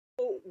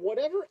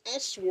whatever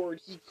S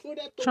word he could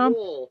at the Trump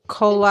wall.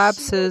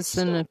 collapses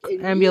in an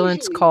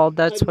ambulance called.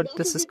 That's what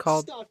this is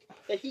called. Stuck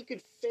that he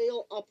could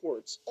fail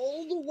upwards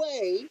all the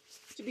way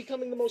to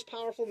becoming the most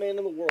powerful man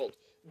in the world.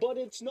 But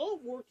it's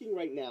not working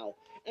right now.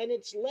 And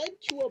it's led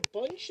to a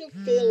bunch of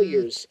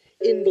failures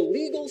in the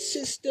legal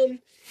system,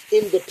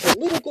 in the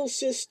political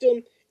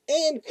system,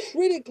 and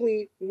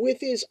critically with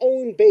his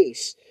own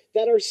base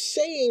that are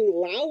saying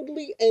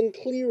loudly and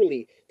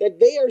clearly that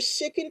they are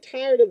sick and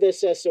tired of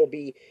this SOB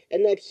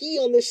and that he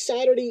on this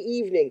Saturday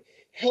evening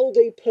held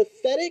a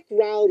pathetic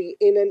rally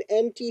in an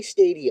empty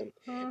stadium.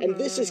 And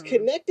this is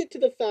connected to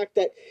the fact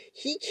that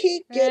he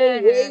can't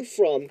get away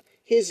from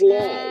his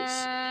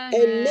lies.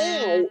 And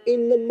now,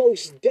 in the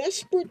most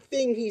desperate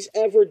thing he's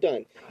ever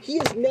done, he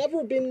has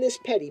never been this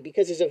petty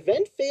because his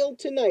event failed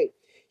tonight.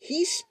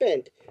 He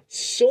spent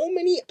so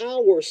many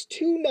hours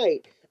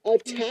tonight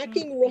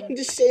attacking Ron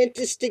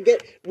DeSantis to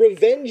get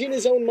revenge in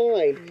his own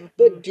mind,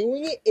 but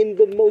doing it in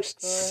the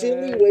most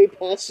silly way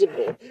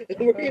possible. And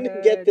we're going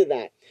to get to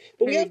that.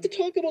 But we have to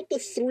talk about the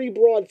three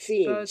broad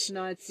themes.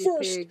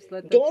 First,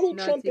 Donald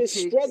Trump is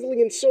struggling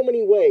in so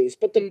many ways,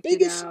 but the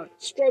biggest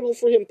struggle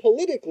for him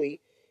politically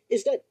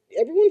is that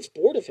everyone's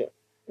bored of him.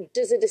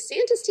 Does the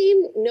DeSantis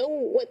team know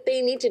what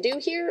they need to do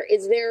here?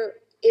 Is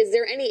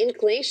there any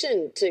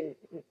inclination to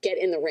get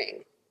in the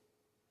ring?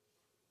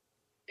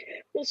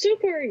 Well, so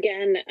far,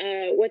 again,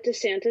 what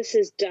DeSantis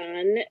has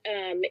done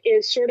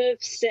is sort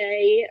of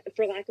say,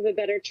 for lack of a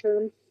better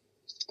term,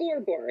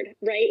 scoreboard,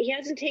 right? He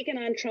hasn't taken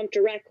on Trump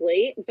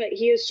directly, but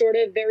he has sort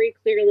of very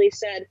clearly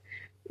said,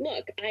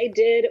 look, I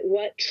did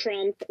what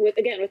Trump,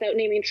 without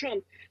naming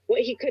Trump,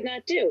 what he could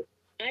not do.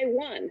 I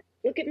won.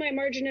 Look at my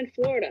margin in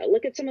Florida.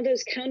 Look at some of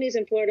those counties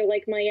in Florida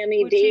like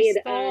Miami-Dade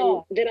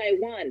that I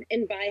won,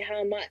 and by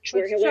how much,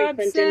 where Hillary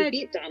Clinton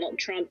beat Donald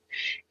Trump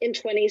in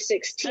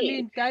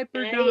 2016. I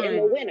am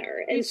a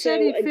winner. And so,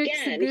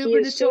 again, he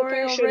is so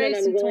far shown an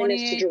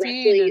unwillingness to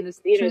directly,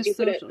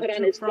 put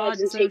on his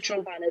gloves and take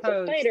Trump on as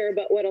a fighter.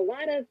 But what a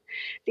lot of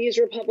these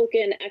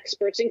Republican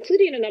experts,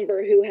 including a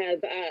number who have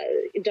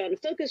done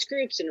focus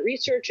groups and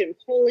research and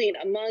polling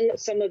among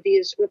some of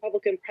these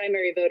Republican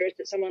primary voters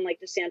that someone like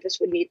DeSantis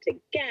would need to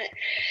get,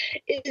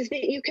 is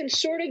that you can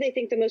they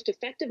think the most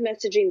effective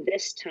messaging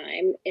this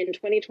time in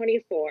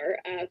 2024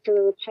 for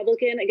a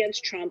Republican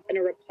against Trump in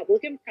a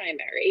Republican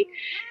primary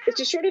is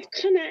to sort of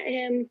come at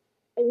him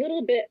a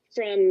little bit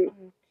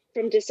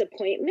from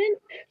disappointment.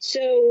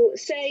 So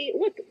say,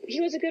 look, he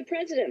was a good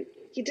president.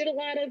 He did a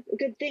lot of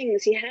good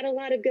things. He had a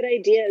lot of good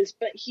ideas,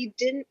 but he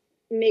didn't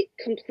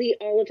complete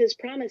all of his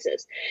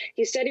promises.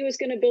 He said he was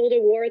going to build a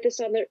wall at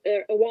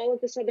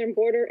the southern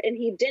border, and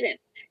he didn't.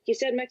 He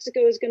said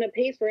Mexico was going to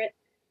pay for it,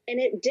 and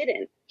it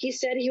didn't. He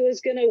said he was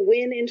going to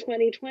win in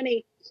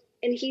 2020,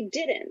 and he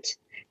didn't.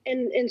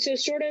 And so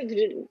sort of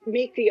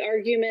make the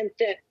argument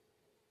that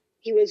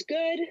he was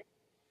good,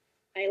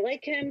 I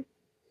like him,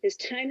 his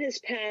time has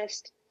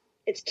passed,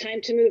 it's time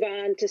to move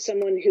on to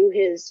someone who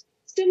is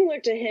similar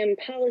to him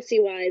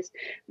policy-wise,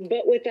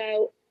 but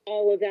without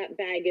all of that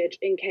baggage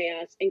and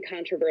chaos and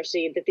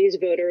controversy that these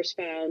voters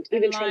found,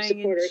 even Trump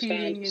supporters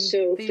found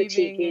so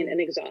fatiguing and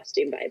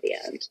exhausting by the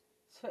end.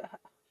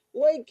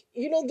 Like,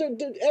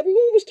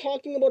 everyone was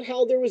talking about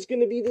how there was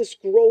going to be this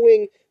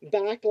growing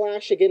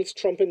backlash against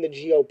Trump and the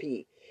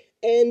GOP.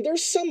 And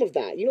there's some of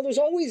that. There's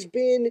always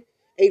been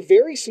a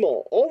very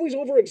small, always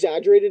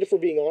over-exaggerated if we're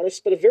being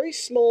honest, but a very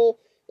small,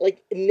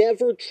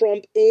 never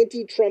Trump,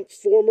 anti-Trump,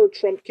 former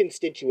Trump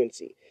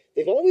constituency.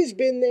 They've always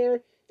been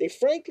there. They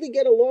frankly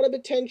get a lot of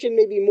attention,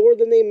 maybe more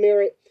than they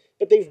merit,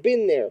 but they've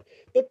been there.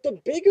 But the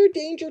bigger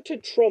danger to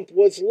Trump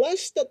was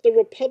less that the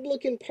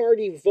Republican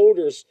Party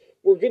voters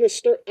were going to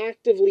start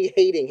actively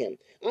hating him.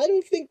 I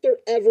don't think they're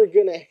ever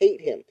going to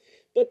hate him,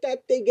 but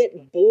that they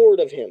get bored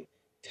of him,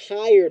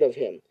 tired of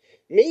him,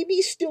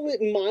 maybe still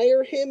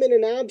admire him in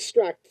an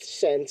abstract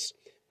sense,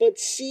 but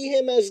see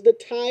him as the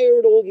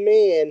tired old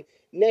man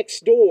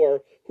next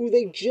door who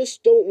they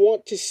just don't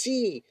want to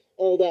see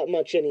all that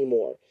much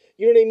anymore.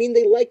 You know what I mean?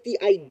 They like the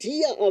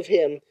idea of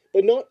him,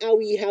 but not how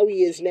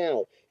he is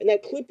now. And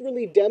that clip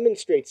really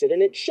demonstrates it.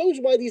 And it shows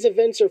why these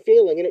events are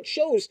failing. And it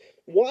shows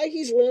why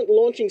he's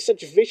launching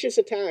such vicious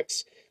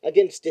attacks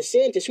against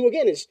DeSantis, who,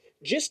 again, is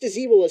just as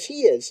evil as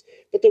he is.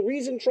 But the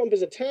reason Trump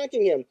is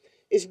attacking him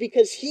is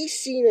because he's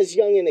seen as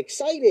young and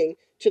exciting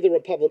to the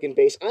Republican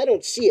base. I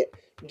don't see it.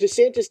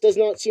 DeSantis does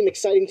not seem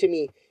exciting to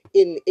me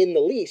in the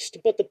least.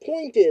 But the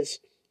point is,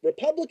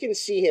 Republicans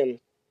see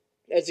him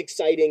as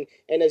exciting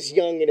and as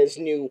young and as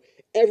new.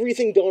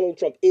 Everything Donald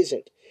Trump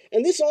isn't.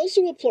 And this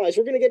also applies,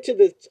 we're going to get to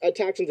the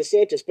attacks on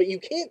DeSantis, but you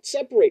can't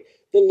separate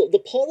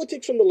the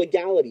politics from the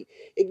legality.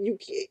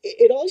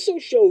 It also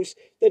shows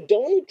that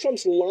Donald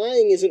Trump's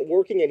lying isn't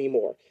working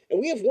anymore. And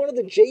we have one of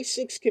the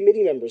J6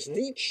 committee members,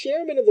 the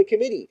chairman of the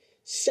committee,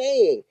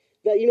 saying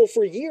that,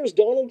 for years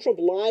Donald Trump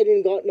lied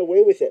and gotten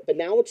away with it, but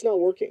now it's not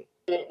working.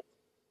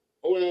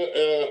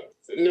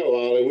 No,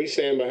 Ollie, we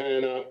stand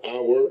behind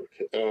our work.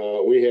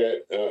 We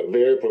had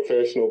very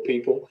professional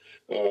people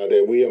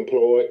that we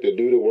employed to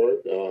do the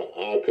work.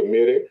 Our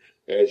committee,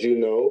 as you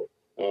know,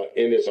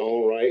 in its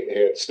own right,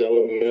 had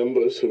stellar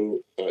members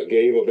who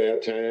gave of their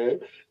time.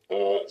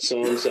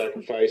 Some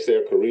sacrificed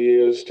their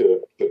careers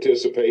to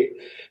participate.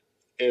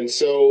 And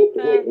so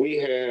what we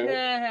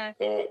have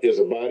is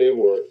a body of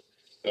work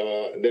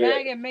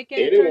that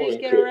anyone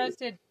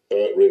could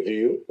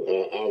review,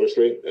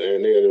 obviously,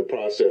 and they're in the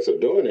process of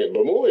doing it.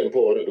 But more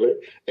importantly,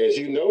 as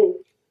you know,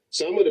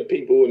 some of the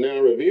people who are now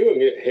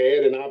reviewing it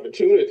had an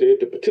opportunity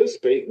to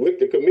participate with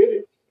the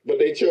committee, but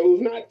they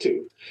chose not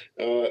to.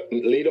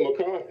 Leader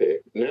McCarthy,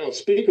 now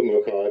Speaker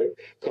McCarthy,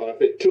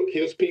 took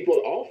his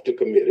people off the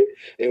committee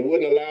and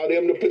wouldn't allow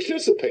them to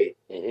participate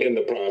in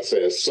the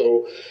process.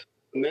 So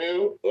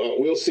now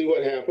we'll see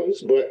what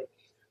happens, but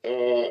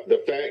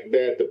the fact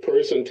that the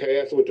person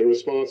tasked with the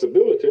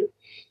responsibility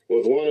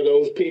was one of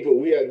those people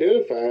we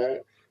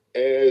identified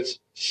as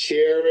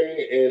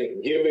sharing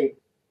and giving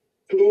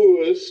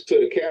tours to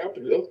the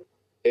Capitol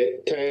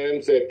at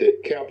times that the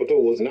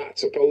Capitol was not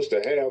supposed to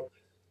have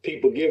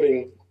people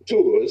giving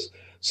tours.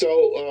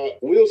 So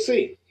we'll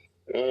see.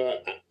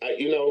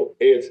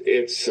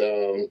 It's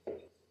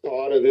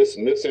part of this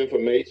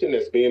misinformation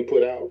that's being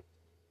put out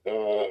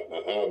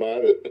by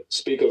the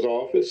Speaker's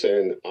office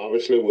and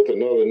obviously with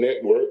another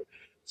network.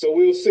 So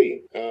we'll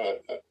see.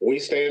 We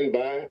stand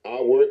by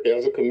our work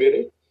as a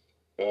committee.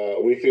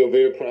 We feel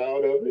very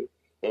proud of it.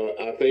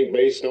 I think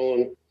based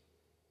on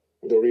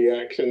the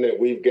reaction that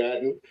we've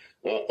gotten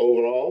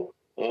overall,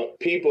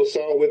 people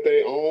saw with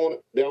their own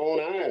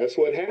eyes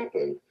what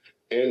happened.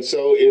 And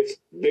so it's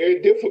very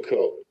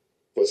difficult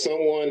for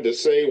someone to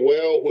say,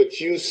 well,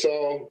 what you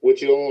saw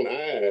with your own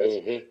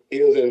eyes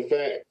is in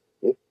fact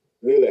what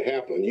really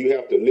happened. You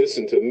have to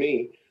listen to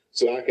me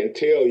so I can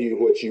tell you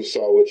what you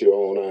saw with your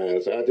own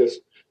eyes. I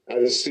just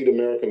see the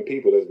American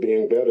people as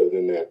being better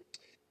than that.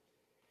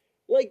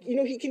 Like,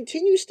 he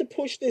continues to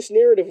push this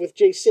narrative with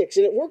J6,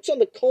 and it works on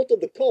the cult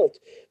of the cult,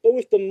 but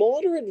with the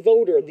moderate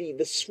voter,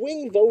 the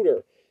swing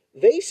voter,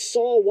 they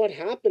saw what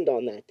happened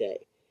on that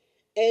day.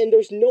 And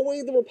there's no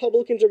way the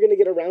Republicans are going to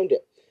get around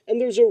it. And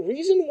there's a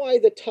reason why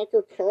the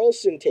Tucker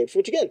Carlson tapes,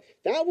 which again,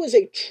 that was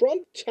a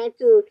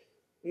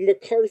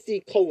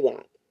Trump-Tucker-McCarthy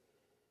collab.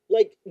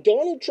 Like,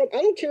 Donald Trump,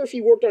 I don't care if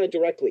he worked on it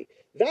directly,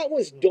 that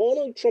was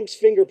Donald Trump's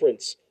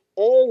fingerprints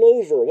all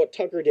over what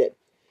Tucker did.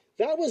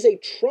 That was a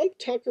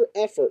Trump-Tucker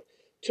effort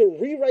to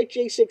rewrite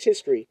J6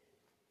 history,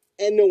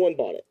 and no one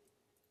bought it.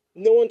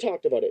 No one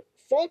talked about it.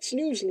 Fox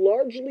News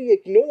largely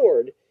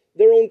ignored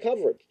their own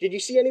coverage. Did you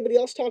see anybody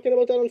else talking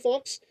about that on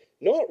Fox?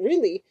 Not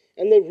really,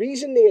 and the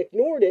reason they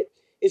ignored it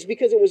is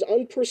because it was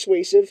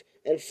unpersuasive,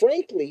 and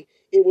frankly,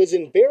 it was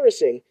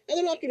embarrassing, and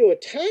they're not going to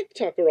attack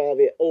Tucker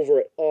over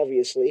it,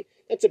 obviously.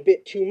 That's a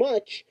bit too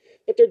much,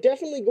 but they're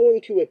definitely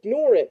going to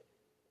ignore it,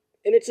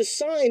 and it's a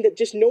sign that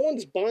just no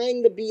one's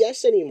buying the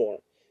BS anymore.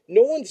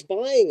 No one's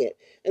buying it.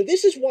 And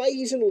this is why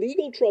he's in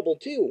legal trouble,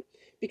 too.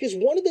 Because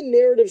one of the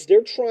narratives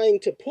they're trying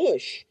to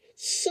push,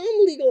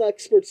 some legal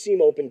experts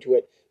seem open to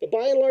it, but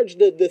by and large,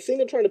 the thing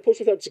they're trying to push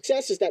without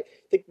success is that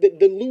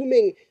the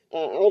looming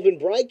Alvin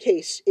Bragg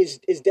case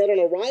is dead on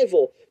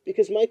arrival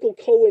because Michael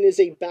Cohen is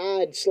a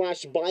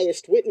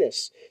bad/biased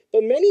witness.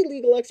 But many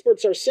legal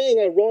experts are saying,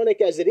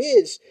 ironic as it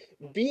is,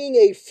 being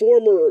a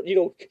former,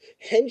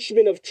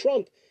 henchman of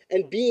Trump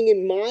and being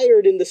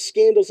admired in the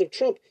scandals of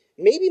Trump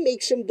maybe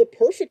makes him the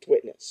perfect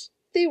witness.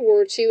 If they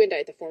were to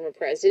indict the former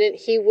president,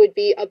 he would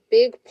be a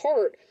big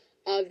part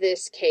of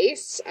this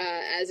case.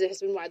 As it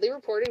has been widely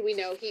reported, we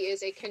know he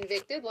is a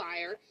convicted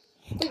liar.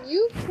 But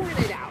you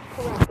pointed out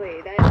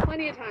correctly that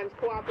plenty of times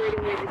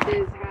cooperating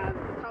witnesses have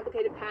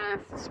complicated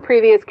pasts,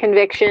 previous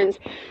convictions.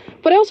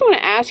 But I also want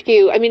to ask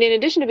you, in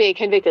addition to being a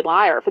convicted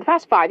liar, for the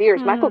past 5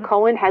 years, Michael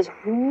Cohen has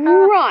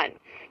run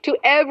to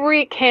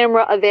every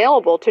camera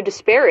available to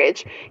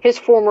disparage his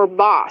former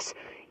boss.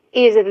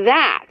 Is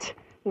that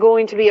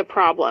going to be a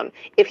problem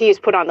if he is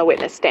put on the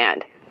witness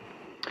stand?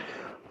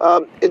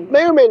 It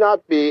may or may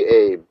not be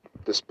a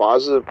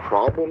dispositive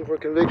problem for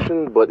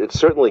conviction, but it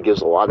certainly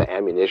gives a lot of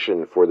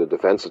ammunition for the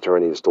defense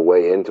attorneys to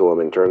weigh into him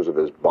in terms of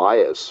his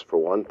bias, for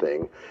one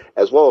thing,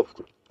 as well,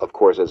 of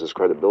course, as his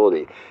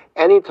credibility.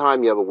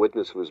 Anytime you have a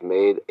witness who has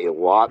made a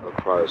lot of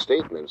prior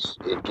statements,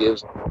 it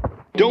gives...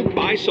 Don't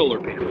buy solar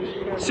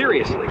panels.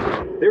 Seriously,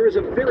 there is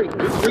a very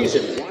good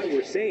reason why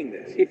we're saying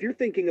this. If you're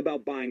thinking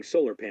about buying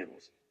solar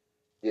panels,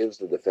 gives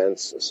the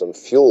defense some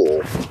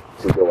fuel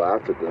to go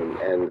after them.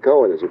 And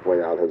Cohen, as you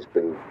point out, has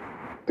been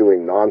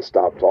doing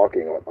nonstop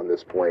talking on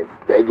this point,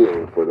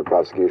 begging for the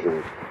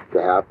prosecution to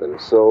happen.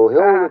 So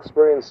he'll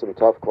experience some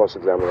tough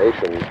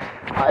cross-examination.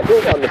 I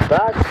think on the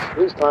facts,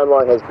 his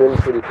timeline has been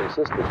pretty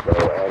consistent,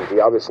 though, and he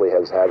obviously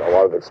has had a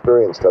lot of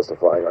experience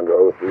testifying under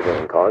oath, even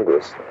in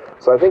Congress.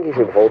 So I think he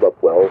should hold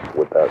up well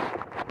with that.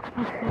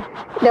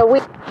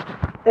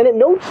 And it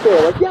notes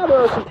there, there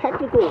are some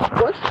technical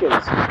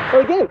questions.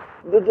 But again,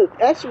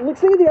 let's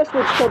think of the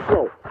estimates Trump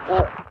throw.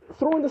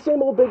 Throwing the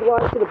same old big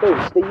lies to the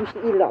base. They used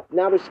to eat it up.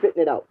 Now they're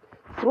spitting it out.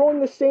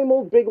 Throwing the same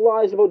old big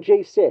lies about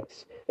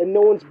J6 that no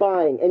one's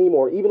buying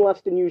anymore, even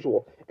less than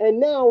usual. And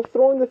now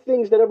throwing the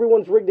things that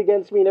everyone's rigged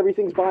against me and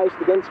everything's biased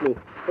against me.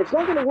 It's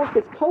not going to work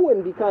with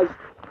Cohen because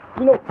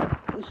you know,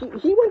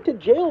 he went to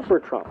jail for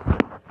Trump.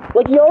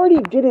 Like, he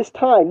already did his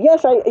time.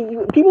 Yes,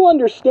 people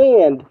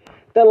understand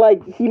that,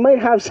 like, he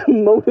might have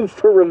some motive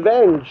for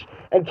revenge,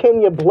 and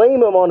can you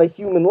blame him on a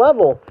human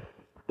level?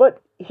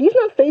 But he's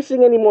not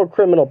facing any more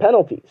criminal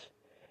penalties.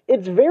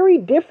 It's very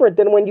different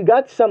than when you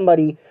got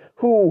somebody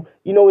who,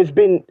 you know, has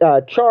been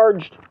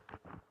charged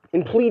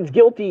and pleads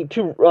guilty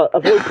to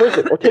avoid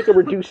prison or take a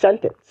reduced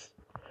sentence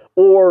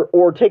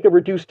or take a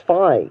reduced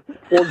fine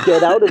or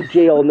get out of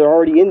jail and they're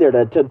already in there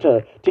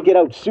to get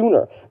out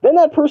sooner. Then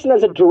that person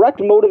has a direct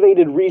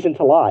motivated reason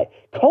to lie.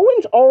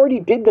 Cohen's already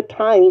did the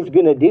time he's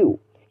going to do.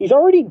 He's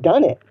already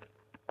done it.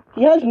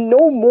 He has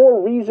no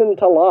more reason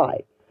to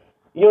lie.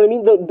 You know what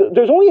I mean?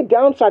 There's only a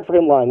downside for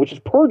him lying, which is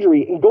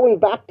perjury and going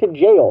back to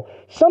jail.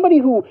 Somebody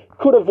who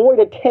could avoid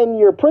a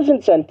 10-year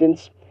prison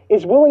sentence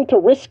is willing to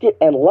risk it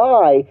and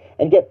lie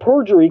and get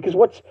perjury, because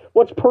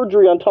what's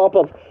perjury on top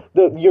of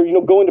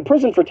going to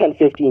prison for 10,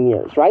 15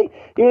 years, right?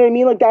 You know what I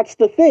mean? Like, that's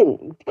the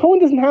thing. Cohen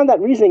doesn't have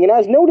that reasoning, and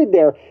as noted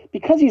there,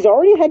 because he's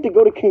already had to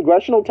go to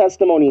congressional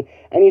testimony,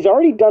 and he's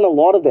already done a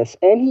lot of this,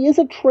 and he is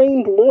a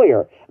trained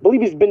lawyer. I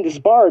believe he's been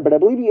disbarred, but I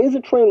believe he is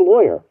a trained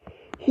lawyer.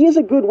 He is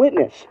a good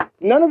witness.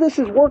 None of this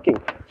is working.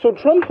 So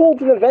Trump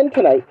holds an event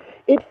tonight.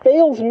 It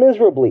fails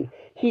miserably.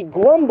 He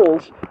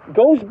grumbles,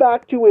 goes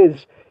back to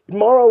his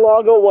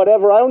Mar-a-Lago,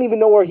 whatever. I don't even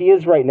know where he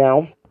is right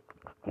now.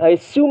 I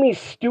assume he's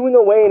stewing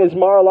away in his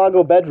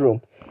Mar-a-Lago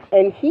bedroom.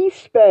 And he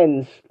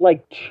spends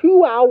like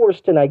 2 hours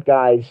tonight,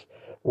 guys,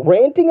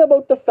 ranting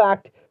about the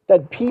fact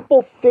that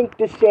people think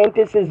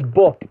DeSantis'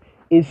 book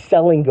is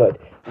selling good.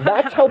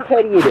 That's how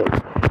petty it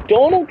is.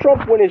 Donald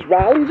Trump, when his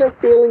rallies are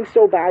failing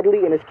so badly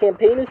and his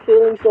campaign is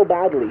failing so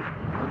badly,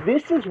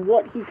 this is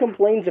what he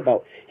complains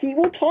about. He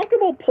will talk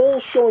about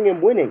polls showing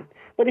him winning,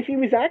 but if he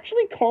was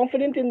actually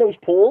confident in those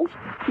polls,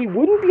 he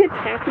wouldn't be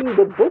attacking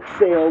the book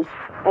sales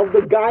of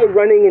the guy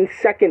running in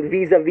second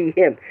vis-a-vis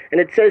him.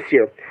 And it says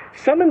here,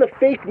 some in the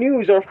fake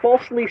news are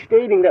falsely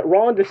stating that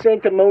Ron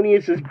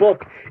DeSanctimonious'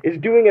 book is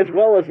doing as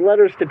well as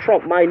Letters to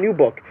Trump, my new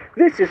book.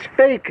 This is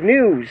fake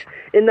news,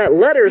 in that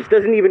Letters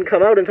doesn't even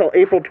come out until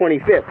April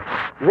 25th.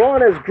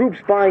 Ron has groups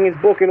buying his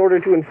book in order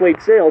to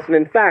inflate sales, and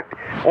in fact,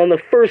 on the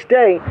first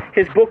day,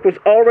 his book was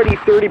already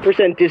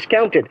 30%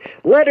 discounted.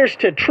 Letters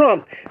to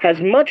Trump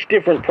has much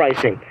different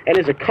pricing, and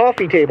is a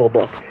coffee table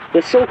book.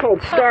 The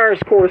so-called stars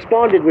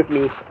corresponded with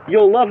me.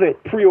 You'll love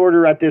it.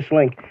 Pre-order at this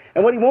link.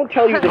 And what he won't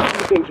tell you is a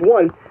few things.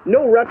 One,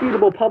 no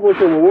reputable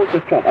publisher will work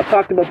with Trump. I've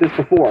talked about this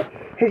before.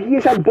 He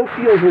has had book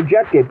deals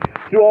rejected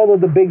through all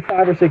of the big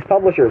 5 or 6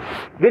 publishers.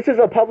 This is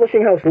a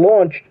publishing house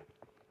launched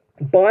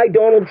by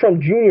Donald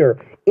Trump Jr.,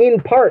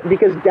 in part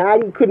because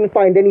Daddy couldn't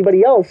find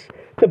anybody else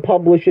to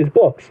publish his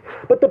books.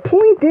 But the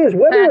point is,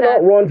 whether or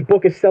not Ron's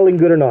book is selling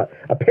good or not,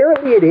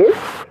 apparently it is,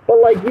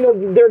 but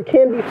there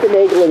can be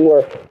finagling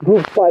where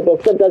groups buy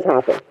books. That does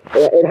happen.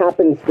 It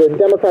happens, the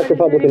Democrats,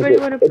 Republicans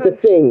do. It's a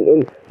thing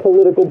in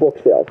political book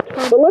sales.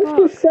 But let's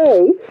just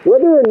say,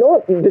 whether or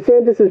not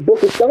DeSantis'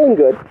 book is selling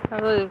good,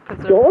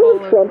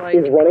 Donald Trump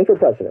is running for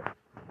president.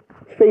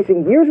 He's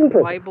facing years in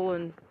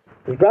prison.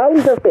 His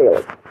rallies are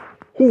failing.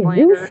 He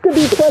used to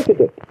be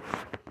president.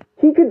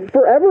 He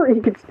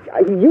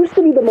used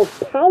to be the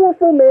most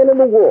powerful man in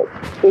the world.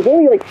 There's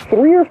only like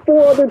 3 or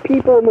 4 other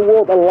people in the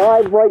world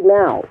alive right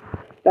now.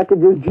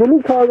 There's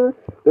Jimmy Carter,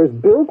 there's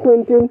Bill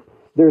Clinton,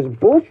 there's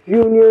Bush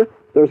Jr.,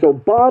 there's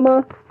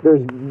Obama,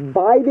 there's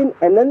Biden,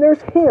 and then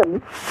there's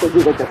him. So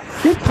there's like the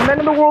 6 men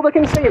in the world that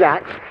can say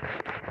that.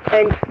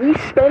 And he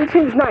spends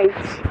his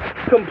nights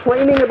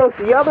complaining about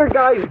the other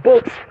guy's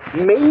books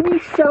maybe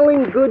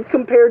selling good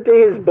compared to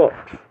his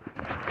books.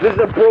 This is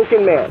a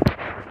broken man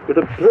with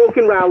a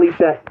broken rally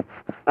set.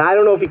 I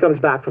don't know if he comes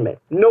back from it.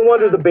 No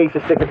wonder the base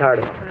is sick and tired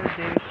of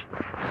him.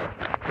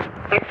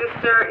 My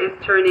sister is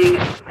turning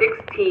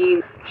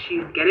 16.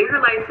 She's getting her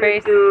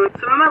license soon.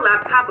 So I'm on my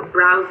laptop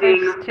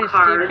browsing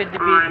cars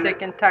on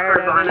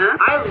Carvana.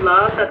 I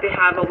love that they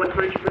have a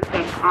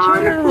 100%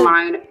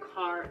 online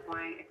car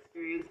buying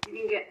experience. You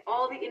can get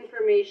all the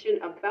information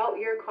about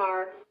your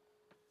car.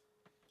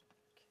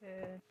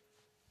 Okay.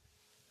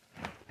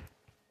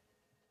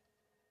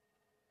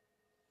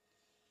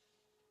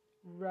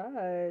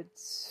 Right.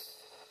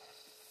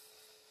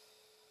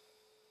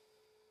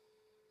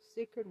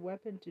 Secret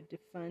weapon to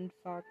defend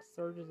Fox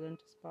surges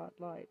into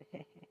spotlight.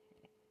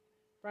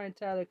 Brian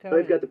Tyler Cohen.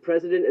 I've got the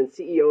president and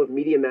CEO of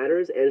Media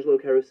Matters, Angelo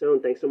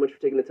Carusone. Thanks so much for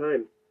taking the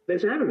time.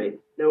 Thanks for having me.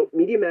 Now,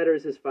 Media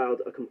Matters has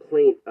filed a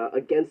complaint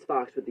against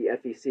Fox with the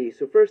FEC.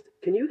 So first,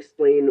 can you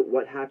explain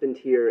what happened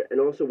here and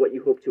also what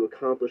you hope to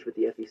accomplish with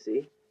the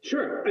FEC?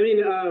 Sure. I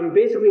mean,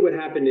 basically what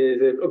happened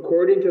is,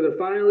 according to the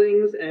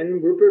filings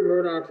and Rupert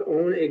Murdoch's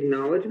own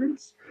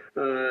acknowledgments,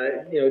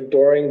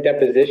 during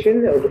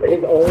deposition,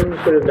 his own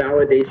sort of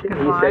validation,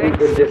 he said he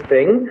did this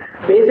thing.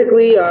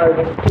 Basically,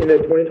 in the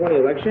 2020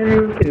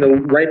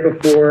 election, right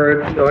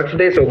before election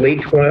day, so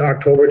late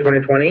October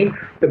 2020,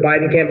 the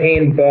Biden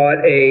campaign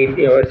bought a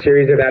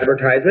series of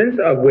advertisements,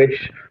 of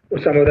which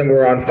Some of them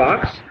were on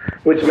Fox,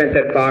 which meant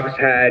that Fox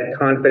had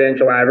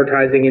confidential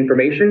advertising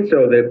information.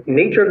 So the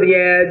nature of the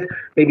ads,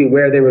 maybe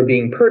where they were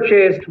being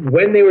purchased,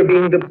 when they were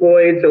being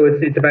deployed. So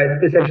it's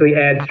about essentially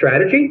ad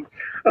strategy.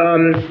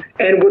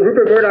 And what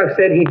Rupert Murdoch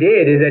said he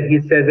did is that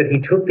he says that he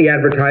took the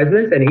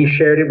advertisements and he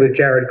shared it with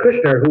Jared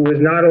Kushner, who was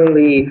not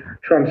only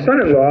Trump's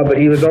son-in-law, but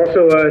he was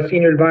also a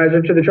senior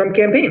advisor to the Trump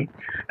campaign.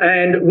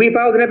 And we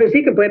filed an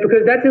FEC complaint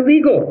because that's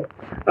illegal.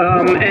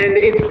 And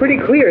it's pretty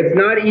clear. It's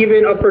not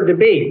even up for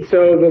debate.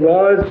 So the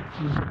law is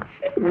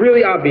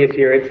really obvious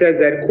here. It says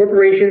that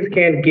corporations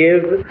can't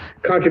give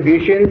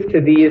contributions to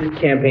these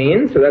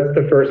campaigns. So that's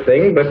the first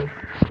thing. But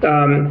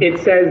it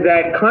says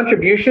that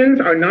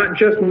contributions are not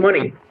just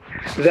money,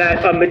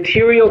 that a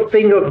material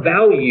thing of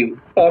value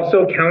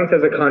also counts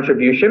as a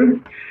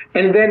contribution.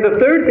 And then the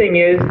third thing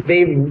is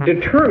they've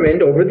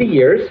determined over the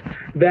years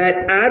that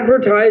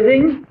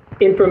advertising,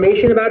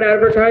 information about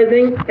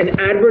advertising, and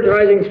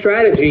advertising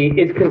strategy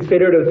is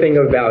considered a thing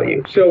of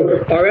value.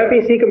 So our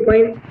FEC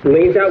complaint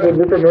lays out what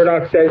Rupert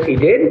Murdoch says he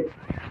did,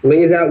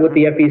 lays out what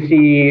the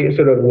FEC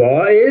sort of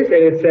law is,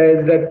 and it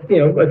says that,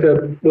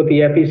 what the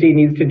FEC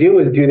needs to do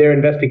is do their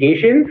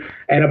investigation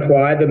and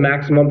apply the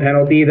maximum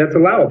penalty that's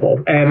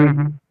allowable.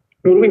 And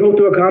what do we hope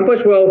to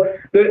accomplish? Well,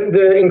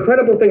 the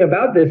incredible thing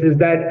about this is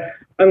that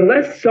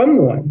unless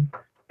someone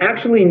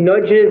actually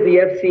nudges the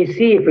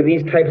FCC for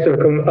these types of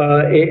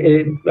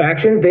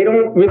actions, they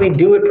don't really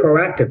do it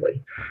proactively.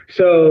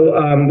 So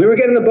we were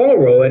getting the ball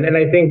rolling, and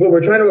I think what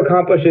we're trying to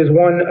accomplish is,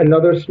 one,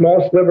 another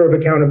small sliver of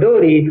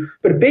accountability,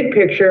 but big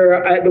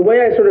picture, the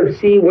way I sort of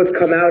see what's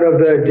come out of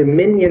the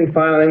Dominion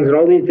filings and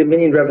all these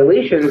Dominion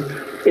revelations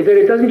is that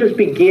it doesn't just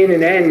begin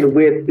and end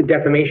with the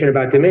defamation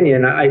about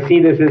Dominion. I see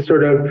this as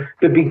sort of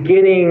the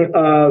beginning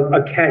of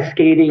a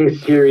cascading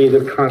series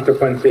of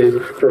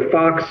consequences for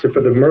Fox,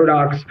 for the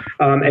Murdochs,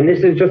 and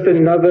this is just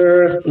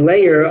another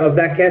layer of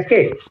that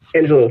cascade.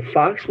 Angelo,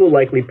 Fox will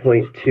likely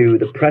point to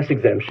the press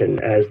exemption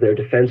as their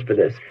defense for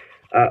this.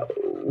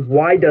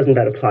 Why doesn't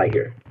that apply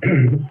here?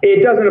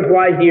 It doesn't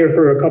apply here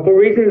for a couple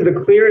reasons.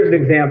 The clearest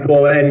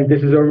example, and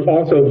this has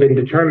also been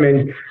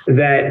determined,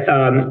 that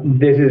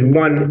this is,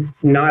 one,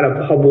 not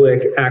a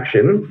public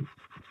action.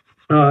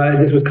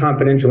 This was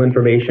confidential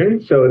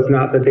information, so it's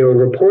not that they were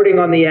reporting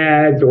on the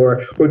ads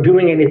or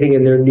doing anything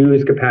in their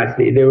news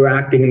capacity. They were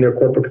acting in their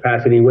corporate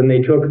capacity when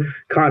they took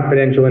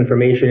confidential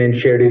information and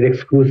shared it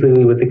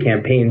exclusively with the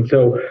campaign.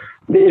 So,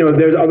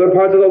 there's other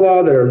parts of the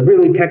law that are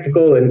really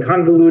technical and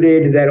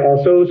convoluted that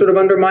also sort of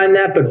undermine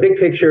that, but big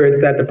picture,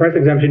 it's that the press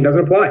exemption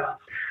doesn't apply.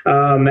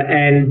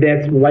 And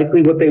that's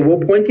likely what they will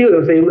point to.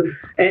 They'll say,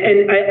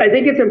 and I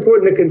think it's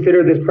important to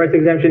consider this press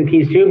exemption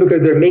piece too,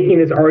 because they're making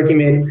this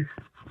argument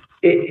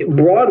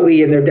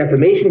broadly in their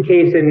defamation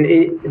case, and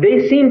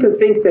they seem to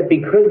think that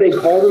because they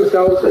call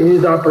themselves a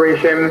news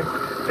operation,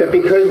 that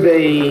because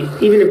they,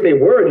 even if they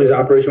were a news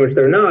operation, which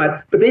they're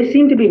not, but they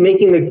seem to be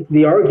making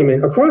the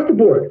argument across the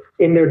board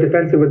in their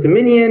defense of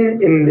Dominion,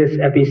 in this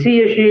FEC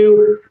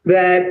issue,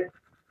 that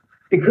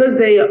because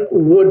they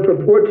would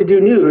purport to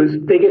do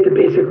news, they get to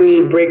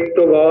basically break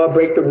the law,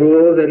 break the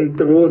rules, and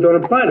the rules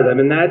don't apply to them.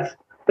 And that's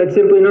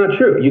simply not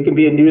true. You can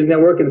be a news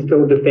network and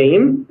still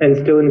defame and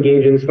still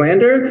engage in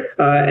slander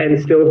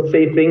and still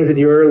say things that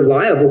you're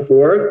liable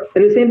for.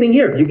 And the same thing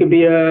here. You can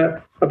be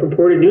a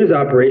purported news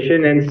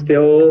operation and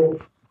still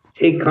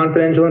take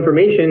confidential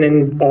information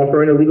and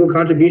offer an illegal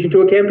contribution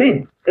to a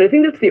campaign. And I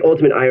think that's the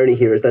ultimate irony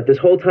here, is that this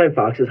whole time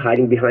Fox is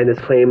hiding behind this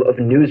claim of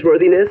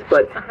newsworthiness,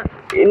 but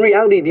in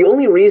reality, the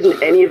only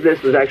reason any of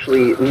this was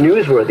actually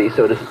newsworthy,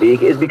 so to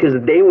speak, is because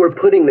they were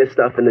putting this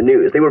stuff in the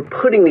news. They were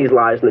putting these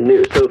lies in the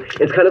news. So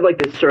it's kind of like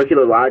this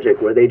circular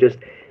logic where they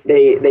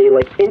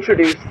like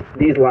introduce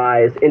these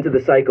lies into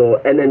the cycle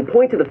and then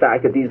point to the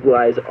fact that these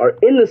lies are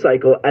in the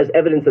cycle as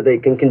evidence that they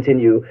can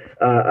continue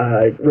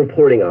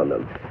reporting on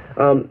them.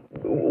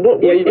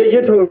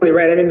 You're totally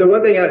right. I mean, the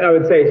one thing I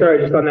would say, sorry,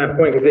 just on that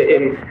point,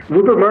 is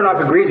Rupert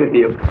Murdoch agrees with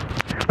you.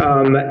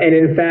 And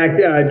in fact,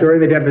 during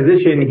the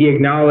deposition, he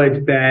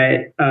acknowledged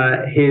that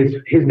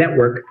his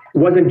network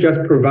wasn't just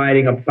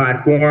providing a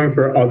platform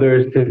for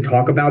others to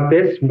talk about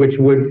this, which is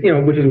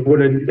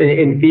what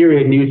in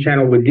theory a news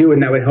channel would do,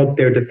 and that would help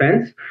their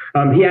defense.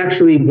 He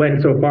actually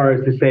went so far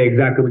as to say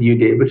exactly what you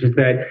did, which is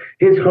that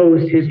his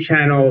host, his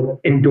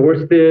channel,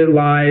 endorsed the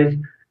lies.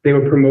 They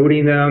were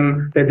promoting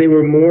them, that they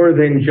were more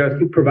than just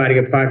providing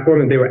a platform,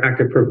 and they were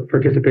active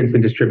participants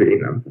in distributing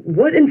them.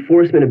 What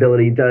enforcement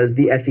ability does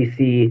the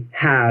FEC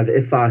have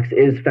if Fox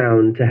is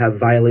found to have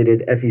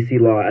violated FEC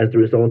law as the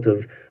result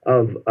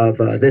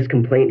of this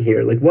complaint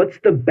here? Like, what's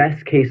the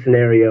best case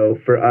scenario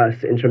for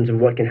us in terms of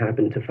what can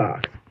happen to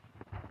Fox?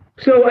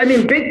 So, I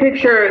mean, big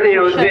picture,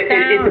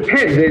 it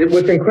depends.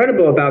 What's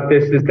incredible about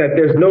this is that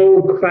there's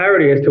no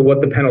clarity as to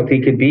what the penalty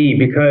could be,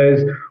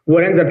 because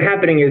what ends up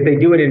happening is they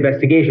do an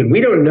investigation.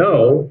 We don't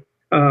know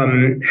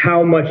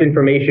how much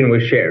information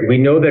was shared. We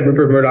know that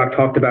Rupert Murdoch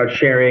talked about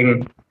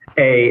sharing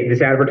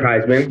this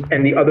advertisement,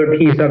 and the other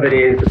piece of it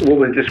is what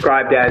was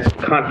described as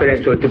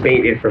confidential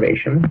debate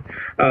information.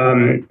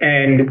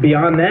 And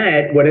beyond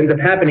that, what ends up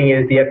happening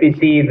is the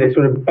FEC, they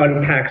sort of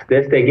unpacks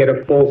this. They get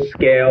a full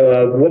scale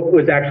of what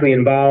was actually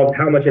involved,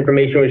 how much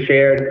information was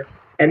shared,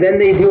 and then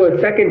they do a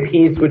second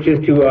piece, which is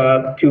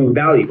to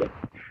value it.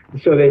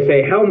 So they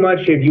say, how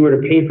much, if you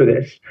were to pay for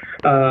this,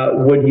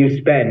 would you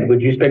spend?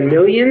 Would you spend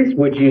millions?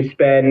 Would you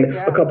spend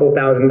a couple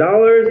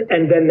 $1,000s?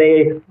 And then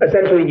they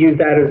essentially use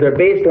that as their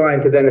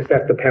baseline to then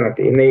assess the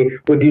penalty. And they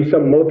would do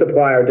some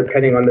multiplier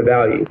depending on the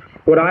value.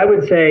 What I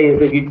would say is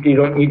that you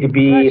don't need to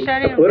be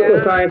a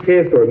political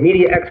scientist or a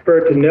media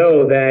expert to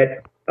know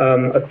that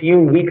a few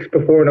weeks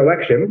before an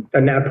election, a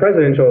now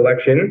presidential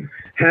election,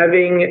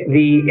 having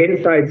the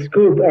inside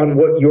scoop on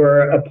what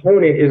your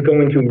opponent is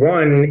going to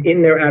run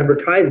in their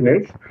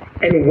advertisements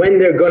and when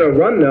they're going to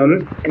run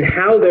them and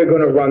how they're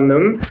going to run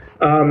them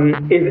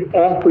is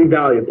awfully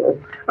valuable.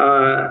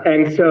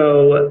 And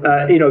so,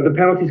 the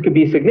penalties could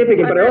be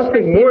significant, but I also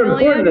think more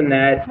important than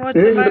that, and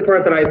this is the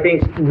part that I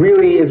think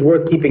really is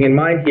worth keeping in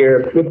mind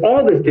here with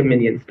all this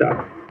Dominion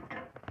stuff,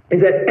 is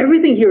that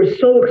everything here is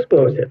so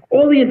explosive.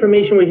 All the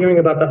information we're hearing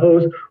about the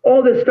host,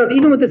 all this stuff,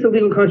 even with this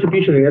illegal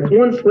contribution thing, that's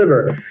one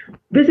sliver.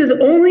 This is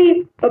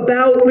only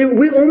about,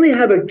 we only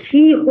have a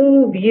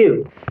keyhole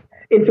view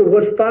into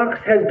what Fox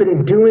has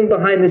been doing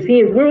behind the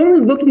scenes. We're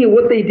only looking at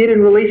what they did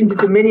in relation to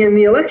Dominion and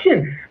the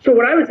election. So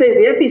what I would say is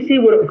the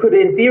FEC could,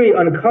 in theory,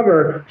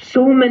 uncover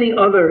so many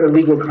other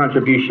illegal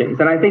contributions.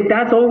 And I think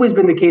that's always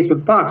been the case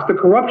with Fox. The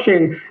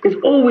corruption is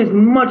always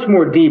much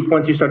more deep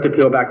once you start to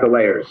peel back the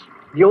layers.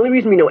 The only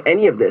reason we know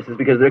any of this is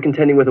because they're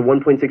contending with a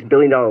 $1.6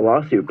 billion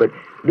lawsuit, but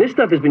this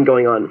stuff has been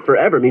going on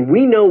forever. I mean,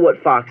 we know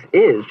what Fox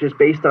is just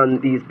based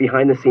on these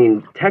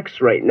behind-the-scenes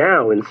texts right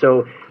now, and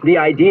so the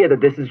idea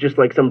that this is just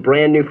like some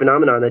brand new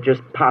phenomenon that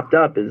just popped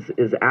up is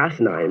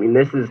asinine. I mean,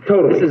 this is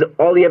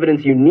all the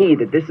evidence you need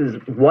that this is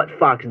what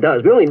Fox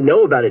does. We only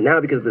know about it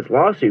now because of this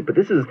lawsuit, but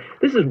this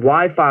is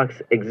why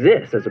Fox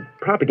exists as a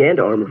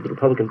propaganda arm of the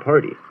Republican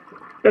Party.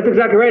 That's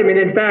exactly right. I mean,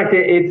 in fact,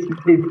 it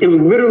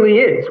literally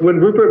is. When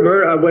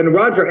when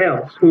Roger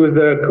Ailes, who was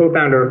the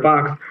co-founder of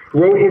Fox,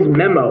 wrote his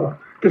memo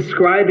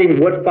describing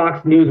what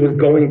Fox News was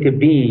going to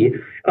be,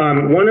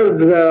 one of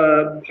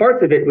the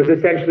parts of it was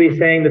essentially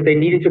saying that they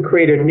needed to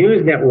create a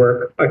news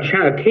network, a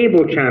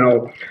cable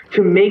channel,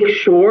 to make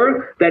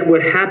sure that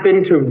what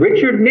happened to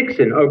Richard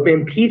Nixon, an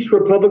impeached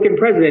Republican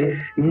president,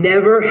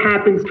 never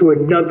happens to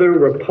another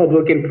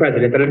Republican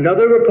president, that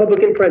another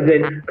Republican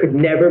president could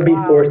never be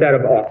forced out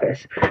of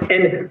office.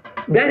 And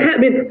that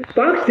happened.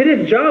 Fox did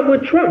its job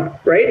with Trump,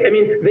 right? I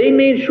mean, they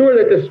made sure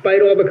that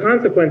despite all the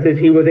consequences,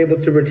 he was able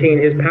to retain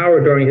his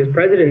power during his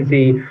presidency.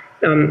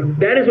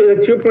 That is what,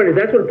 to your point, is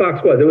that's what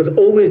Fox was. It was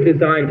always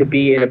designed to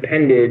be an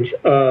appendage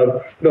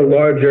of the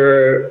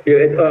larger,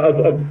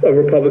 of a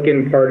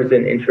Republican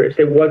partisan interest.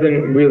 It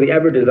wasn't really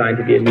ever designed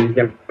to be a news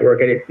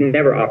network, and it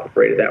never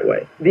operated that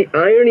way. The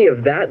irony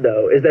of that,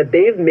 though, is that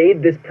they've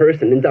made this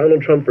person, in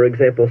Donald Trump, for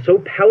example, so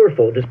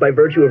powerful just by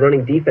virtue of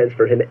running defense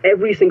for him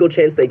every single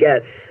chance they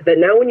get, that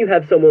now when you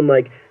have someone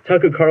like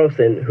Tucker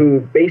Carlson, who,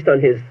 based on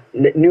his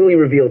newly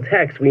revealed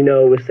text, we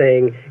know was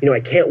saying,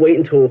 I can't wait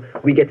until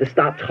we get to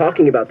stop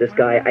talking about this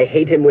guy. I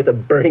hate him with a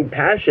burning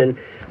passion.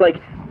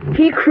 Like,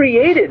 he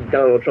created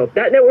Donald Trump.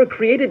 That network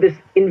created this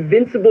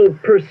invincible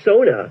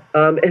persona.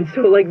 And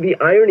so, like, the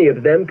irony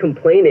of them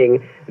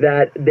complaining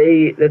that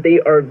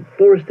they are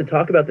forced to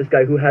talk about this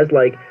guy who has,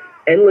 like,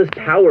 endless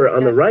power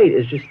on the right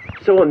is just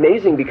so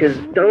amazing, because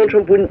Donald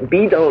Trump wouldn't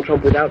be Donald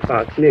Trump without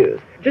Fox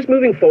News. Just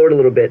moving forward a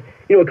little bit,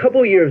 a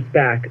couple of years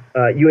back,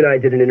 you and I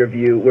did an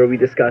interview where we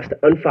discussed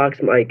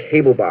Unfox My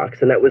Cable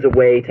Box, and that was a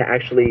way to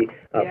actually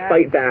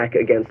fight back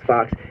against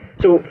Fox.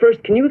 So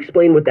first, can you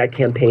explain what that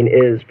campaign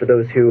is for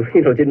those who,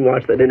 didn't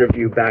watch that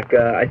interview back,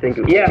 I think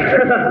it was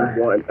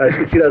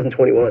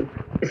 2021.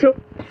 So,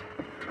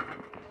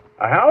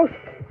 a house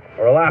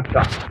or a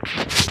laptop?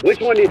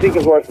 Which one do you think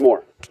is worth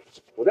more?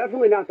 Well,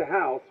 definitely not the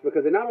house,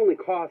 because it not only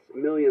costs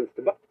millions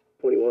to buy.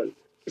 21.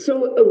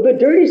 So the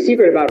dirty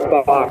secret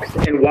about Fox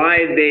and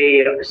why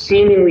they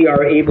seemingly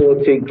are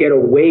able to get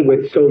away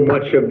with so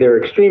much of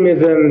their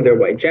extremism, their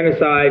white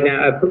genocide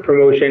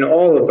promotion,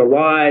 all of the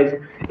lies,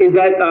 is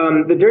that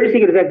the dirty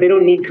secret is that they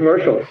don't need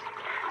commercials.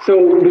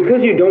 So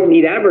because you don't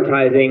need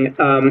advertising,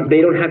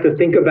 they don't have to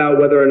think about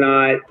whether or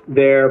not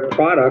their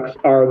products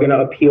are going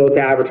to appeal to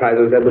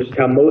advertisers, which is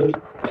how most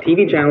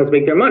TV channels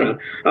make their money.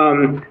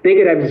 They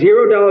could have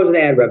 $0 in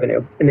ad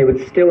revenue, and they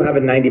would still have a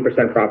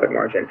 90% profit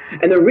margin.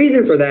 And the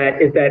reason for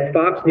that is that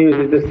Fox News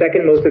is the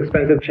second most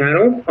expensive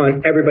channel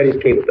on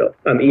everybody's cable bill.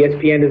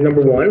 ESPN is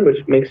number one,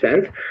 which makes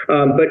sense.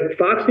 But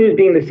Fox News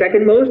being the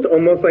second most,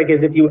 almost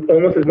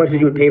as much as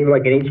you would pay for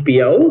like an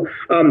HBO,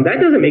 that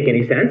doesn't make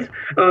any sense.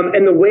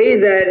 And the way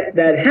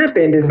that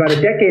happened is about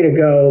a decade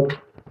ago,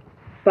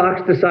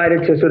 Fox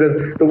decided to sort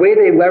of, the way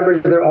they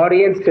leverage their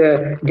audience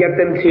to get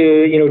them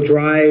to,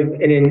 drive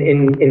and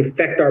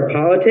infect our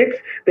politics,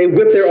 they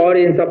whip their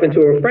audience up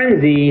into a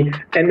frenzy,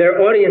 and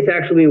their audience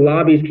actually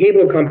lobbies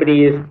cable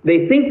companies.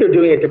 They think they're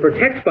doing it to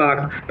protect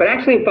Fox, but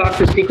actually Fox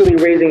is secretly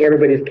raising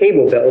everybody's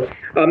cable bill.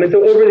 And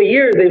so over the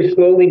years, they've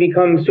slowly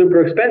become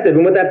super expensive.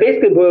 And what that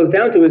basically boils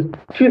down to is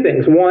two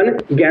things. One,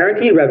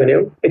 guaranteed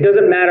revenue. It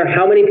doesn't matter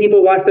how many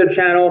people watch their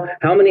channel,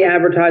 how many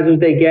advertisers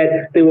they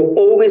get, they will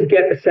always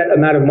get a set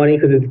amount of money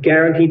because it's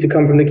guaranteed to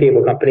come from the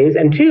cable companies.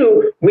 And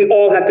two, we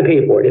all have to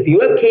pay for it. If you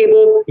have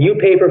cable, you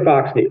pay for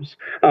Fox News.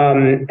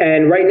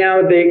 And right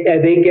now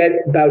they get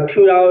about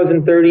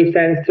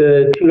 $2.30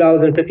 to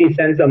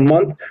 $2.50 a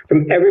month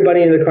from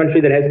everybody in the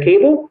country that has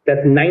cable.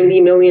 That's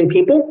 90 million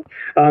people.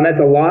 That's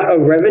a lot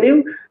of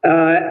revenue.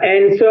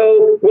 And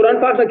so what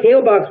Unfox My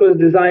Cable Box was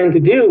designed to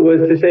do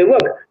was to say,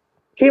 look,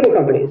 cable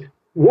companies,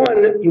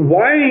 one,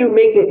 why are you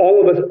making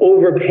all of us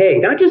overpay?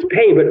 Not just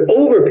pay, but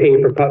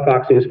overpay for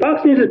Fox News.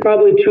 Fox News is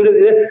probably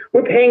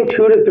we're paying 2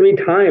 to 3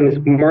 times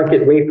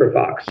market rate for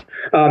Fox.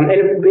 And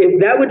if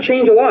that would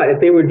change a lot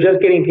if they were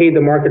just getting paid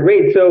the market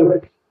rate.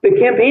 So the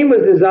campaign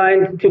was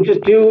designed to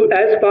just do,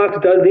 as Fox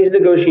does these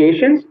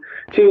negotiations,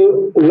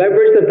 to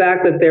leverage the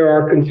fact that there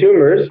are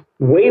consumers,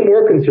 way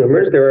more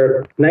consumers. There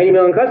are 90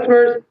 million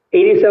customers,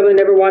 87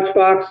 never watch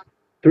Fox,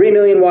 3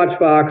 million watch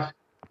Fox.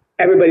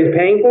 Everybody's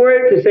paying for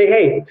it, to say,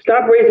 hey,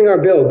 stop raising our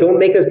bill. Don't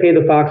make us pay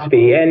the Fox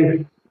fee.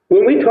 And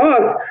when we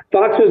talked,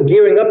 Fox was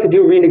gearing up to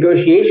do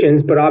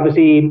renegotiations, but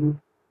obviously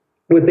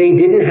what they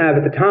didn't have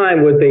at the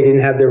time was they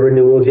didn't have their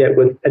renewals yet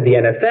with the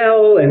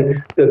NFL,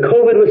 and the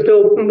COVID was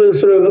still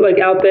sort of like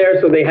out there,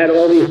 so they had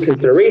all these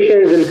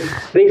considerations, and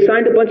they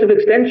signed a bunch of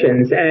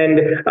extensions, and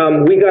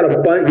we got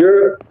a bunch.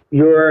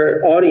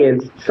 Your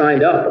audience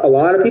signed up. A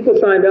lot of people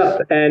signed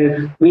up,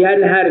 and we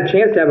hadn't had a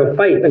chance to have a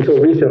fight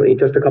until recently,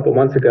 just a couple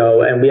months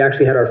ago, and we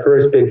actually had our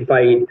first big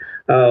fight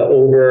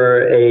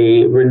over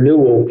a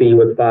renewal fee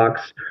with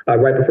Fox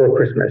right before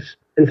Christmas.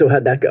 And so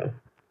how'd that go?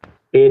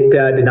 It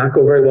did not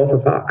go very well for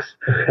Fox.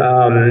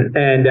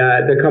 And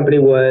the company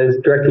was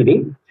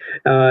DirecTV.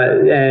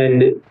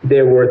 And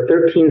there were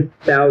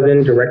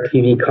 13,000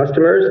 DirecTV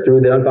customers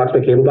through the Unfox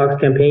My Cable Box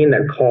campaign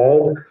that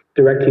called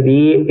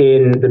DirecTV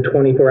in the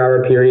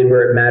 24-hour period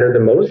where it mattered the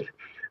most.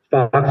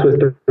 Fox was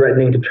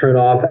threatening to turn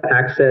off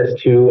access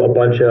to a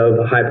bunch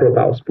of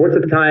high-profile sports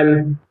at the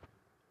time.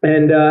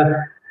 And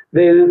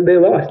they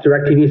lost.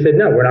 DirecTV said,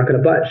 no, we're not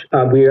going to budge.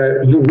 We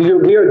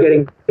are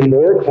getting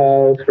more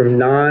calls from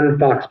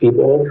non-Fox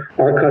people,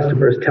 our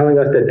customers, telling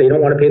us that they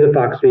don't want to pay the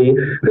Fox fee,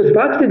 because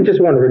Fox didn't just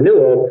want a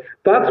renewal.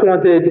 Fox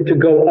wanted to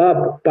go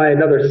up by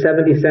another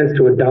 70 cents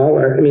to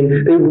 $1. I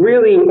mean, they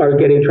really are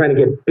trying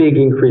to get big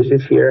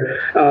increases here.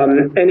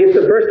 And it's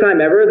the first time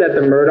ever that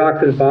the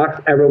Murdochs and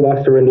Fox ever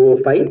lost a renewal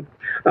fight.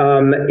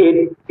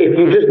 If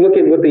you just look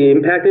at what the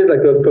impact is,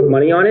 like they'll put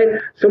money on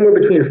it, somewhere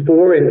between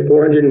 $4 and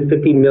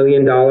 $450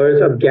 million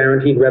of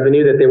guaranteed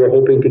revenue that they were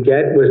hoping to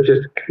get was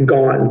just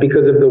gone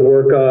because of the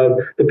work of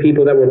the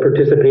people that were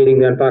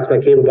participating in the Unfox My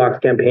Cable Box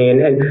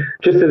campaign. And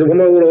just as one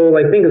more little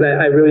thing, because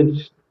I really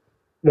just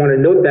want to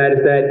note that,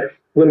 is that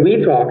when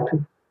we talked,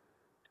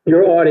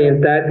 your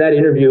audience, that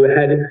interview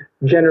had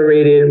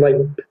generated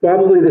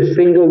probably the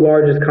single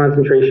largest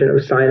concentration of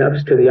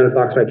signups to the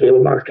Unfox My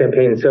Cable Box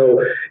campaign. So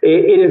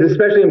it is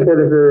especially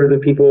important for the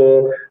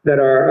people that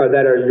are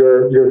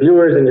your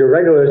viewers and your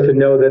regulars to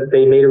know that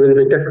they made a really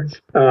big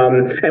difference.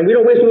 And we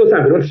don't waste people's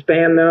time. We don't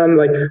spam them.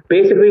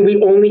 Basically,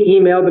 we only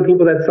emailed the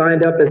people that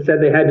signed up that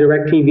said they had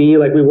DirecTV.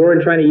 We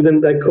weren't trying to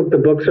even cook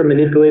the books or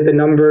manipulate the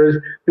numbers.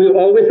 We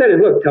always said,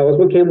 look, tell us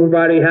what cable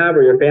provider you have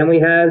or your family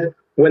has.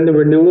 When the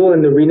renewal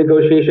and the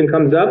renegotiation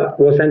comes up,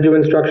 we'll send you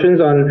instructions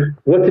on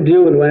what to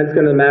do and when it's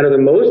going to matter the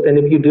most. And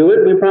if you do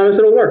it, we promise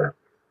it'll work.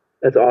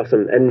 That's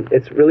awesome. And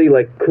it's really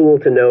cool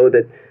to know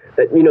that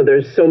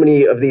there's so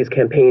many of these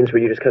campaigns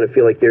where you just kind of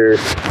feel like you're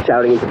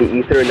shouting into the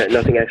ether and that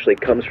nothing actually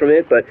comes from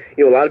it. But,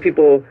 a lot of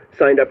people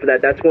signed up for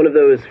that. That's one of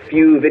those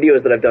few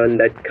videos that I've done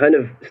that kind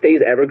of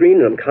stays evergreen,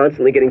 and I'm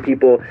constantly getting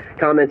people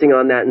commenting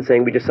on that and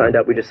saying, we just signed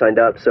up.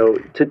 So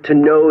to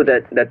know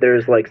that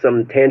there's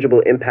some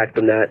tangible impact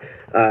from that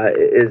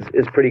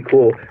is pretty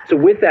cool. So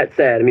with that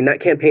said, that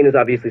campaign is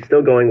obviously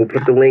still going. We'll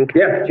put the link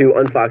to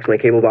Unfox My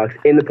Cable Box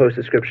in the post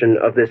description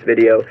of this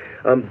video.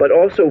 But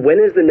also, when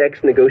is the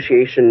next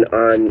negotiation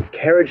on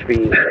carriage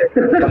fees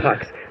for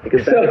Fox?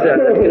 Because that's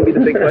going to be the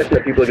big question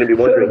that people are going to be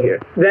wondering here.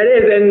 That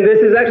is, and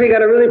this has actually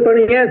got a really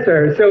funny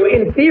answer. So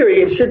in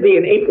theory, it should be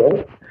in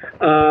April,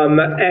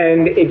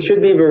 and it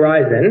should be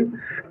Verizon.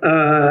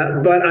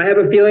 But I have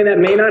a feeling that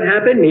may not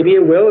happen. Maybe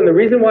it will. And the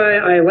reason why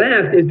I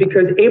laughed is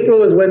because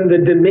April is when the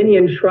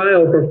Dominion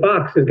trial for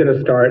Fox is going to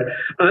start.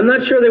 I'm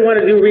not sure they want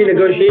to do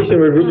renegotiation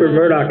with Rupert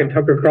Murdoch and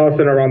Tucker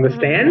Carlson are on the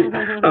stand.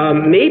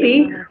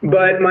 Maybe,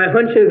 but my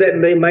hunch is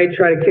that they might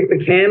try to kick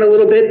the can a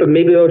little bit, but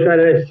maybe they'll try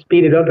to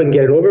speed it up and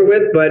get it over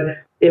with.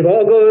 But If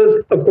all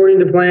goes according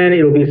to plan,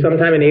 it'll be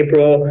sometime in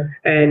April.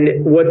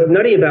 And what's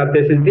nutty about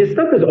this is this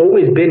stuff has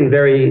always been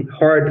very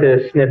hard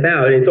to sniff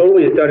out. It's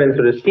always done in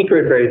sort of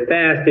secret, very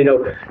fast.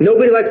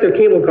 Nobody likes their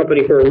cable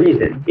company for a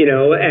reason,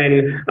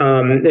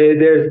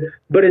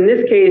 but in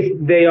this case,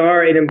 they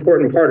are an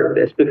important part of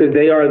this because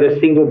they are the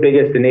single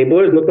biggest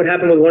enablers. Look what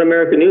happened with One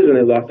American News when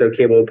they lost their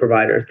cable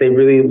providers. They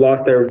really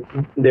lost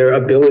their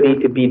ability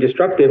to be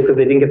destructive because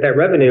they didn't get that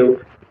revenue.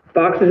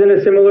 Fox is in a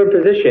similar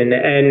position,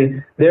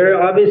 and they're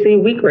obviously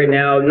weak right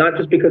now, not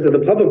just because of the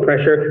public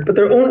pressure, but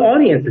their own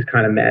audience is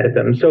kind of mad at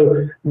them.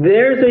 So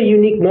there's a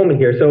unique moment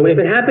here. So if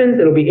it happens,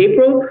 it'll be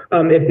April.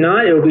 If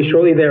not, it'll be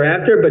shortly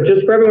thereafter. But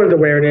just for everyone's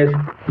awareness,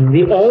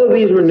 all of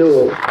these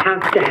renewals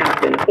have to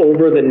happen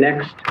over the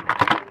next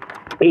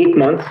 8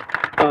 months.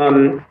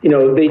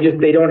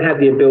 They don't have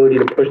the ability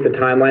to push the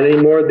timeline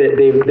anymore.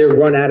 They're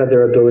run out of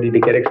their ability to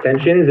get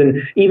extensions.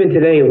 And even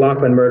today,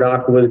 Lachlan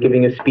Murdoch was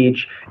giving a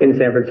speech in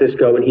San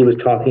Francisco, and he was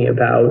talking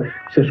about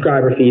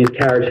subscriber fees,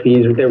 carriage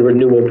fees, their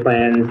renewal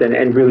plans,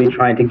 and really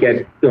trying to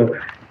get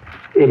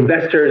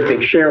investors,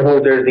 big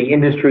shareholders, the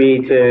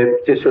industry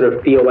to sort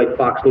of feel like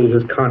Fox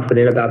News is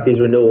confident about these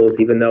renewals,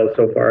 even though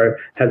so far it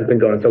hasn't been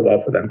going so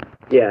well for them.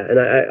 Yeah, and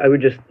I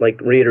would just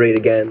reiterate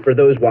again, for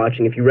those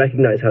watching, if you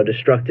recognize how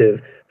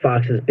destructive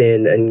Fox has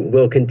been and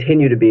will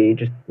continue to be,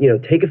 just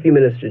take a few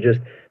minutes to just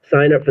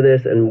sign up for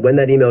this, and when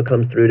that email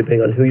comes through,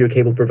 depending on who your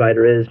cable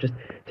provider is, just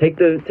take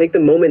the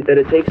moment that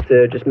it takes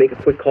to just make a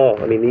quick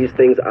call. I mean, these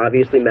things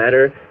obviously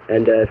matter,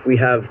 and if we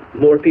have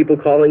more people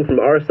calling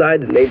from our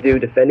side than they do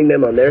defending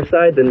them on their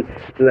side, then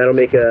that'll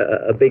make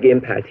a big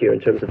impact here in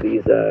terms of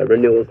these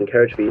renewals and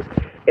carriage fees.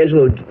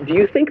 Angelo, do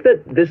you think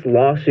that this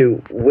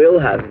lawsuit will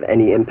have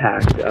any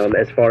impact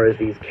as far as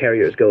these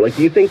carriers go?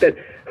 Do you think that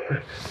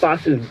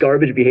Fox's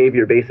garbage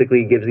behavior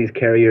basically gives these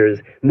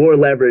carriers more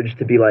leverage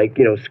to be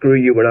screw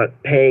you, we're not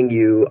paying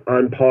you,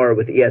 on par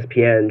with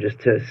ESPN just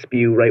to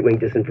spew right-wing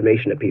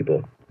disinformation at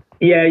people?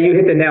 Yeah, you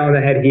hit the nail on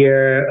the head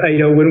here.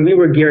 When we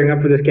were gearing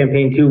up for this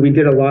campaign too, we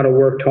did a lot of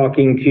work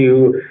talking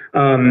to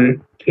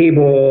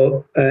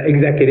cable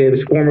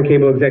executives, former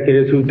cable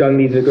executives who've done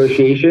these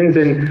negotiations.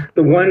 And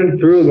the one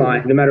through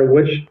line, no matter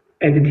which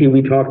entity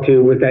we talked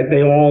to, was that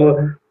they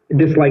all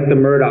dislike the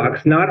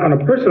Murdochs, not on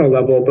a personal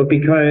level, but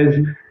because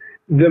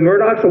the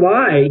Murdochs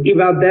lie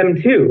about them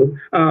too.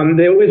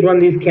 They always run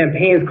these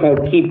campaigns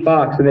called Keep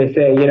Fox, and they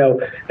say,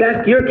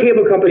 that your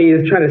cable company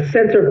is trying to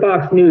censor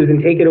Fox News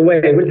and take it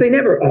away, which they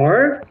never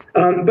are.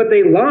 But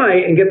they lie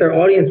and get their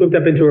audience whipped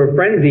up into a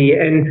frenzy.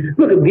 And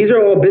look, these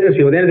are all business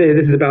people. At the end of the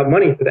day, this is about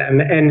money for them.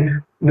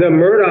 And the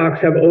Murdochs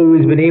have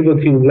always been able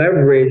to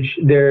leverage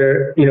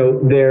their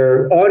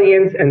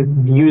audience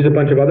and use a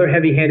bunch of other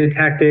heavy-handed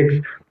tactics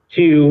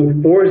to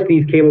force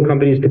these cable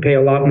companies to pay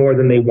a lot more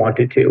than they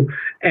wanted to.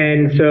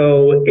 And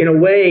so in a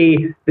way,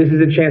 this is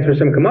a chance for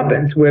some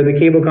comeuppance where the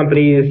cable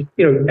companies,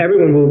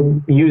 everyone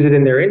will use it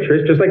in their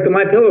interest, just like the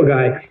MyPillow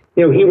guy.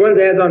 He runs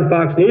ads on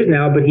Fox News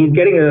now, but he's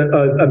getting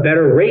a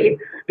better rate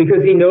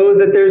because he knows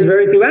that there's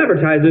very few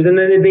advertisers and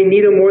then they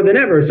need him more than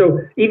ever. So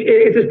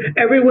it's just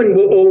everyone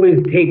will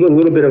always take a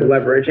little bit of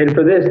leverage. And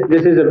for this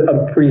is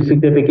a pretty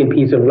significant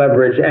piece of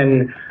leverage.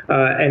 And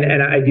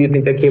I do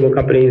think that cable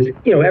companies,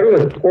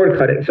 everyone's cord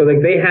cutting. So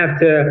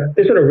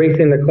they're sort of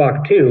racing the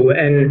clock too.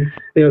 And,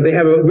 they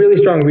have a really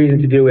strong reason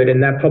to do it.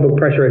 And that public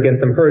pressure against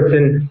them hurts.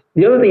 And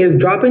the other thing is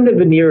dropping the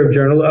veneer of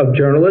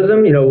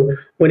journalism,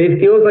 when it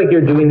feels like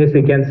you're doing this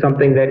against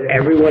something that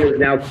everyone is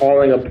now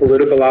calling a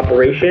political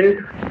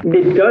operation,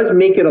 it does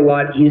make it a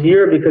lot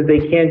easier because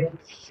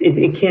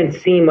it can't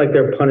seem like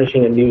they're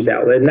punishing a news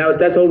outlet. And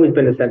that's always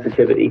been a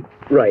sensitivity.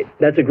 Right.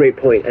 That's a great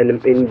point.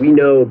 And we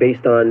know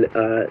based on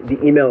the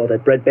email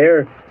that Bret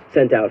Baier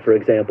sent out, for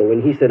example,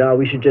 when he said,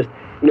 we should just,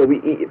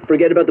 we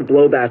forget about the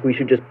blowback. We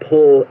should just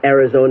pull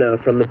Arizona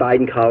from the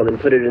Biden column and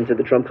put it into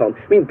the Trump column.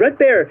 I mean, Bret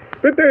Baier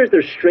is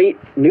their straight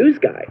news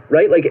guy,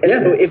 right?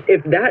 So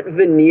if that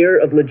veneer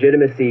of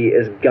legitimacy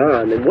is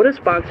gone, then what does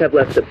Fox have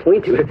left to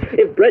point to?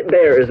 If Bret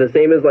Baier is the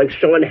same as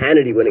Sean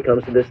Hannity when it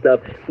comes to this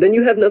stuff, then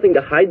you have nothing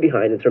to hide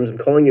behind in terms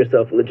of calling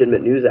yourself a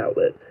legitimate news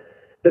outlet.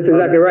 That's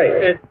exactly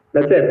right.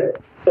 That's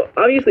it. Well,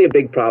 obviously a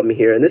big problem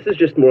here, and this is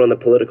just more on the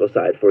political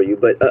side for you,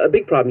 but a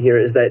big problem here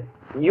is that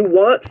you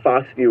want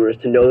Fox viewers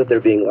to know that they're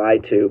being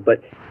lied to, but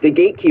the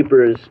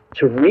gatekeepers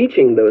to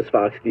reaching those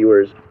Fox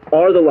viewers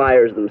are the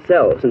liars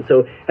themselves. And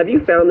so have you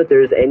found that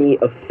there's any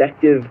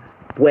effective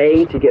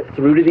way to get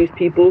through to these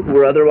people who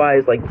are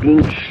otherwise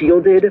being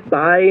shielded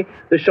by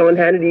the Sean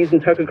Hannitys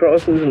and Tucker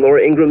Carlsons and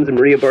Laura Ingrams and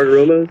Maria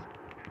Bartiromos?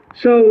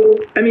 So,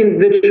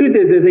 the truth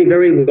is there's a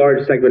very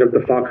large segment of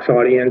the Fox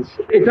audience.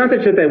 It's not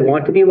that they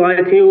want to be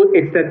lied to,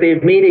 it's that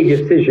they've made a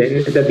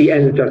decision that the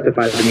ends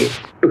justify the means.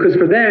 Because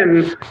for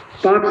them,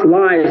 Fox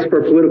lies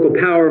for political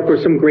power, for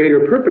some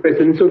greater purpose.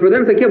 And so for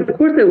them, it's of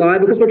course they lie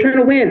because we're trying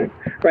to win,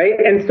 right?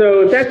 And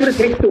so if that's what it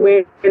takes to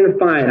win,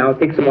 fine, I'll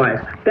take some lies.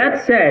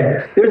 That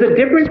said, there's a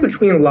difference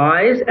between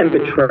lies and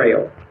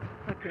betrayal.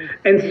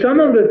 And some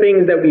of the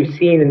things that we've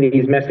seen in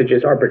these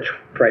messages are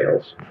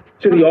betrayals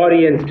to the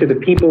audience, to the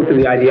people, to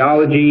the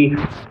ideology,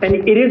 and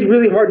it is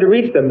really hard to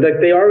reach them. Like,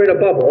 they are in a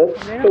bubble.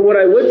 But what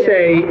I would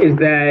say is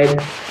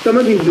that some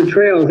of these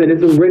betrayals, and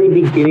it's already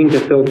beginning to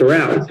filter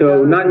out.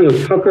 So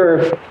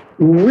Tucker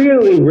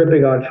really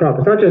ripping on Trump.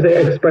 It's not just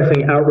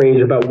expressing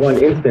outrage about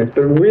one instance,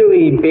 but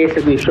really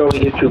basically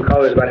showing his true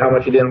colors about how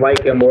much he didn't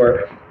like him,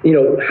 or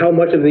how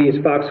much of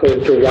these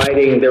foxholes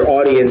deriding their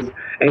audience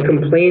and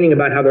complaining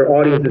about how their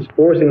audience is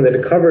forcing them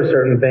to cover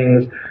certain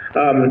things.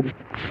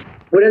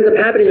 What ends up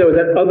happening, though, is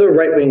that other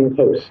right-wing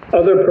hosts,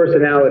 other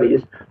personalities,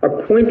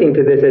 are pointing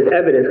to this as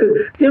evidence. Because,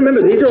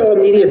 remember, these are all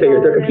media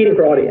figures. They're competing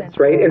for audience,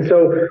 right? And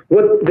so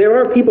there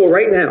are people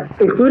right now,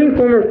 including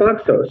former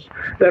Fox hosts,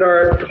 that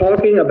are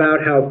talking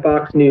about how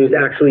Fox News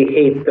actually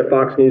hates the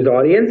Fox News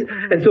audience.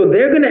 And so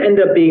they're going to end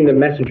up being the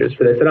messengers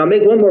for this. And I'll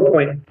make one more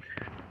point.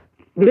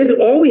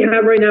 All we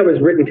have right now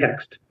is written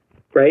text,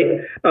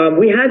 right?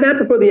 We had that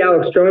before the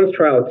Alex Jones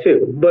trial,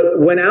 too.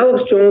 But when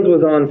Alex Jones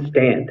was on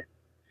stand,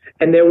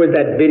 and there was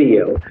that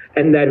video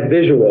and that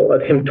visual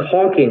of him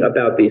talking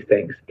about these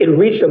things, it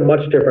reached a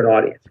much different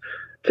audience.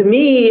 To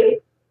me,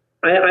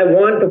 I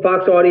want the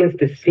Fox audience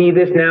to see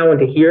this now and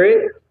to hear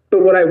it.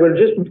 But what I would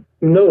just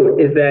note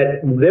is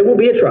that there will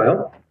be a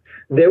trial.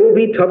 There will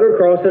be Tucker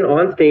Carlson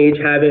on stage,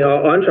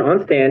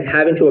 on stand,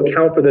 having to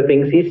account for the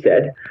things he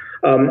said.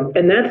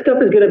 And that stuff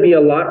is going to be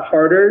a lot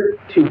harder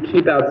to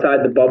keep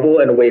outside the bubble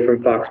and away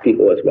from Fox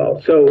people as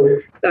well. So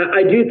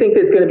I do think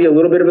there's going to be a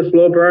little bit of a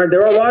slow burn.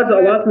 There are a lot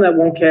of them that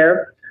won't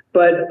care.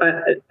 But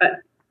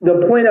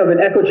the point of an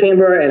echo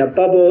chamber and a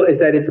bubble is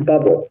that it's a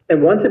bubble.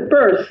 And once it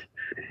bursts,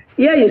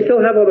 yeah, you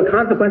still have all the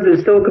consequences.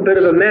 It's still a bit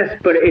of a mess,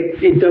 but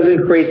it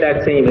doesn't create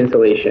that same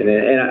insulation.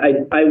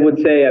 And I would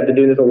say, I've been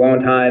doing this a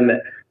long time,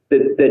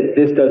 that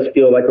this does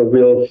feel like a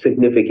real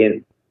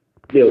significant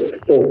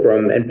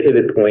fulcrum and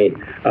pivot point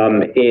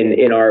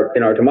in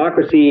our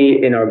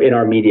democracy, in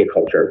our media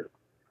culture.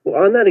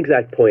 Well, on that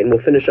exact point, and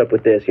we'll finish up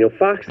with this,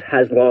 Fox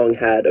has long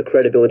had a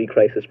credibility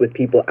crisis with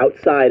people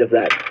outside of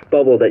that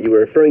bubble that you were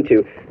referring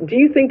to. Do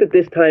you think that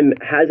this time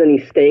has any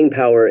staying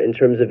power in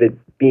terms of it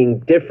being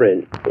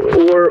different?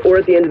 Or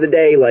at the end of the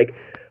day, like,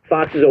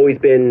 Fox has always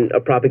been a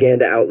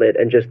propaganda outlet,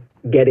 and just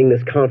getting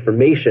this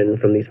confirmation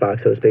from these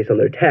Fox hosts based on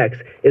their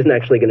texts isn't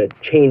actually going to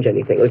change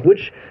anything? Like,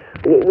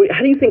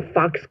 how do you think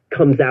Fox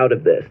comes out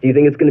of this? Do you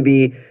think it's going to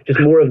be just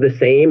more of the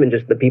same, and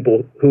just the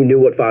people who knew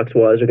what Fox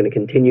was are going to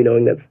continue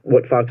knowing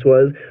what Fox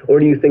was? Or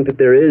do you think that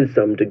there is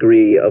some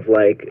degree of,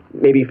 like,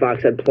 maybe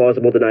Fox had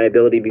plausible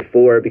deniability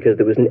before because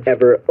there was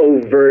never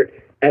overt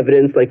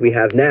evidence like we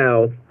have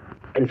now?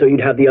 And so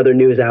you'd have the other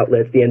news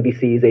outlets, the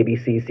NBCs,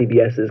 ABCs,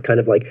 CBSs, kind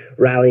of like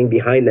rallying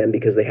behind them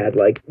because they had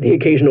like the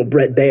occasional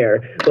Bret Baier.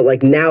 But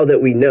like, now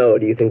that we know,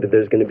 do you think that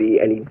there's going to be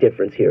any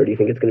difference here? Or do you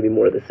think it's going to be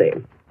more of the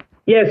same?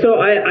 Yeah, so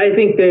I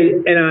think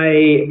that,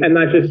 and I'm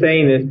not just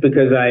saying this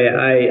because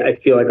I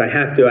feel like I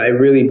have to. I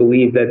really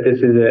believe that this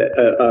is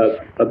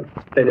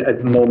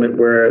a moment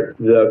where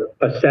the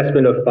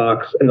assessment of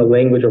Fox and the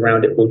language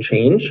around it will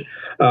change.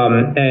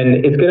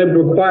 And it's going to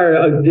require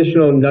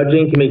additional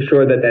nudging to make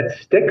sure that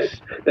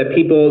sticks, that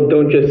people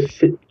don't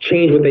just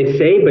change what they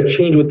say, but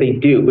change what they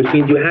do, which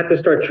means you have to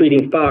start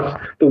treating Fox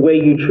the way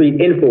you treat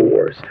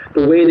InfoWars,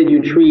 the way that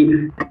you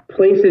treat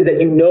places that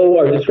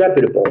are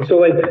disreputable.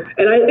 So and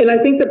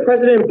I think that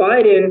President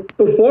Biden,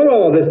 before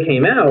all of this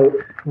came out,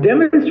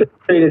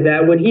 demonstrated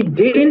that when he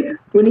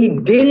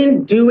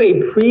didn't do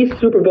a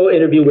pre-Super Bowl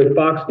interview with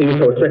Fox News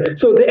hosts, right?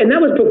 So, and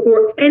that was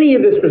before any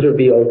of this was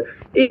revealed.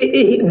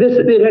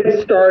 It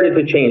had started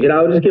to change. And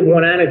I'll just give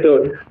one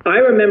anecdote. I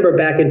remember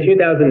back in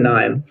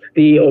 2009,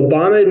 the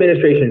Obama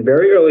administration,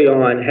 very early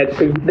on,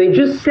 they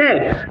just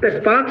said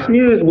that Fox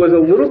News was a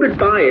little bit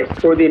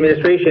biased toward the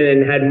administration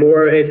and had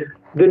more.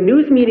 The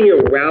news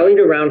media rallied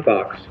around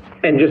Fox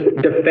and just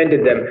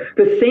defended them.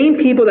 The same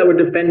people that were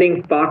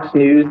defending Fox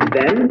News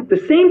then, the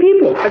same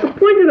people, I could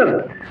point to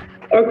them,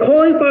 are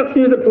calling Fox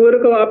News a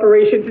political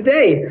operation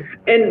today.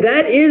 And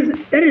that is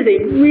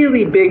a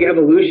really big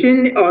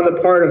evolution on the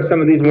part of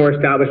some of these more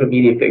established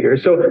media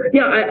figures. So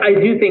yeah, I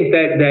do think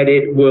that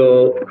it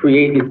will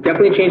it's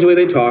definitely change the way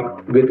they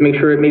talk. We have to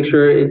make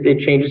sure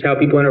it changes how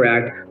people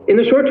interact. In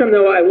the short term,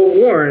 though, I will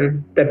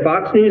warn that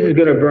Fox News is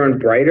going to burn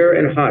brighter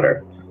and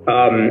hotter.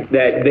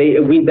 That's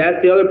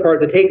the other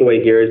part of the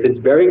takeaway here, is it's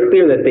very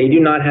clear that they do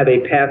not have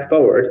a path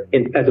forward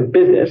as a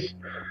business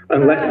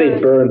unless they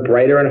burn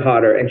brighter and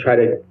hotter and try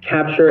to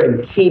capture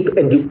and keep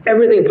and do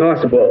everything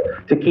possible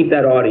to keep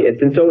that audience.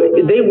 And so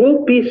they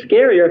will be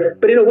scarier,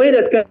 but in a way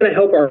that's going to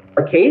help our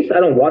case. I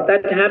don't want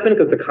that to happen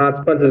because the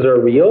consequences are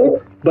real,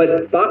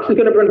 but Fox is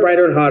going to burn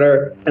brighter and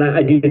hotter, and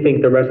I do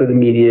think the rest of the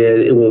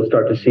media will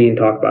start to see and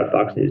talk about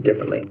Fox News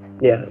differently.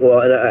 Yeah, well,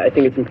 and I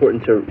think it's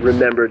important to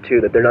remember,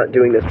 too, that they're not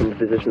doing this from a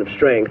position of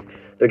strength.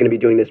 They're going to be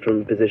doing this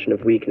from a position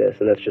of weakness,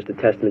 and that's just a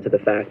testament to the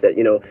fact that,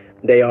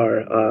 they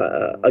are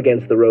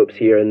against the ropes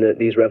here, and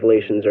these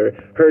revelations are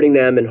hurting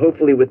them. And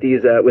hopefully with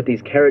these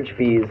carriage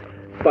fees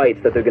fights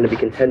that they're going to be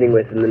contending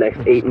with in the next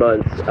 8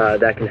 months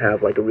that can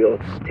have like a real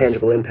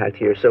tangible impact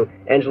here. So,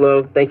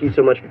 Angelo, thank you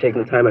so much for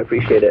taking the time. I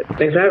appreciate it.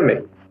 Thanks for having me.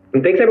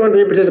 And thanks everyone for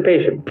your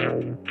participation.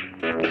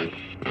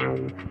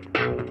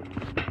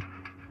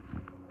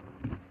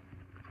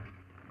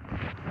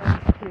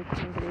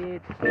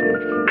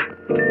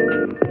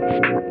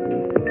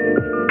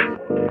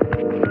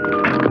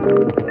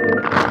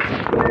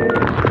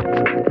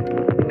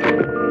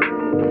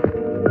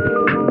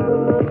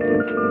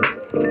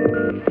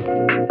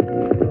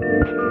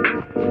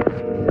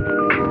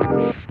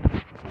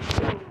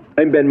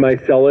 I'm Ben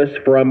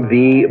Meiselas from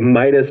the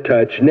Midas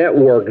Touch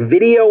Network.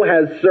 Video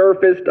has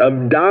surfaced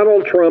of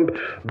Donald Trump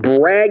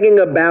bragging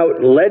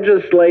about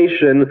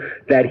legislation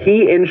that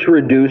he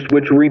introduced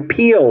which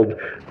repealed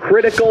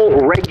critical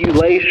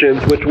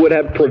regulations which would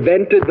have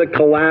prevented the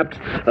collapse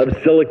of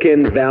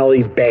Silicon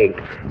Valley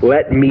Bank.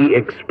 Let me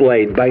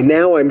explain. By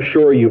now, I'm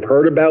sure you've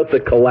heard about the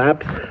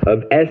collapse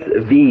of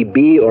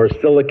SVB, or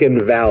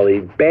Silicon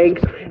Valley Bank.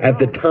 At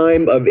the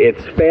time of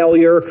its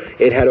failure,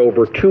 it had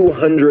over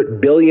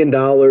 $200 billion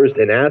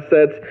in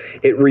assets.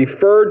 It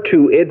referred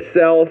to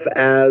itself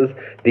as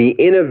the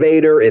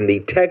innovator in the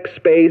tech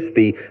space,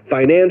 the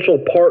financial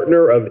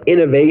partner of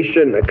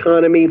innovation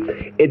economy.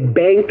 It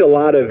banked a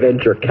lot of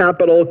venture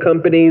capital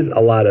companies,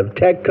 a lot of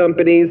tech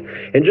companies.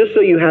 And just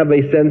so you have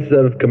a sense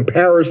of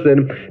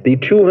comparison, the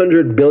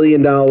 $200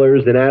 billion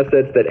in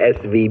assets that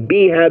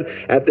SVB had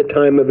at the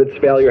time of its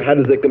failure, how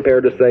does it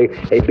compare to, say,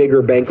 a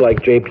bigger bank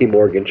like JP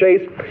Morgan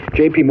Chase?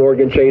 JP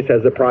Morgan Chase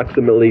has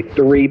approximately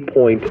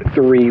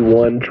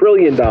 $3.31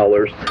 trillion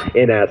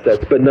in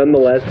assets, but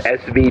nonetheless,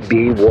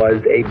 SVB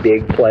was a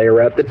big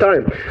player at the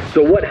time.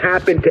 So what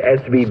happened to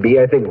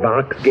SVB? I think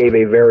Vox gave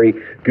a very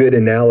good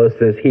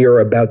analysis here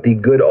about the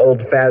good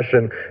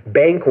old-fashioned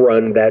bank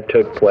run that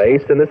took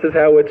place, and this is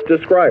how it's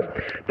described.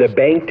 The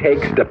bank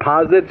takes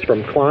deposits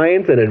from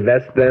clients and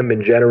invests them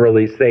in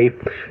generally safe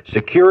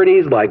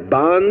securities like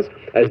bonds.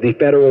 As the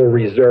Federal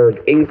Reserve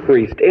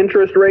increased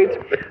interest rates,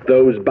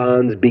 those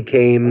bonds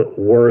became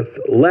worth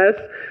less.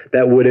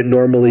 That wouldn't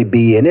normally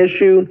be an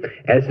issue.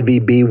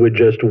 SVB would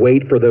just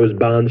wait for those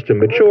bonds to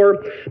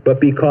mature,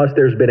 but because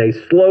there's been a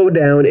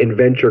slowdown in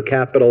venture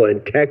capital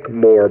and tech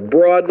more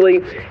broadly,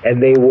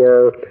 and they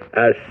were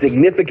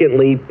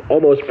significantly,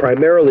 almost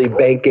primarily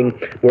banking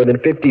more than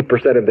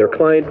 50% of their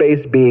client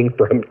base being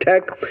from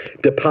tech,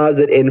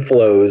 deposit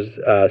inflows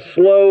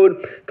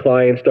slowed,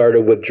 clients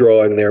started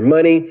withdrawing their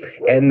money,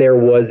 and there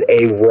was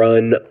a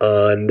run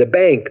on the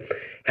bank.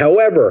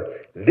 However,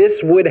 this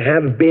would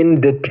have been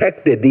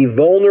detected. The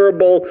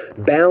vulnerable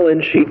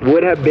balance sheet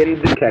would have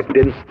been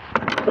detected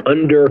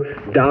under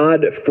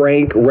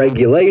Dodd-Frank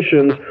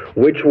regulations,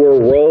 which were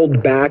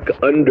rolled back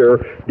under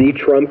the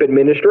Trump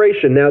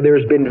administration. Now,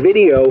 there's been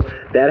video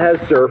that has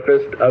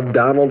surfaced of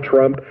Donald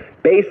Trump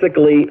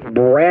basically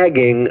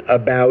bragging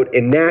about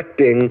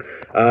enacting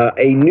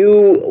a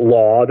new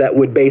law that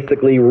would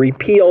basically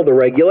repeal the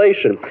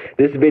regulation.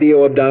 This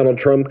video of Donald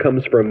Trump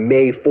comes from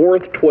May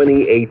 4th,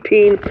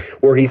 2018,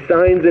 where he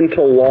signs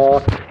into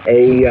law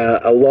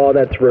a law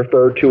that's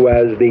referred to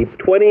as the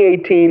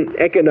 2018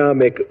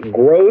 Economic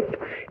Growth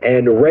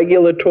and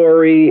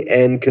Regulatory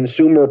and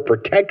Consumer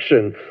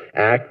Protection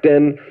Act.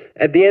 And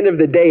at the end of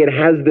the day, it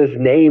has this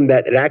name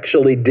that it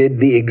actually did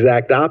the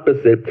exact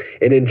opposite.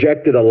 It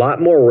injected a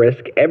lot more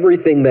risk.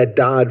 Everything that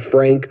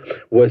Dodd-Frank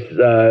was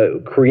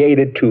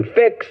created to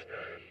fix,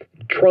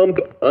 Trump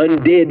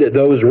undid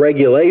those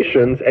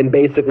regulations and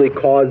basically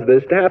caused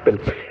this to happen.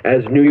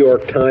 As New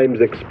York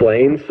Times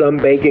explains, some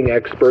banking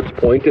experts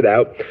pointed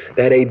out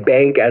that a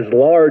bank as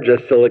large as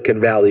Silicon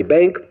Valley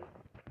Bank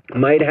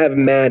might have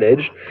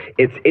managed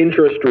its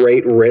interest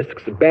rate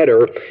risks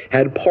better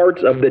had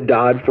parts of the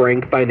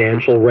Dodd-Frank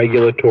financial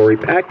regulatory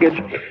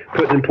package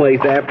put in place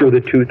after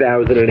the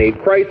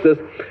 2008 crisis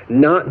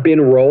not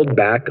been rolled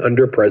back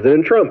under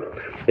President Trump.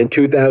 In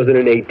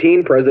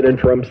 2018, President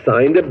Trump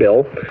signed a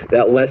bill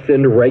that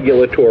lessened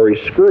regulatory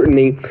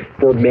scrutiny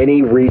for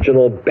many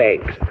regional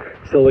banks.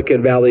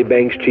 Silicon Valley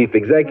Bank's chief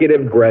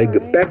executive, Greg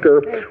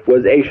Becker,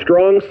 was a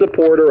strong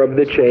supporter of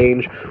the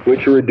change,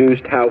 which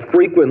reduced how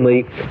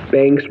frequently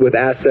banks with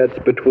assets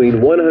between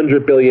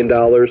 $100 billion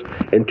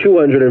and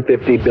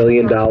 $250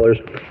 billion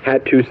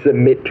had to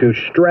submit to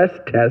stress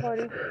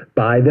tests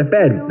by the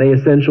Fed. They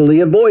essentially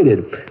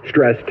avoided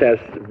stress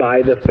tests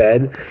by the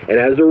Fed, and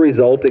as a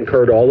result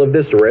incurred all of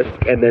this risk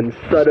and then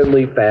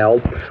suddenly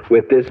failed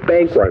with this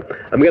bank run.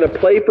 I'm going to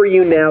play for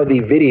you now the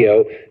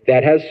video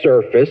that has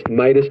surfaced.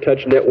 Midas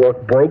Touch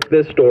Network broke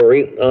this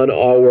story on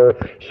our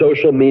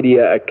social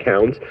media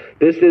accounts.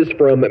 This is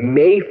from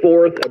May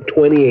 4th of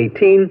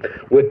 2018,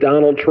 with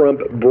Donald Trump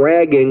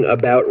bragging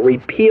about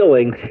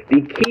repealing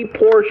the key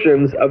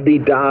portions of the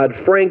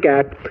Dodd-Frank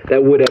Act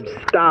that would have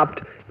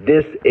stopped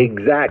this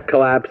exact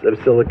collapse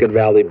of Silicon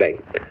Valley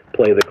Bank.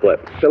 Play the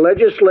clip. The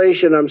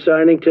legislation I'm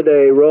signing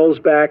today rolls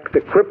back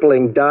the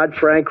crippling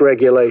Dodd-Frank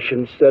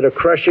regulations that are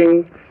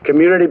crushing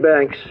community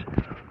banks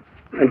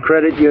and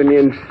credit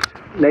unions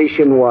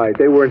nationwide.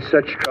 They were in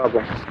such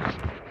trouble.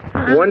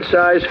 One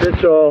size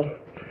fits all.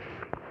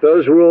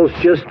 Those rules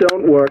just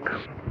don't work.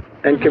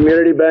 and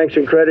community banks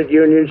and credit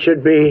unions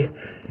should be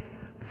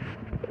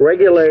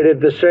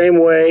regulated the same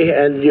way,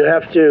 and you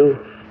have to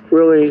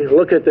really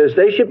look at this.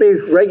 They should be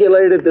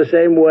regulated the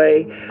same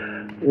way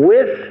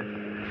with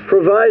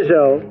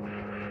proviso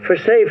for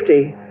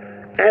safety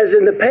as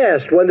in the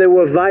past when they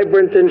were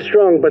vibrant and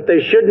strong, but they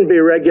shouldn't be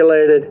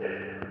regulated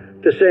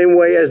the same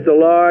way as the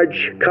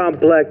large,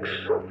 complex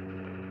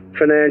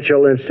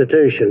financial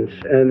institutions.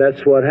 And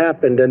that's what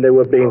happened, and they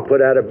were being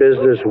put out of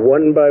business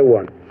one by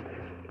one.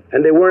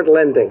 And they weren't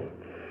lending.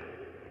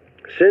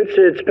 Since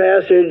its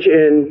passage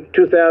in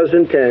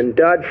 2010,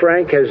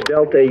 Dodd-Frank has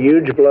dealt a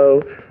huge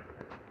blow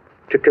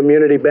to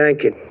community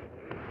banking.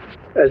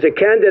 As a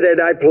candidate,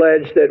 I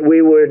pledged that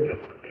we would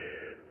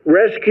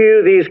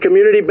rescue these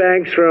community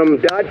banks from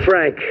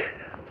Dodd-Frank,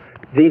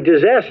 the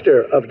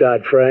disaster of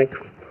Dodd-Frank.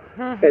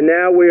 And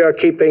now we are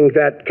keeping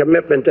that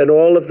commitment, and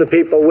all of the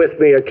people with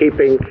me are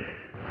keeping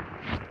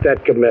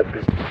that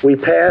commitment. We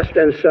passed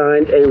and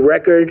signed a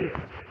record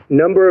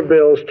number of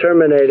bills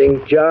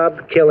terminating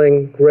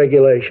job-killing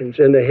regulations.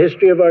 In the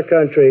history of our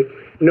country,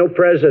 no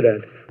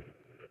president,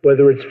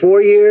 whether it's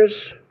 4 years,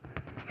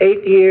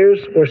 8 years,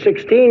 or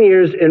 16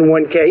 years in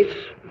one case,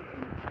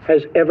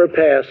 has ever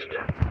passed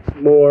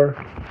more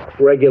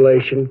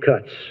regulation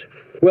cuts.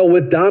 Well,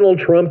 with Donald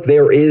Trump,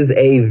 there is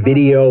a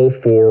video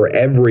for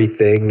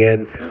everything,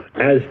 and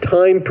as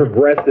time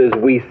progresses,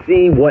 we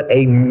see what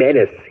a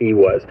menace he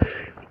was.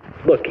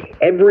 Look,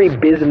 every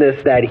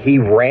business that he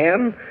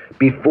ran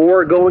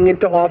before going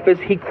into office,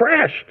 he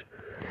crashed.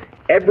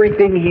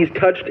 Everything he's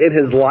touched in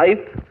his life,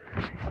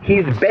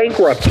 he's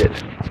bankrupted.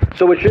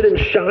 So it shouldn't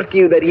shock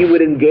you that he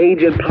would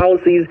engage in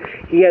policies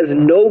he has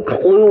no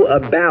clue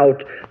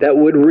about that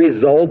would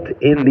result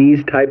in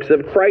these types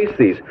of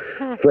crises.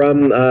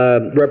 From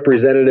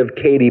Representative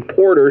Katie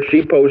Porter,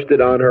 she posted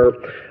on her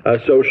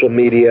social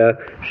media,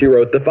 she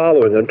wrote the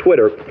following on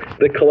Twitter: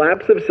 "The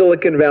collapse of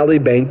Silicon Valley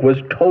Bank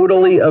was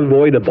totally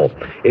avoidable.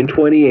 In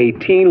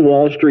 2018,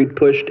 Wall Street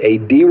pushed a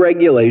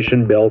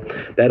deregulation bill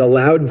that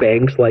allowed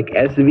banks like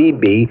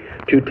SVB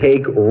to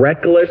take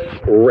reckless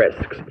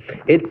risks.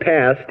 It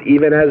passed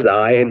even as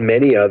I and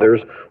many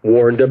others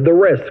warned of the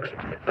risks.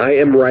 I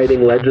am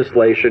writing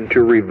legislation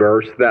to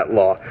reverse that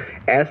law."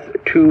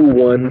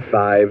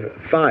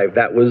 S2155,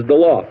 that was the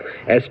law.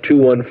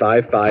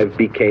 S2155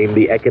 became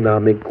the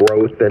Economic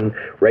Growth and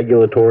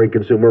Regulatory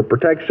Consumer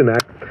Protection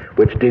Act,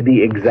 which did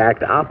the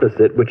exact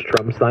opposite, which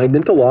Trump signed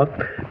into law.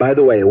 By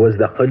the way, it was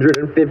the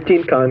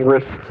 115th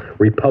Congress.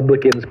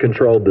 Republicans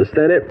controlled the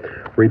Senate.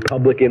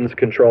 Republicans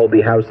controlled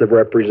the House of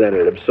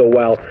Representatives. So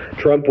while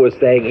Trump was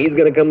saying he's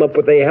going to come up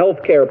with a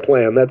health care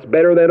plan that's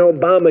better than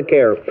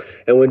Obamacare,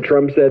 and when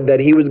Trump said that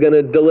he was going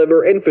to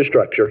deliver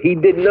infrastructure, he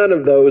did none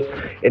of those.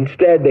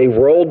 Instead, they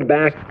rolled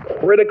back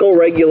critical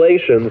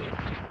regulations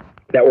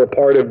that were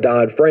part of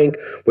Dodd-Frank,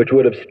 which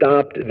would have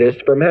stopped this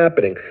from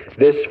happening.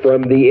 This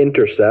from The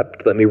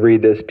Intercept. Let me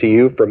read this to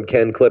you from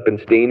Ken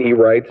Klippenstein. He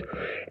writes,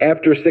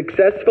 "After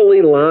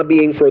successfully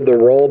lobbying for the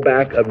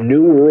rollback of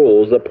new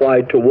rules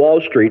applied to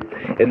Wall Street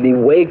in the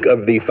wake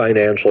of the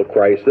financial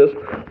crisis,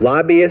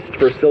 lobbyists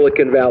for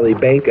Silicon Valley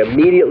Bank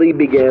immediately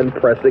began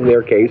pressing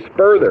their case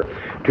further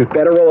to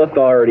federal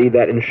authority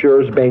that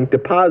ensures bank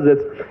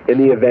deposits in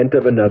the event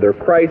of another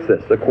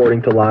crisis,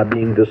 according to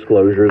lobbying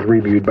disclosures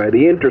reviewed by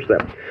The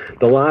Intercept.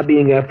 The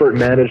lobbying effort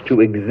managed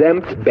to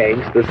exempt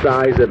banks the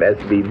size of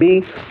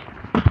SVB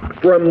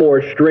from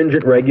more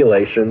stringent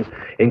regulations,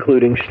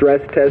 including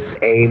stress tests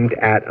aimed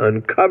at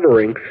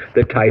uncovering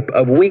the type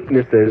of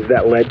weaknesses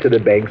that led to the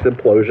bank's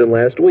implosion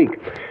last week.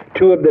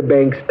 Two of the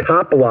bank's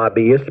top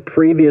lobbyists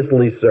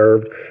previously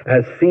served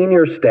as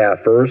senior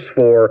staffers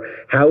for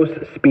House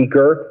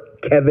Speaker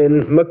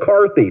Kevin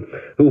McCarthy,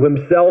 who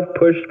himself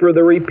pushed for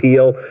the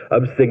repeal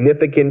of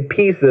significant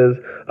pieces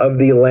of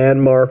the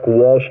landmark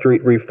Wall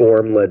Street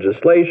reform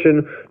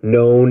legislation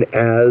known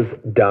as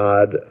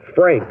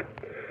Dodd-Frank."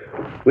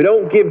 We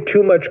don't give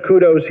too much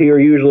kudos here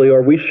usually,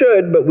 or we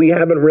should, but we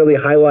haven't really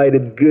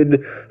highlighted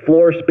good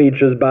floor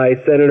speeches by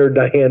Senator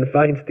Dianne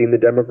Feinstein, the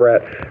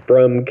Democrat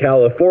from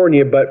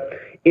California. But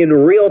in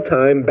real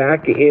time,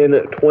 back in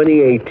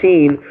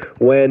 2018,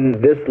 when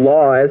this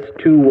law,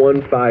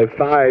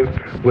 S2155,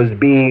 was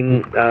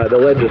being, the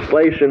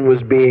legislation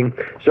was being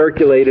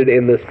circulated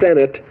in the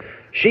Senate,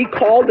 she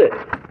called it.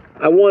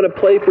 I want to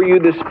play for you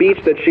the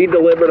speech that she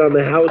delivered on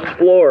the House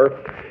floor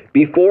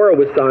before it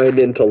was signed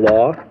into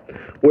law,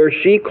 where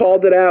she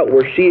called it out,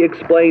 where she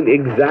explained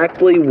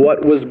exactly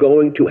what was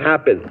going to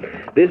happen.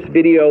 This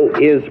video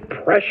is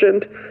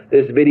prescient.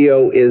 This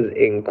video is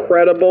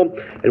incredible.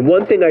 And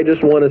one thing I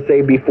just want to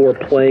say before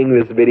playing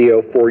this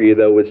video for you,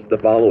 though, is the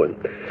following.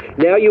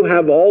 Now you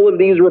have all of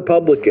these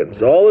Republicans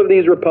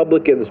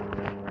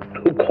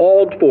who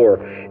called for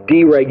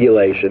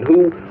deregulation,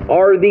 who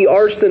are the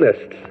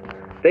arsonists.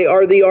 They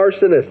are the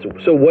arsonists.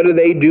 So what do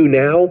they do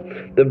now?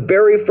 The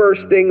very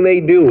first thing they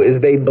do is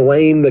they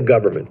blame the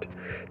government.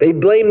 They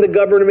blame the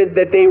government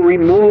that they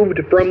removed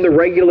from the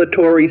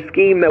regulatory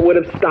scheme that would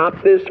have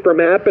stopped this from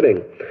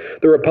happening.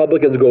 The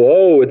Republicans go,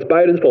 oh, it's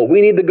Biden's fault. We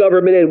need the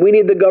government in. We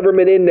need the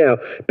government in now.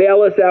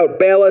 Bail us out,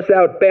 bail us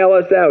out, bail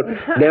us out.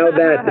 Now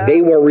that they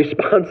were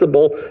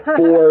responsible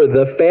for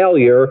the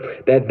failure,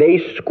 that they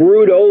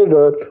screwed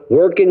over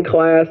working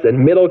class and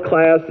middle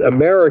class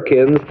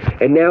Americans,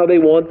 and now they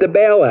want the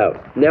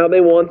bailout. Now they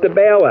want the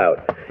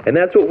bailout. And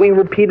that's what we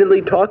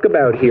repeatedly talk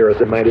about here at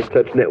the Midas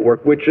Touch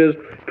Network, which is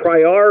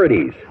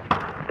priorities.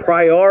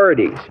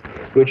 Priorities.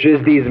 Which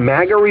is these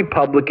MAGA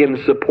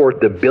Republicans support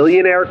the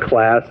billionaire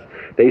class.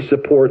 They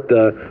support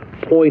the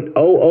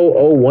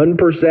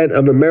 0.0001%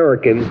 of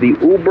Americans, the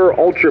uber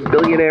ultra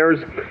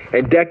billionaires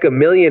and deca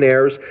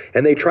millionaires,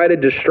 and they try to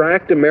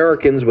distract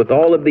Americans with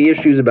all of the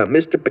issues about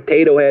Mr.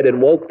 Potato Head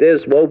and woke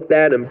this, woke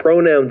that, and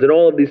pronouns and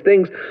all of these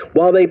things,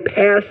 while they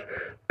pass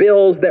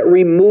bills that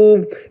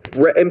remove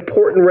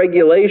important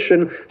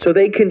regulation so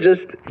they can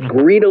just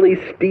greedily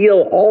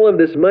steal all of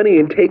this money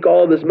and take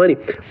all of this money.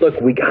 Look,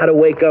 we got to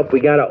wake up. We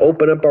got to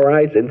open up our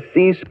eyes and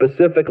see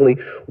specifically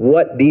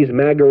what these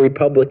MAGA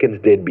Republicans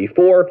did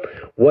before,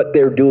 what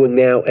they're doing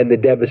now, and the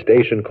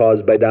devastation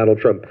caused by Donald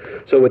Trump.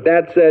 So with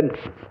that said,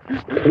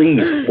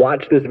 please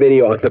watch this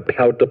video I'm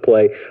about to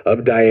play of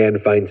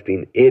Dianne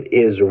Feinstein. It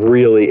is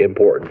really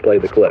important. Play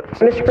the clip.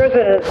 Mr.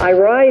 President, I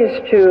rise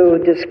to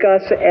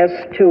discuss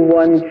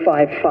S2155.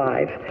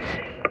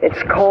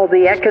 It's called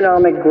the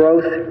Economic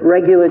Growth,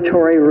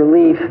 Regulatory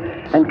Relief,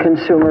 and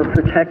Consumer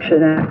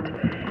Protection Act.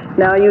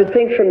 Now, you'd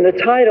think from the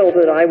title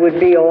that I would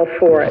be all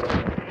for it.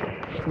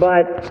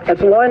 But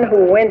as one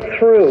who went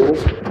through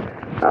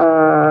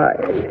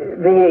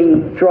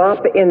the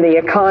drop in the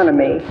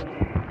economy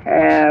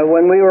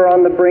when we were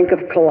on the brink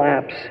of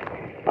collapse,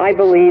 I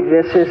believe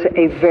this is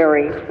a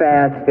very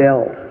bad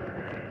bill.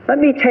 Let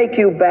me take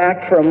you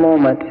back for a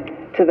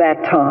moment to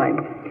that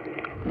time.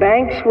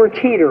 Banks were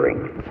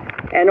teetering,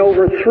 and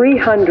over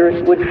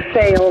 300 would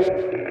fail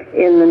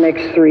in the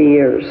next 3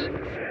 years.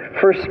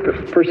 For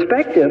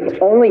perspective,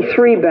 only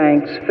 3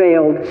 banks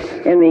failed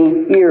in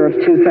the year of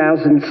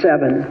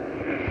 2007.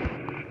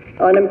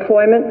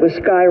 Unemployment was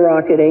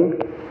skyrocketing.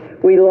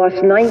 We lost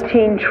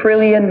 $19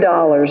 trillion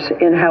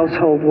in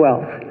household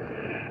wealth.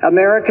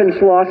 Americans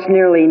lost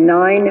nearly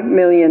 9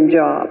 million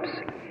jobs.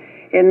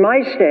 In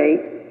my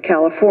state,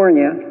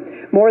 California,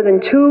 more than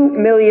 2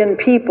 million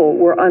people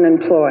were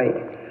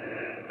unemployed.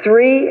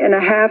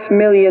 3.5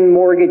 million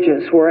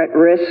mortgages were at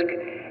risk,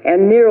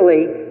 and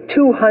nearly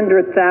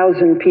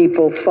 200,000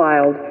 people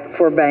filed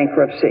for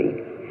bankruptcy.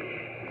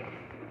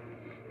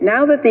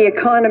 Now that the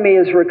economy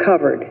is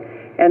recovered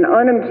and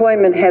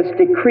unemployment has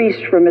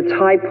decreased from its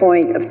high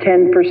point of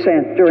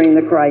 10% during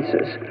the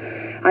crisis,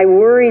 I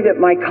worry that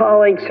my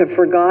colleagues have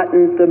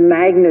forgotten the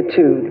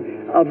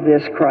magnitude of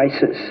this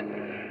crisis.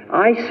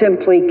 I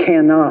simply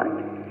cannot.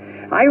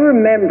 I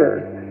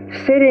remember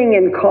sitting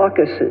in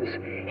caucuses,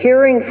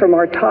 hearing from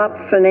our top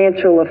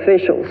financial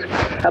officials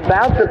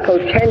about the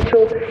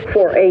potential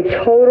for a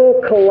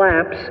total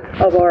collapse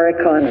of our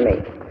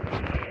economy.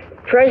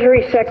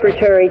 Treasury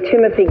Secretary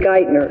Timothy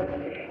Geithner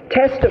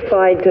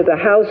testified to the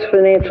House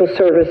Financial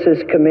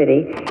Services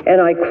Committee,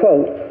 and I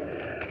quote,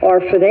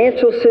 "Our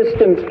financial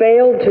system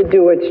failed to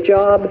do its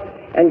job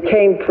and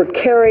came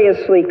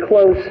precariously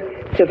close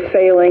to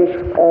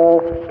failing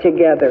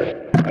altogether,"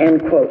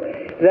 end quote.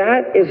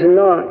 That is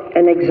not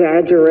an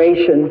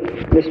exaggeration,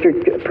 Mr.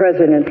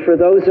 President, for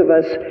those of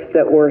us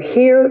that were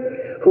here,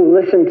 who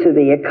listened to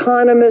the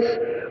economists,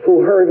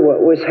 who heard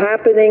what was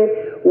happening.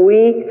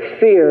 We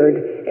feared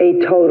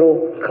a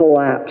total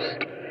collapse.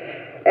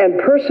 And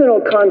personal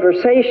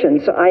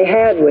conversations I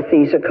had with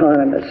these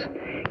economists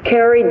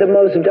carried the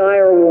most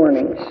dire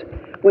warnings.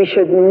 We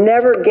should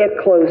never get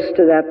close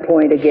to that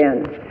point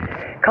again.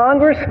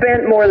 Congress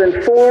spent more than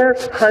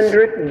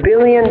 $400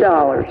 billion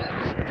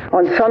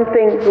on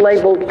something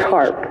labeled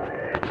TARP,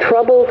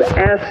 Troubled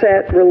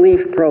Asset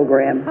Relief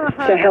Program,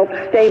 to help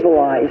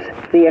stabilize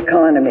the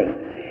economy.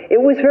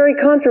 It was very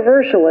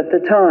controversial at the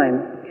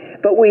time,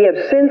 but we have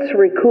since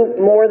recouped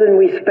more than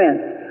we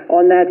spent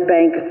on that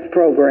bank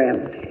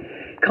program.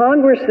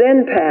 Congress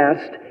then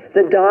passed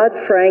the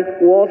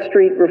Dodd-Frank Wall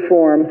Street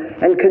Reform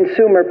and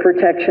Consumer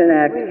Protection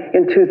Act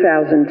in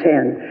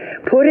 2010,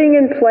 putting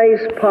in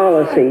place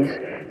policies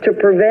to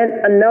prevent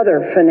another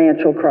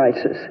financial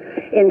crisis,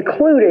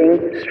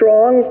 including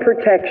strong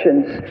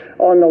protections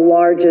on the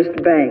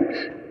largest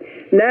banks.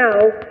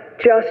 Now,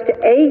 just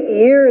 8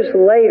 years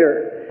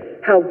later,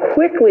 how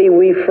quickly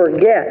we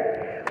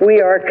forget we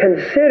are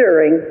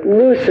considering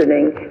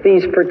loosening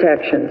these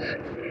protections.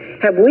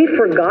 Have we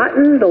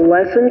forgotten the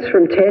lessons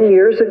from 10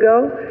 years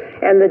ago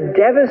and the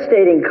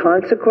devastating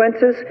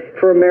consequences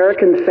for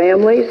American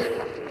families?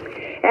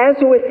 As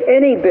with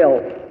any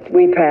bill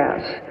we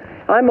pass,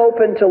 I'm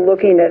open to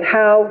looking at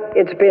how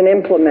it's been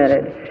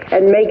implemented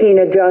and making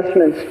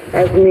adjustments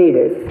as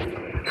needed.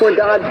 For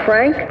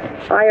Dodd-Frank,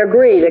 I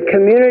agree that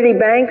community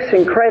banks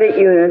and credit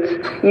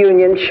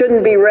unions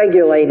shouldn't be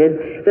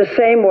regulated the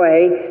same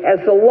way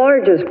as the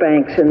largest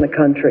banks in the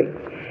country.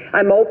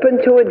 I'm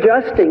open to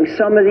adjusting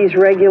some of these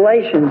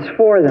regulations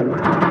for them.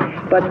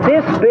 But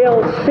this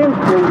bill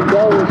simply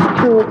goes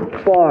too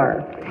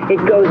far. It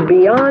goes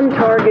beyond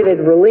targeted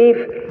relief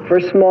for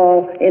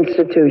small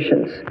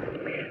institutions.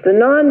 The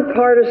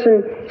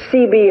nonpartisan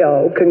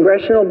CBO,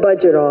 Congressional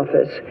Budget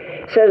Office,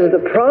 says the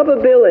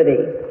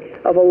probability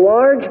of a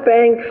large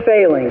bank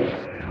failing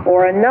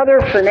or another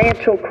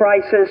financial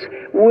crisis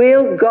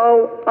will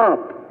go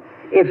up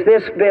if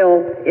this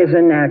bill is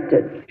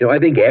enacted. I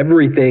think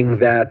everything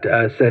that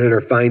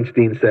Senator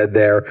Feinstein said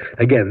there,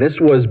 again, this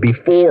was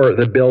before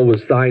the bill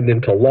was signed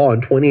into law in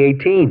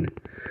 2018.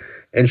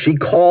 And she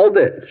called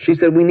it. She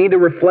said, we need to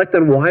reflect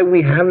on why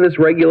we have this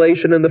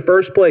regulation in the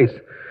first place.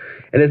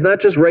 And it's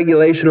not just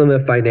regulation on the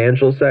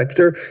financial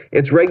sector.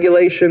 It's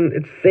regulation,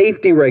 it's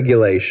safety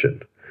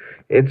regulation.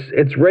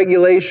 It's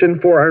regulation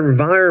for our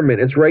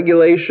environment. It's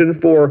regulation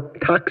for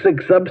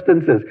toxic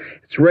substances.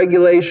 It's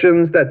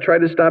regulations that try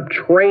to stop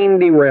train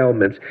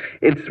derailments.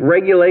 It's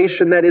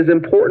regulation that is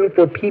important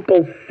for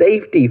people's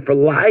safety, for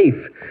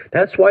life.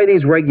 That's why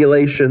these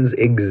regulations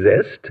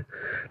exist.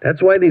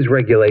 That's why these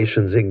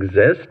regulations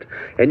exist.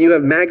 And you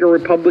have MAGA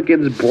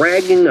Republicans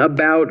bragging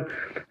about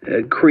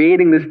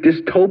creating this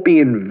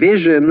dystopian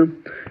vision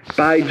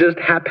by just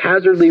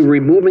haphazardly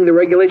removing the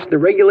regulation. The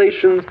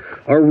regulations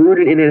are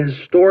rooted in a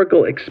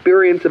historical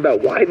experience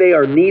about why they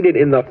are needed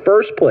in the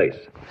first place.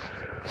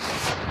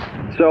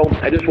 So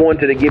I just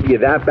wanted to give you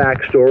that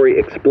backstory,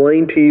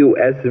 explain to you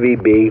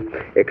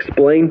SVB,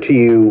 explain to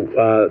you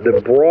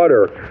the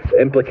broader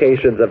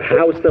implications of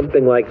how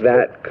something like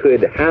that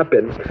could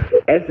happen.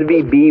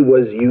 SVB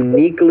was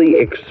uniquely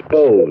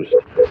exposed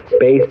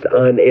based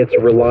on its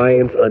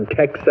reliance on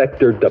tech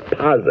sector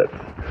deposits,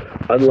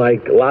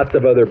 unlike lots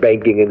of other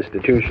banking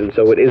institutions,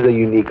 so it is a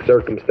unique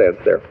circumstance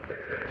there.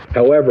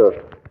 However,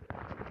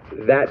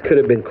 that could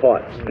have been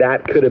caught.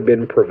 That could have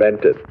been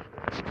prevented.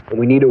 And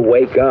we need to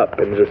wake up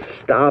and just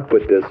stop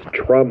with this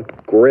Trump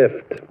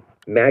grift,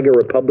 MAGA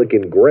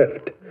Republican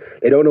grift.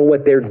 They don't know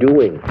what they're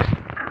doing.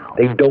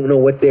 They don't know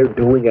what they're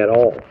doing at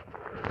all.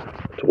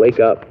 Let's wake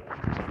up.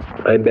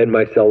 I'm Ben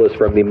Meiselas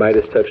from the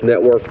Midas Touch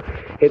Network.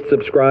 Hit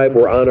subscribe.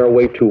 We're on our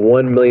way to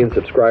 1 million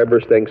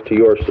subscribers thanks to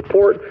your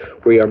support.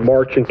 We are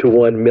marching to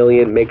 1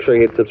 million. Make sure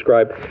you hit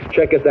subscribe.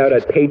 Check us out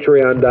at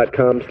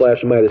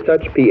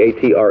patreon.com/MidasTouch,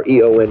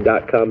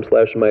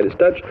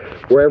 patreon.com/MidasTouch.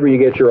 Wherever you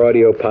get your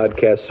audio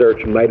podcast,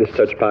 search Midas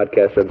Touch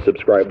Podcast and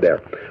subscribe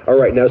there. All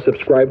right, now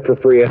subscribe for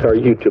free at our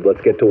YouTube. Let's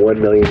get to 1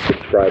 million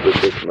subscribers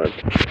this month.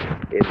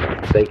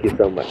 Thank you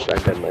so much.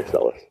 I'm Ben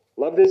Meiselas.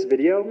 Love this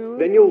video?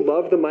 Then you'll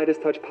love the Midas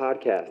Touch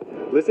podcast.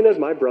 Listen as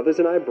my brothers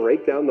and I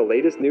break down the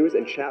latest news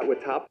and chat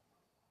with top...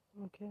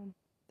 Okay,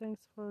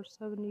 thanks for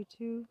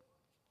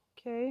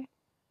 72K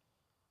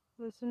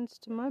listens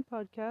to my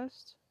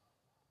podcast.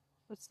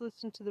 Let's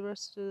listen to the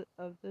rest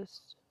of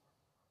this.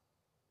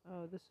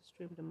 Oh, this was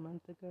streamed a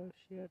month ago,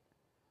 shit.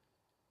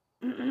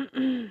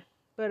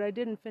 But I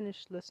didn't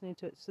finish listening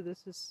to it, so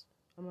this is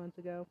a month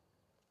ago.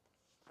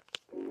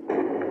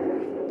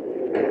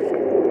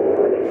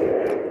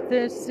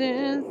 This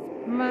is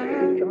my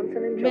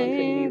Johnson &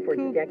 Johnson for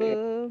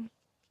decades.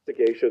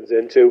 Investigations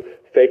into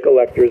fake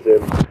electors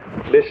in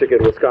Michigan,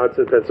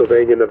 Wisconsin,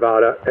 Pennsylvania,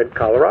 Nevada, and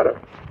Colorado.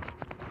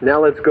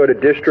 Now let's go to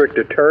district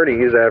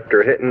attorneys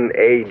after hitting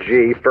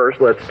AG. First,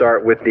 let's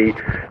start with the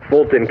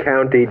Fulton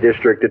County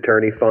District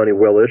Attorney, Fani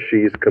Willis.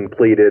 She's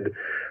completed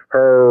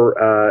her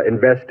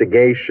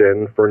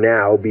investigation for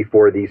now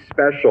before the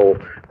special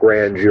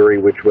grand jury,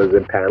 which was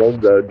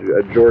impaneled. The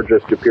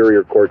Georgia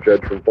Superior Court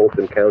judge from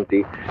Fulton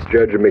County,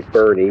 Judge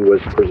McBurney, was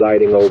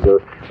presiding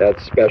over that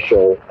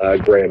special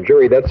grand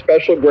jury. That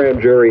special grand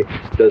jury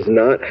does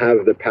not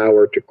have the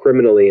power to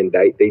criminally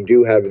indict. They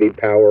do have the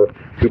power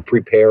to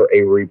prepare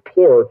a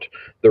report,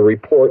 the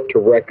report to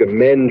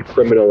recommend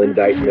criminal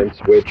indictments,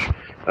 which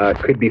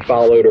could be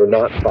followed or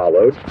not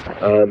followed.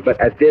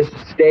 But at this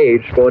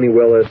stage, Fani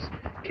Willis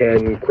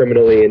can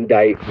criminally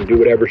indict and do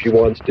whatever she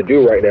wants to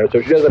do right now, so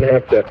she doesn't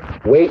have to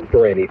wait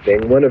for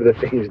anything. One of the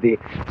things the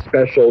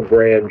special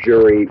grand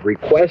jury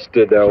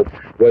requested, though,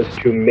 was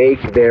to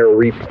make their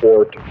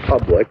report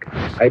public.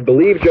 I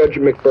believe Judge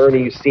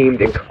McBurney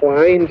seemed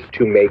inclined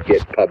to make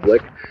it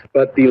public,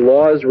 but the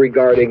laws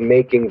regarding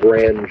making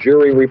grand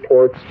jury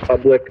reports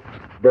public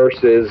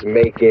versus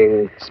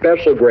making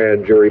special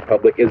grand jury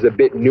public is a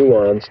bit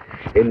nuanced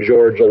in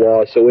Georgia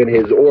law. So in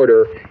his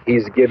order,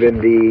 he's given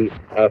the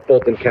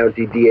Fulton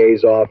County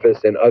DA's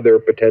office and other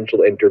potential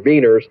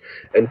interveners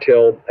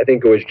until, I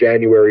think it was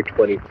January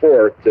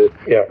 24th, to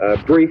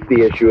brief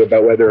the issue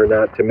about whether or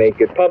not to make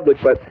it public.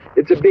 But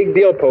it's a big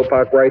deal,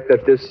 Popak, right,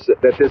 that this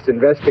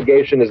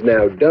investigation is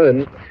now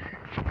done.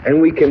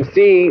 And we can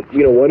see,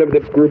 one of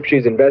the groups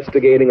she's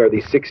investigating are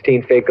these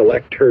 16 fake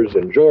electors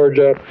in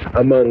Georgia,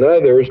 among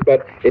others,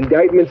 but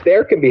indictments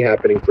there can be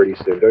happening pretty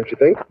soon, don't you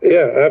think?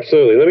 Yeah,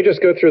 absolutely. Let me just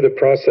go through the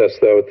process,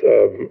 though,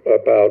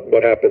 about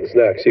what happens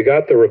next. You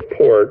got the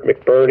report.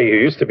 McBurney, who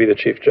used to be the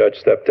chief judge,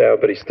 stepped down,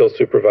 but he's still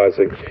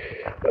supervising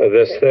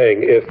this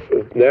thing. If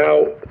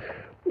now,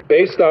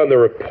 based on the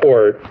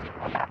report,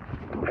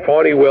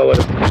 Fauny Willis,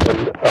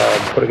 and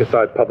putting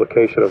aside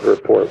publication of the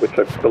report, which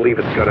I believe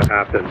is going to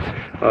happen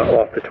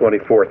off the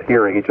 24th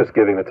hearing. He's just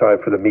giving the time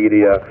for the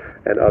media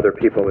and other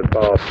people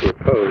involved to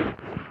oppose.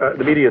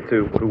 The media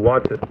who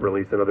want it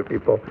released, and other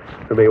people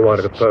who may want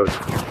it opposed.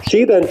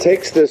 She then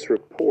takes this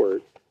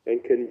report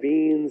and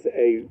convenes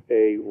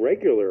a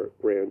regular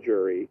grand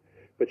jury,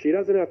 but she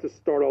doesn't have to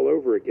start all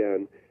over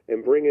again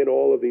and bring in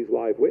all of these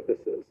live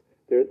witnesses.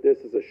 This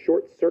is a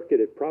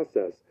short-circuited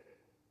process.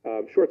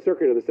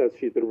 Short-circuited in the sense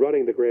she's been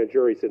running the grand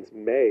jury since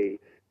May.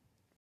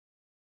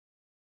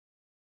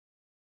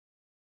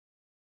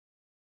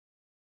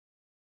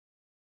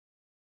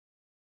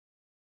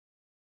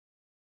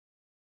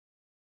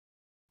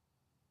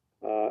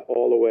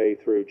 All the way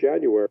through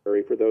January.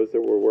 For those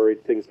that were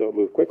worried things don't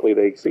move quickly,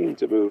 they seem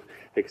to move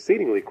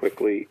exceedingly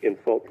quickly in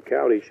Fulton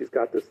County. She's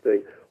got this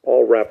thing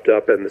all wrapped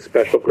up, and the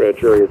special grand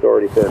jury has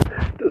already been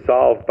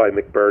dissolved by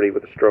McBurney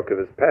with a stroke of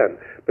his pen.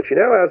 But she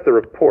now has the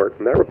report,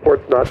 and that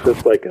report's not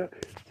just like a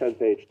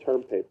 10-page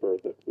term paper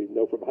that we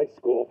know from high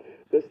school.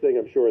 This thing,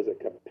 I'm sure, is a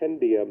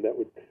compendium that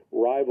would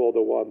rival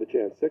the one the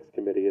Jan 6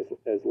 committee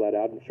has let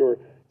out. I'm sure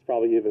it's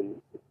probably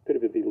could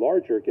even be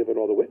larger given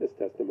all the witness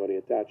testimony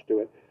attached to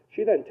it.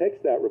 She then takes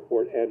that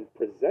report and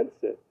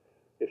presents it,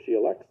 if she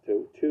elects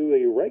to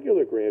a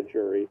regular grand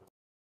jury.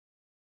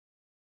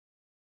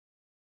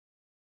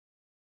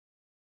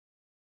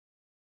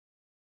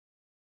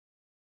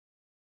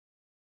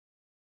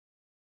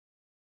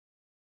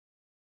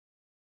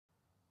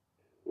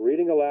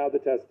 Reading aloud the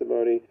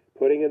testimony,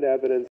 putting in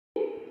evidence.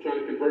 Trying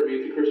to convert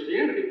me into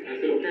Christianity.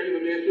 I said, okay,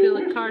 let me ask you a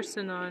question.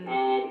 Carson on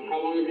how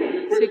long have you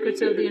been a Christian?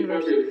 Secrets of the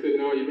Universe. I said,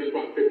 no, you've been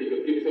about 50.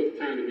 Give yourself the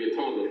time to be a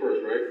toddler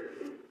first, right?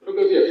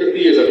 Because, yeah, 50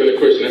 years I've been a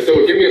Christian. I said,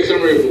 well, give me a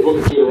summary of the book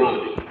of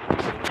Deuteronomy.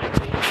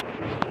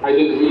 I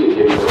didn't read it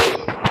yet.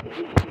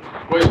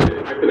 Wait a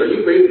minute. I said, are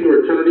you basing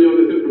your eternity on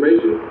this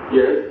information?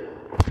 Yes.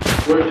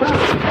 Well,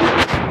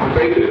 I'm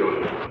basing it on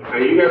it. Now,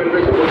 you haven't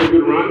read the book of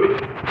Deuteronomy?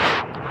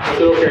 I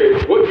said,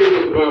 okay, what years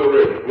was the Bible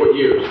written? What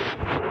years?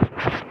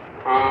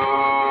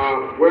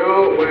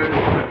 Well, when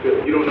I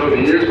said, you don't know the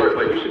years, so I was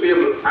like, you should be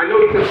able to, I know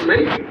this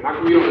information. How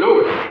come you don't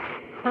know it?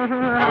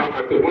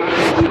 I said,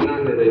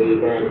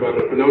 189 AD by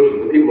the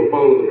Phoenicians, the people of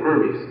followers of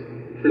Hermes,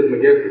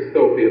 Trismegistus,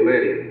 Thoth, the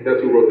Atlantean.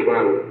 That's who wrote the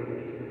Bible.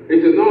 He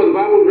says, no, the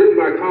Bible was written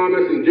by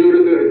Thomas and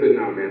Judas. I said,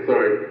 no, man,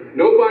 sorry.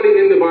 Nobody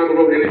in the Bible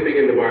wrote anything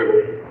in the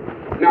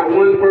Bible. Not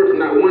one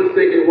person, not one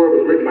single word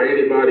was written by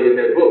anybody in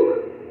that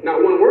book.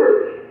 Not one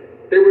word.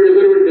 They were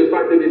illiterate, just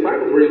like the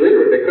disciples were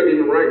illiterate. They couldn't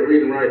even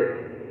read and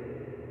write.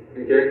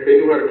 Okay?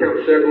 They knew how to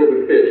count shekels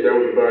and fish. That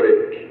was about it.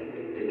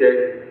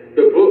 Okay?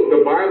 The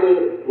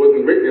Bible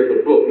wasn't written as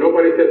a book.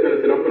 Nobody sat down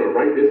and said, I'm going to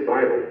write this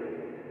Bible.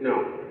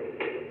 No.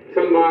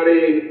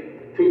 Somebody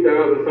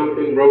 2,000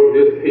 something wrote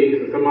this piece,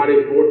 and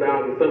somebody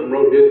 4,000 something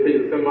wrote this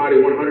piece, and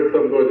somebody 100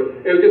 something wrote this.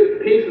 It was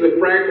just pieces and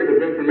fragments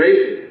of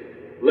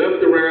information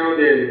left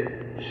around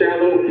in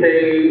shallow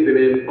caves and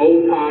in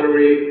old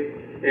pottery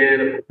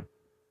and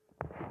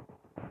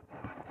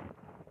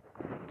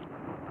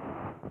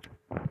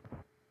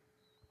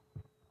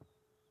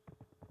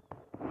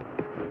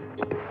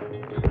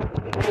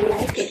I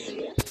like it.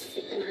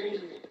 It's mine.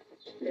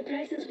 The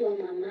prices blow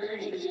my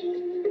mind.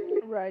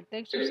 Right,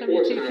 thanks for in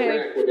 72K.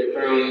 Iraq, where they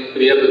found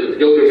the epic of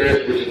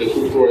Gilgamesh, which is the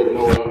true story of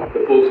Noah, the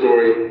full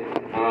story.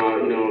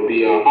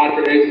 The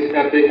Arthur-Aces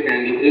epic,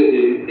 and the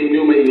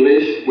Enuma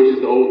Elish, which is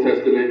the Old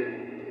Testament.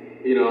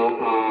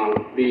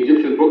 The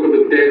Egyptian Book of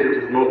the Dead, which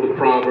is most of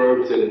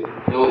Proverbs, and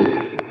all this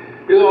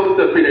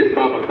stuff predates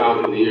about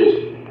thousands of years.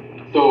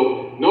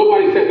 So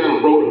nobody sat down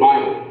and wrote the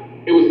Bible.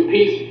 It was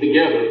pieced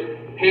together,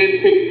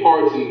 hand-picked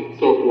parts and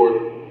so forth,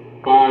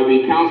 by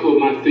the Council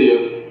of Nicaea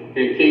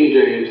and King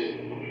James,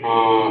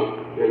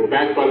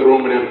 backed by the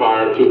Roman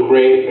Empire, to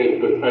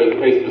create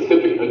a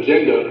specific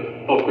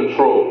agenda of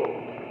control.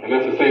 And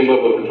that's the same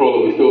level of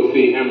control that we still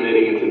see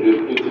emanating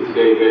into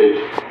today's age.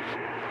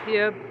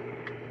 Yep.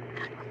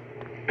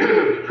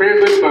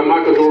 Translated by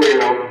Michael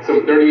Dorial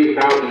some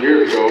 38,000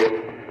 years ago.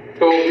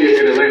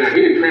 Sophia in Atlanta. He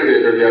didn't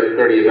translate it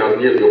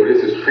 38,000 years ago, but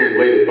this is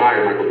translated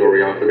by Michael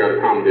Dorial, so I got a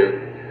comment there.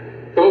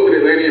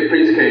 Sophia, the Atlantean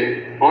priest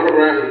king,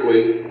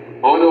 autobiographically,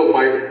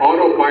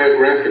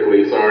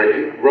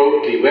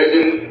 wrote the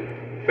legend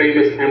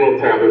famous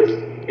Emerald Tablets.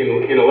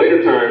 In a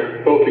later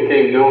time, Thoth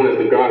became known as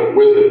the god of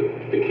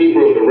wisdom, the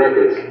keeper of the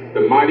records,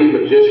 the mighty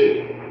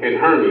magician, and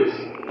Hermes,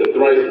 the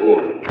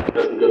thrice-born.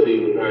 That's because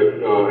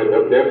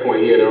at that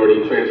point, he had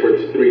already transferred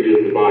to 3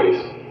 different bodies.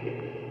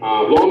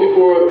 Long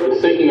before the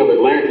sinking of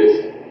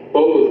Atlantis,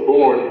 Thoth was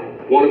born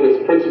on one of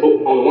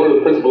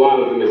the principal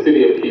islands in the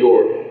city of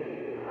Kior.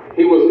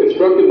 He was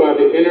instructed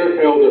in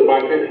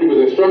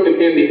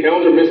the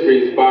elder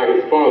mysteries by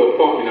his father,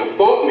 Thothme. Now,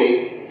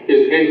 Thothme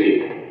is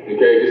Enki.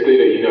 Okay, just so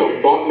that you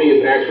know. Thothme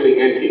is actually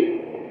Enki,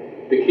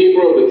 the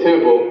keeper of the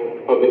temple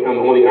on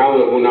the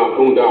island of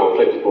Undal.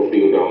 It's actually supposed to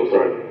be Undal, I'm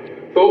sorry.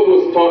 Thoth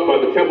was taught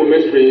by the temple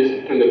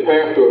mysteries and the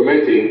path to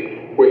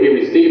Amenti, where he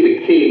received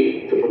the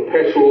key to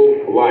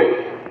perpetual life.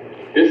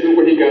 This is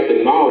where he got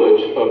the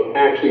knowledge of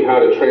actually how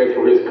to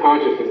transfer his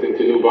consciousness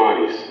into new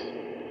bodies.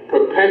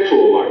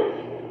 perpetual life.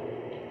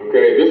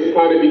 Okay, this is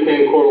how they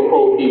became quote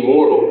unquote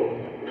immortal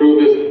through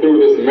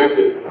this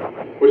method,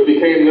 which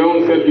became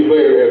known centuries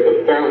later as the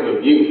Fountain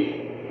of Youth.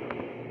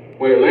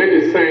 When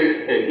Atlantis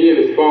sank and he and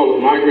his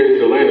followers migrated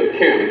to the land of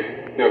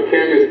Chem, now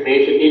Chem is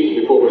ancient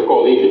Egypt before it was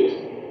called Egypt.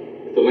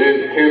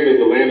 Chem is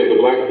the land of the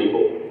black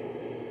people,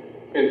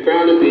 and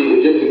founded the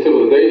Egyptian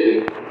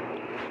civilization.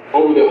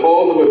 Over the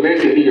halls of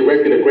Atlantis, he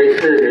erected a great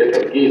pyramid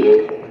of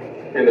Giza,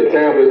 and the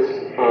tablets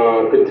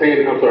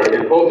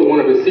and posted one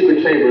of his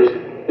secret chambers,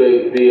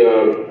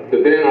 the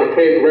then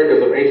archaic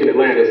records of ancient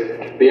Atlantis,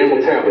 the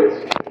Emerald Tablets,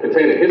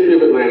 contain a history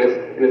of Atlantis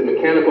and its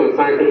mechanical and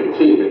scientific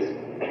achievements.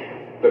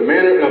 Let me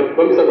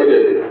stop right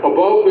there.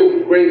 Above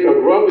the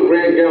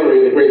Grand Gallery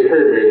in the Great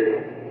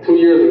Pyramid, 2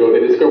 years ago,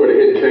 they discovered a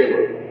hidden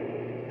chamber.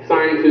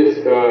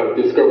 Scientists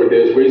discovered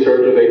this,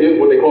 researchers, they did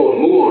what they call a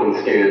muon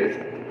scan,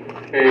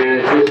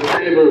 and this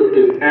chamber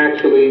is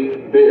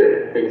actually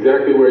there,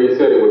 exactly where you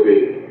said it would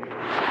be.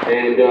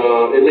 And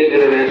it made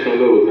international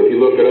news. If you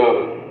look it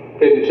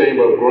up, hidden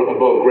chamber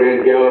above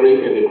Grand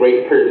Gallery in the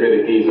Great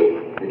Pyramid of Giza.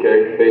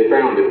 Okay, they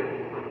found it.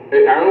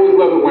 I always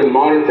love it when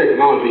modern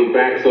technology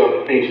backs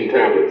up ancient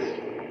tablets.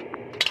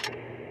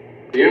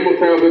 The Emerald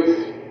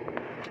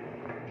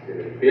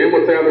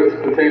Tablets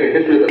contain a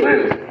history of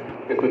Atlantis,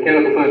 its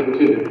mechanical science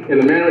achievement, in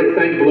the manner it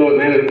sank below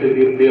Atlantis,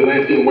 the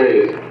Atlantean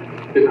waves.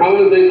 The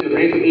colonization of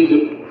ancient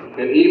Egypt,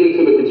 and even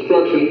to the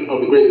construction of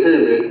the Great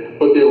Pyramid,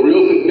 but their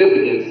real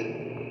significance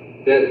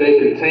that they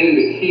contain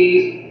the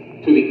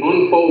keys to the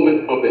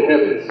unfoldment of the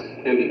heavens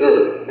and the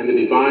earth and the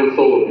divine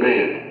soul of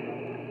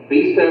man.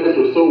 These tablets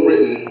were so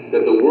written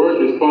that the words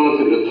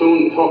respond to the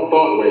attuned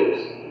thought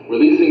waves,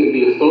 releasing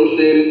the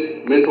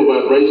associated mental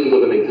vibrations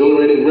of an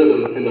exhilarating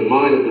rhythm in the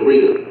mind of the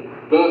reader.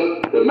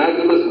 Thus, the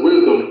magnanimous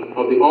wisdom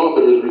of the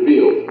author is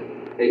revealed.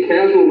 A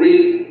casual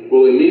read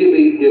will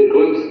immediately give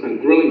glimpse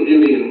and thrilling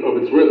beauty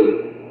of its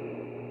rhythm.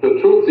 The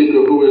truth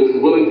seeker who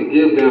is willing to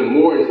give them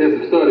more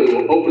intensive study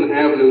will open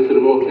avenues to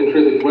the most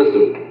intrinsic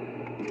wisdom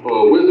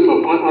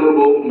of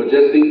unutterable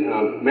majesty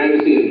and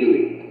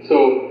beauty.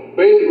 So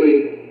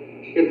basically,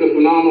 it's a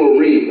phenomenal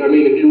read. I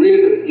mean, if you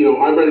read it,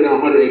 I've read it now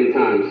 180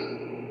 times.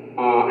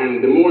 And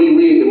the more you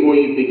read, the more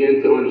you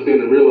begin to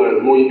understand and realize,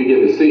 the more you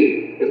begin to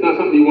see. It's not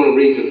something you want to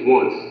read just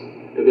once.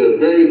 They're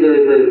very,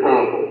 very, very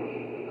powerful.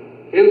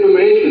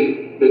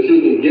 Information that you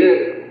can get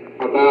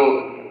about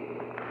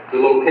the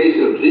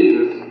location of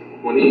Jesus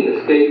when he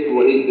escaped, but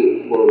when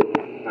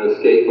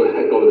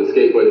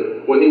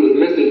he was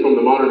missing from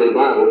the modern day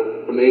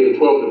Bible, from the age of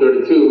 12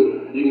 to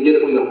 32, you can get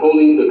it from the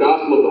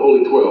Gospel of the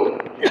Holy 12.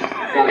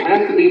 Now it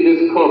has to be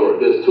this cover.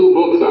 There's 2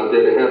 books out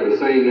there that have the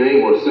same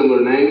name or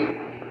similar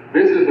name.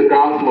 This is the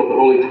Gospel of the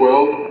Holy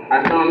 12.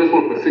 I found this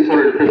one for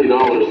 $650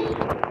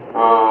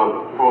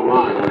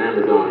 online on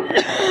Amazon.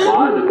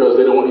 Why? Because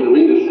they don't want you to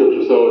read the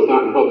scripture, so it's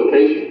not in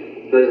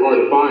publication. Very hard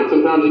to find.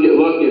 Sometimes you get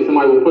lucky and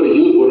somebody will put a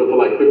used one for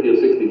like 50 or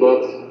 60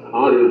 bucks.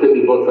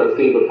 150 bucks I've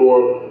seen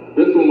before.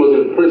 This one was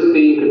in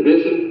pristine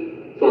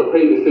condition, so I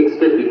paid the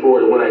 $650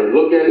 for it. When I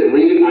look at it and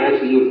read it, I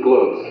actually use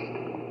gloves.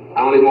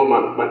 I don't even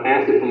want my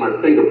acid from my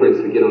fingerprints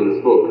to get on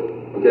this book.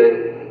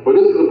 Okay? But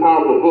this is a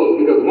powerful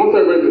book because once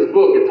I read this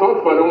book, it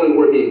talks about only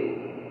where he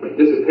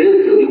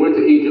disappeared to. He went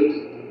to Egypt,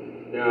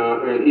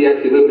 and he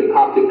actually lived in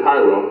Coptic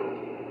Cairo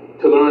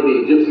to learn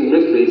the Egyptian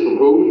mysteries from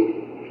who?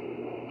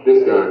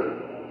 This guy.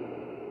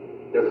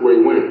 That's where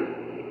he went.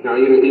 Now,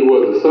 either he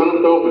was the son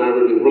of Thoth, and I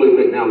really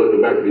think now,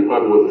 looking back, that he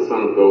probably was the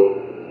son of Thoth.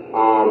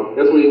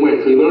 That's where he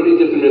went. So he learned the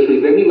Egyptian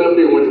mysteries. Then he left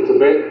there and went to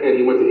Tibet, and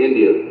he went to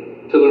India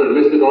to learn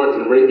mystic arts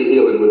and Reiki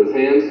healing with his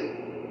hands,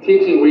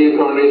 teaching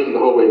reincarnation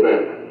the whole way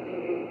back.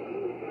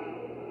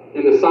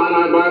 In the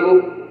Sinai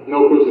Bible,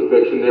 no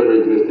crucifixion never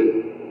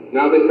existed.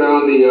 Now they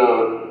found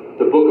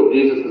the book of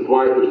Jesus'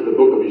 wife, which is the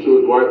book of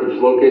Yeshua's wife, which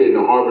is located in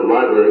the Harvard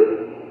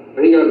Library.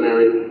 But he got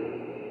married.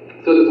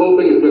 So this whole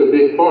thing has been a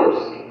big farce.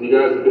 You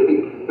guys have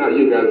been, not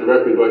you guys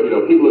directly, but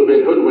people have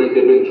been hoodwinked,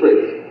 they've been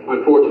tricked,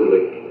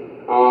 unfortunately.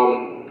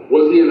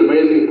 Was he an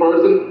amazing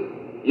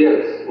person?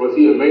 Yes. Was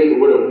he amazing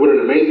with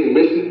an amazing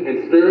mission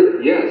and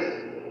spirit? Yes.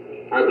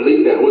 I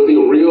believe that. Was he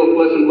a real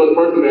flesh and blood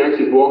person that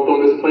actually walked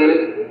on this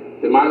planet?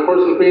 In my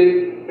personal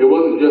opinion, it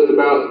wasn't just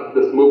about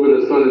this movement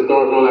of the sun and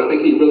stars and all that. I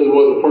think he really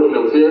was a person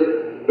that was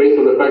here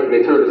based on the fact that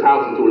they turned his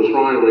house into a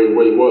shrine where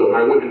he was. And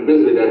I went and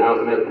visited that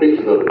house and have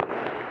pictures of it.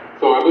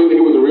 So I believe that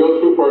he was a real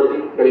true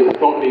person, that he was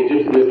taught the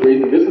Egyptian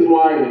mysteries. And this is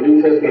why in the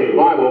New Testament of the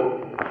Bible,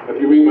 if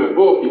you read my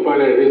book, you find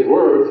out that his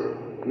words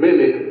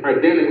mimic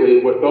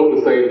identically what Thoth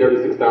was saying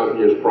 36,000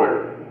 years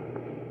prior.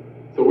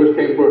 So which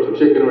came first, the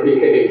chicken or the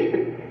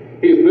egg?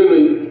 He's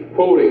literally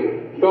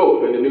quoting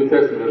Thoth in the New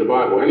Testament of the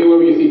Bible.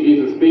 Anywhere you see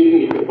Jesus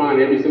speaking, you can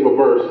find every single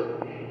verse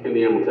in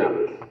the Emerald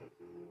Tablets.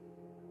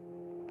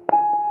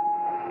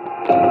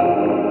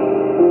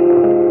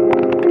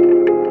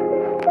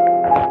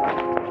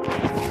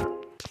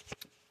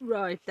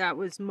 Right, that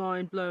was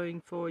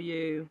mind-blowing for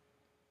you.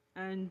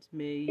 And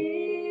me.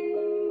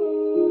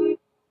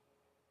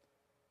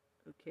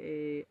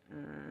 Okay,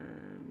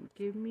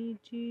 give me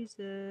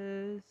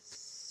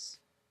Jesus.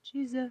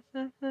 Jesus.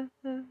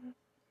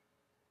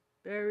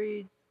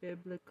 Buried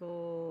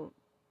biblical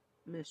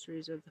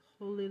mysteries of the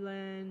Holy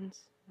Land.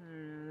 I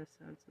don't know, that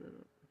sounds a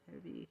little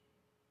heavy.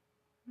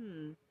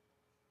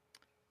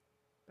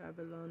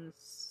 Babylon, the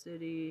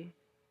city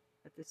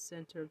at the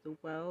center of the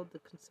world, the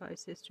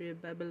concise history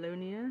of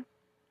Babylonia,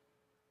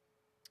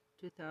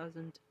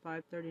 2000 to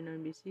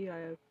 539 BC.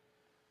 I have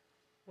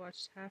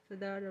watched half of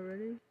that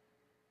already.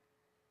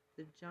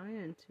 The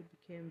giant who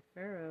became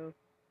Pharaoh.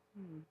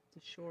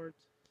 The short.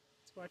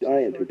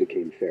 Giant who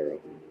became Pharaoh.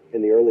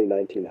 In the early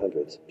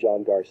 1900s,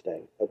 John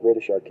Garstang, a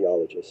British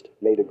archaeologist,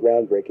 made a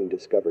groundbreaking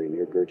discovery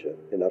near Gurja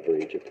in Upper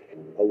Egypt,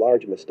 a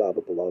large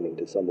mastaba belonging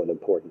to someone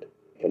important.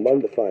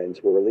 Among the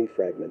finds were relief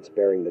fragments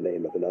bearing the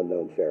name of an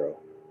unknown pharaoh,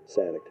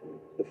 Sanecht,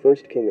 the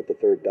first king of the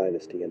Third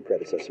Dynasty and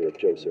predecessor of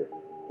Djoser.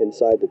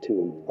 Inside the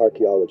tomb,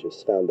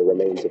 archaeologists found the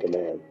remains of a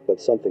man,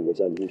 but something was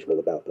unusual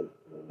about them.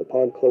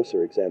 Upon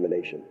closer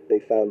examination, they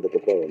found that the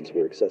bones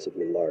were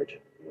excessively large.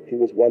 He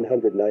was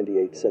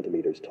 198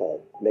 centimeters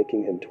tall,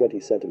 making him 20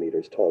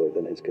 centimeters taller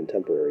than his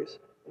contemporaries,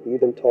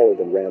 even taller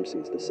than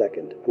Ramses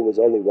II, who was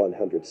only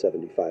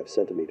 175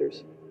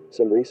 centimeters.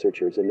 Some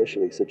researchers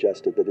initially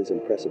suggested that his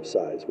impressive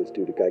size was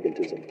due to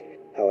gigantism.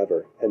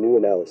 However, a new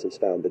analysis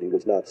found that he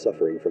was not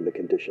suffering from the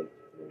condition.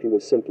 He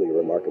was simply a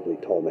remarkably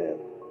tall man.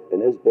 In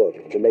his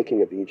book, The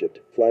Making of Egypt,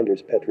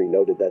 Flinders Petrie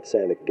noted that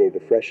Sanecht gave a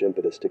fresh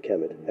impetus to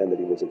Kemet and that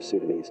he was of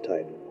Sudanese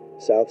type.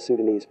 South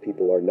Sudanese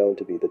people are known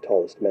to be the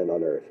tallest men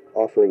on earth,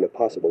 offering a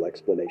possible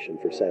explanation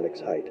for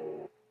Sanecht's height.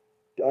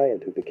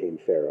 Giant who became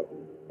Pharaoh.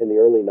 In the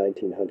early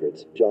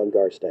 1900s, John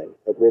Garstang,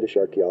 a British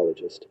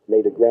archaeologist,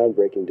 made a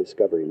groundbreaking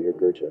discovery near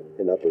Gurja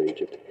in Upper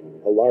Egypt,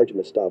 a large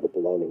mastaba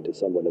belonging to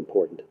someone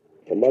important.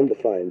 Among the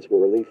finds were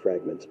relief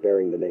fragments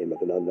bearing the name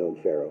of an unknown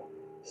pharaoh,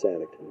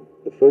 Sanecht,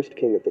 the first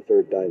king of the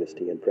Third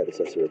Dynasty and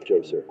predecessor of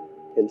Djoser.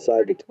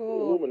 Inside the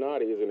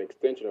Illuminati is an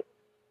extension of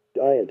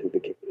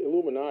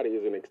Illuminati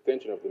is an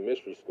extension of the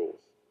mystery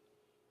schools,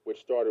 which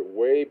started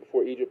way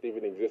before Egypt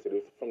even existed. It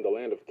was from the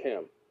land of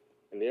Kem.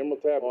 And the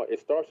Emerald Tablet, it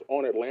starts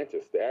on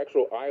Atlantis, the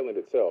actual island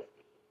itself.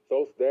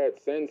 Thoth's dad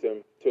sends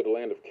him to the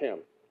land of Kem.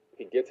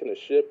 He gets in a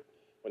ship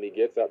when he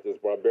gets out to his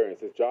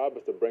barbarians. His job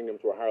is to bring them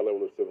to a higher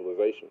level of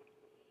civilization.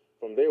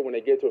 From there, when they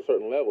get to a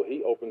certain level,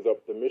 he opens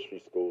up the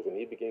mystery schools and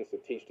he begins to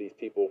teach these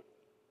people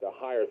the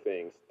higher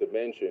things,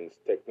 dimensions,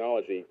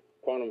 technology,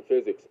 quantum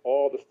physics,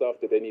 all the stuff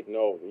that they need to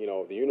know,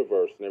 the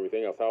universe and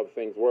everything else, how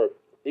things work,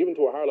 even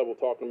to a higher level,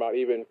 talking about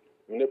even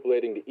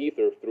manipulating the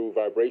ether through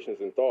vibrations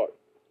and thought.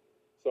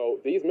 So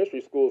these mystery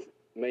schools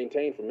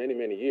maintained for many,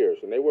 many years,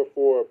 and they were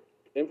for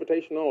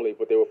invitation only,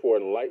 but they were for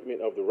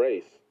enlightenment of the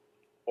race.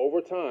 Over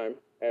time,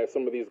 as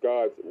some of these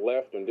gods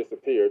left and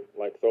disappeared,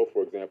 like Thoth,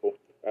 for example,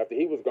 after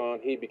he was gone,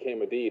 he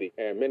became a deity,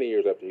 and many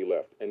years after he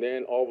left. And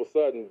then all of a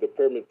sudden, the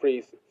pyramid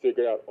priests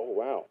figured out, oh,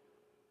 wow,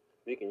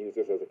 we can use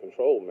this as a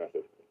control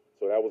method.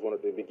 So that was one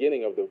of the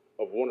beginning of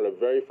one of the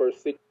very first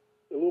secrets.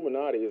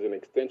 Illuminati is an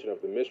extension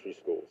of the mystery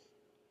schools,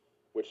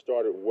 which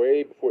started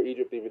way before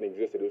Egypt even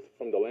existed. It was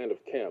from the land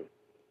of Kem.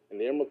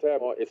 And the Emerald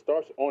Tablet, it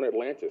starts on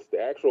Atlantis,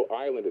 the actual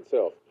island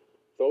itself.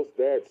 Thoth's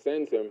dad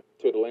sends him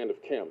to the land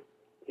of Kem.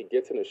 He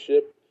gets in a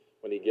ship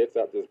when he gets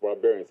out to his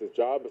barbarians. His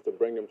job is to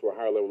bring them to a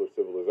higher level of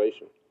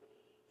civilization.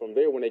 From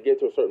there, when they get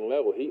to a certain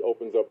level, he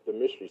opens up the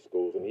mystery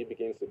schools and he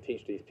begins to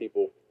teach these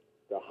people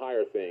the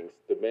higher things,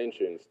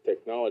 dimensions,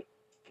 technology.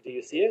 Do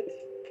you see it?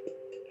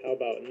 How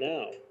about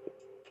now?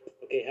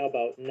 Okay, how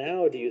about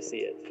now do you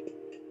see it?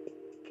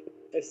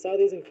 I saw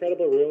these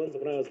incredible ruins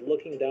when I was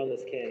looking down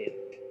this canyon,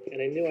 and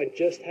I knew I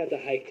just had to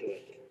hike to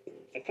it.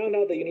 I found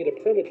out that you need a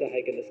permit to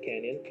hike in this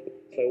canyon,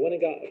 so I went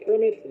and got a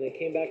permit and then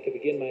came back to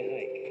begin my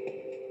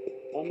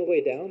hike. On the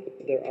way down,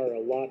 there are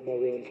a lot more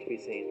ruins to be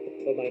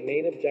seen, but my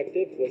main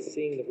objective was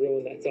seeing the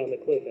ruin that's on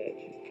the cliff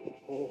edge.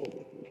 Oh,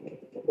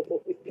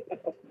 holy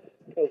cow.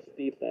 How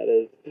steep that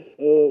is.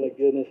 Oh my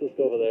goodness, let's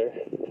go over there.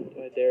 Do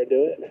I dare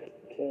do it?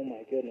 Oh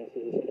my goodness,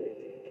 this is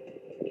crazy.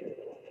 I'm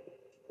careful.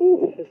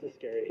 Ooh, this is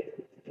scary.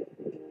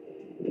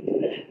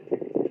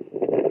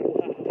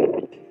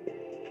 Wow.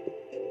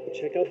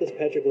 Check out this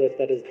petroglyph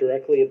that is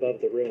directly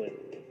above the ruin.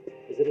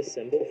 Is it a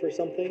symbol for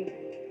something?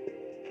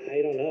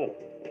 I don't know.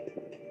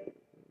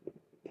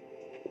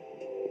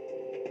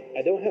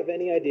 I don't have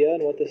any idea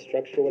on what this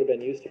structure would have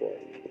been used for,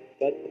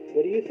 but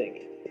what do you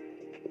think?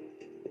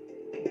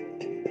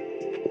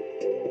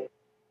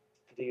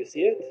 Do you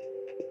see it?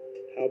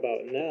 How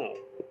about now?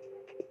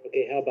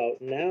 Okay, how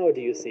about now do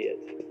you see it?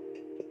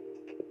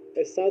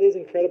 I saw these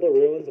incredible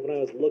ruins when I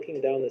was looking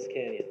down this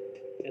canyon,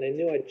 and I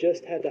knew I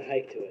just had to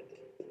hike to it.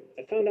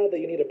 I found out that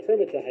you need a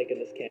permit to hike in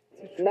this canyon.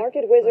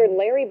 Market wizard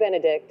Larry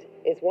Benedict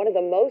is one of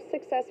the most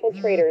successful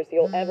traders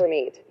you'll ever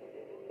meet.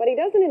 But he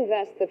doesn't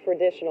invest the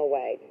traditional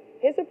way.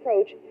 His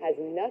approach has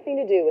nothing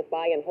to do with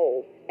buy and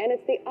hold, and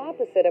it's the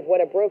opposite of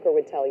what a broker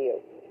would tell you.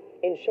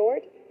 In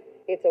short,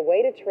 it's a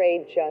way to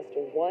trade just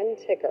one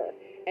ticker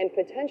and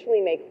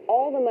potentially make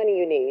all the money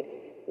you need,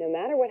 no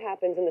matter what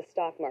happens in the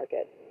stock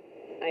market.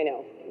 I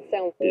know, it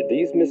sounds... Did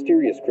these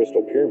mysterious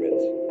crystal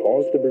pyramids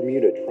cause the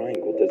Bermuda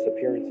Triangle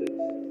disappearances?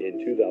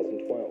 In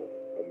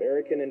 2012,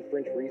 American and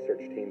French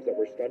research teams that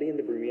were studying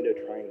the Bermuda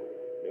Triangle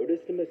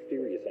noticed a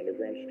mysterious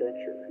underground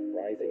structure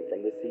rising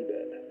from the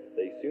seabed.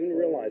 They soon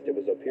realized it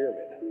was a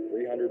pyramid,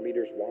 300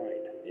 meters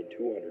wide and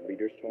 200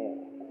 meters tall,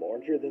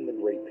 larger than the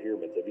Great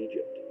Pyramids of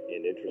Egypt,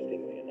 and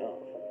interestingly enough,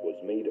 was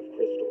made of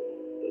crystal.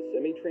 The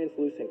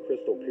semi-translucent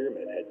crystal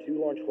pyramid had two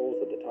large holes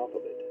at the top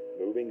of it,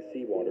 moving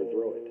seawater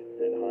through it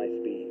at high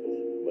speeds,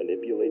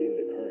 manipulating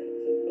the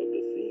currents of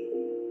the sea.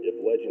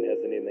 If legend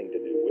has anything to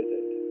do with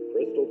it,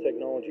 crystal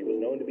technology was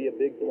known to be a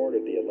big part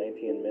of the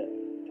Atlantean myth,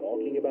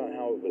 talking about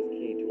how it was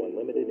key to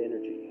unlimited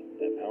energy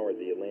that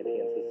powered the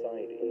Atlantean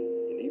society.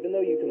 And even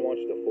though you can watch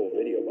the full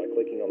video by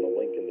clicking on the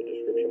link in the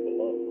description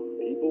below,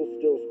 people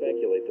still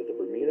speculate that the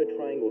Bermuda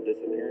Triangle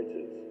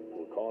disappearances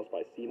were caused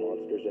by sea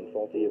monsters and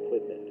faulty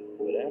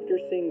equipment. But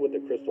after seeing what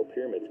the crystal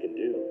pyramids can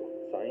do,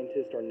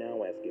 scientists are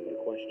now asking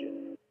the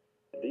question: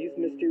 these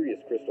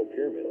mysterious crystal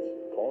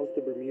pyramids caused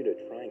the Bermuda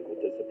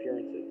Triangle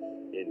disappearances.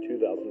 In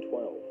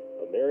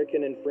 2012,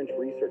 American and French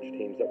research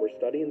teams that were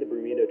studying the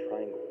Bermuda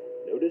Triangle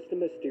noticed a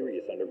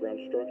mysterious underground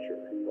structure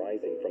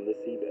rising from the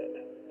seabed.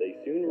 They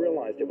soon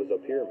realized it was a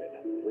pyramid,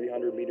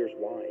 300 meters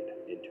wide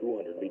and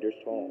 200 meters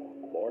tall,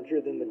 larger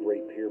than the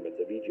Great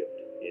Pyramids of Egypt,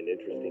 and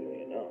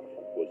interestingly enough,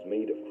 was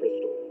made of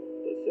crystal.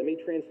 The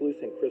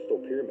semi-translucent crystal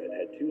pyramid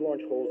had two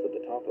large holes at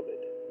the top of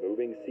it,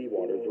 moving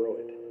seawater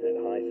through it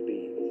at high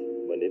speeds,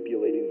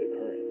 manipulating the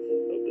currents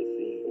of the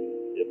sea.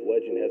 If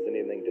legend has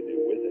anything to do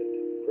with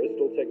it,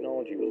 crystal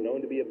technology was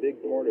known to be a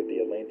big part of the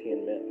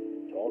Atlantean myth,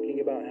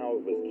 talking about how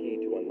it was key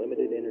to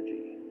unlimited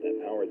energy that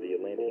powered the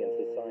Atlantean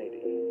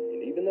society.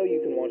 And even though you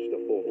can watch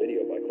the full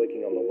video by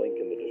clicking on the link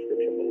in the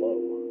description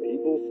below,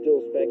 people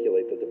still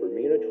speculate that the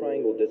Bermuda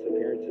Triangle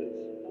disappearances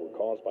were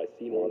caused by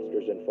sea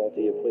monsters and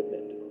faulty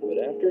equipment. But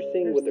after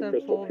seeing what the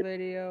crystal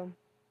video,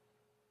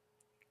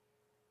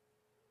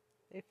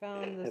 they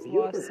found this Have you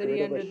lost ever city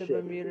heard of under a the ship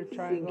Bermuda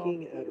Triangle.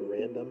 sinking at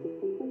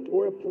random?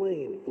 Or a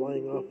plane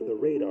flying off the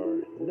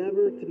radar,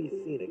 never to be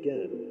seen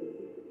again?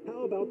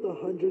 How about the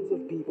hundreds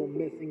of people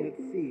missing at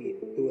sea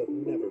who have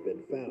never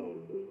been found?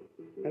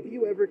 Have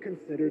you ever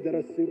considered that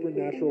a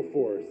supernatural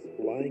force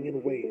lying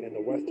in wait in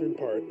the western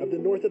part of the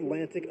North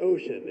Atlantic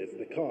Ocean is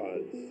the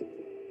cause?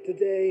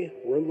 Today,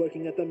 we're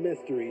looking at the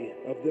mystery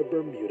of the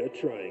Bermuda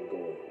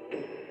Triangle.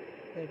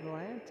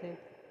 Atlantic.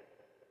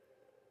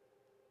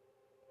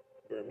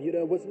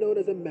 Bermuda was known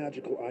as a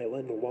magical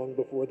island long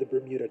before the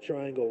Bermuda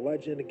Triangle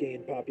legend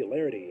gained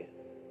popularity.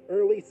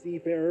 Early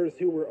seafarers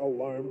who were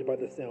alarmed by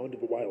the sound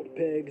of wild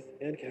pigs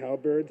and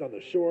cowbirds on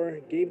the shore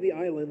gave the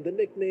island the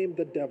nickname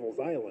the Devil's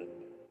Island.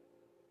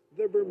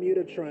 The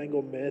Bermuda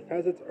Triangle myth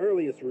has its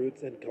earliest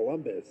roots in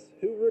Columbus,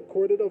 who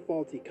recorded a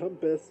faulty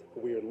compass,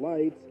 weird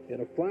lights,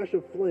 and a flash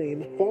of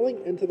flame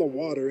falling into the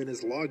water in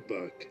his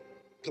logbook.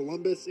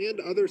 Columbus and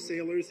other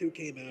sailors who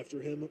came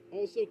after him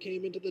also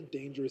came into the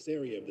dangerous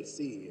area of the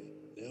sea,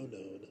 now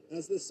known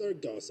as the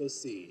Sargasso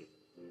Sea.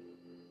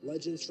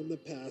 Legends from the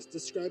past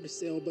described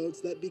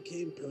sailboats that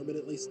became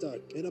permanently stuck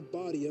in a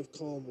body of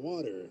calm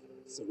water,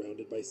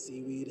 surrounded by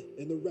seaweed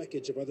and the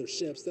wreckage of other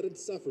ships that had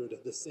suffered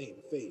the same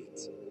fate.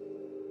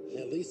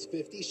 At least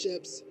 50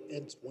 ships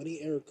and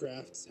 20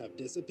 aircrafts have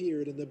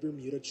disappeared in the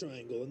Bermuda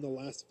Triangle in the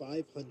last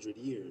 500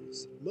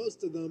 years,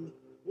 most of them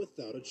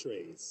without a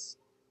trace.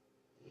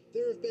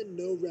 There have been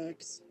no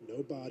wrecks,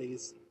 no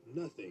bodies,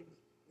 nothing.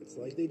 It's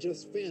like they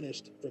just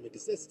vanished from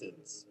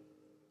existence.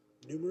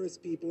 Numerous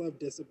people have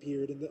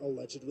disappeared in the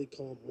allegedly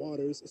calm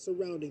waters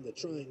surrounding the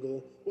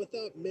triangle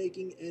without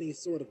making any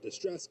sort of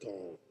distress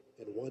call.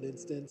 In one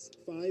instance,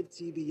 5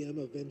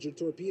 TBM Avenger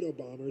torpedo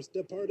bombers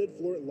departed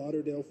Fort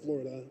Lauderdale,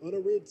 Florida on a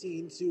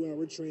routine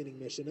 2-hour training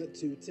mission at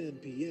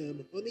 2:10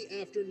 p.m. on the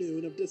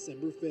afternoon of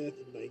December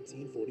 5th,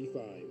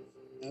 1945.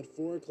 At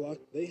 4 o'clock,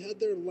 they had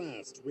their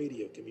last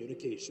radio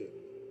communication.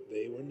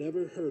 They were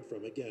never heard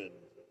from again.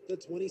 The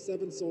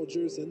 27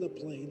 soldiers and the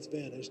planes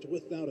vanished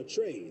without a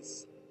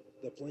trace.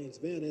 The planes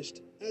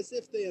vanished as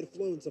if they had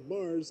flown to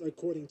Mars,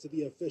 according to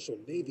the official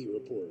Navy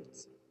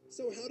reports.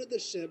 So how did the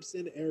ships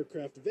and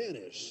aircraft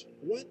vanish?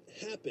 What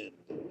happened?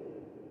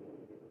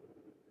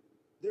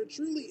 There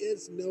truly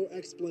is no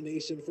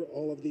explanation for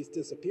all of these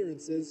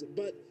disappearances,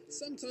 but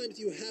sometimes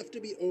you have to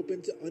be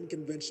open to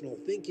unconventional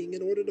thinking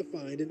in order to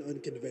find an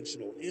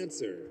unconventional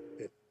answer.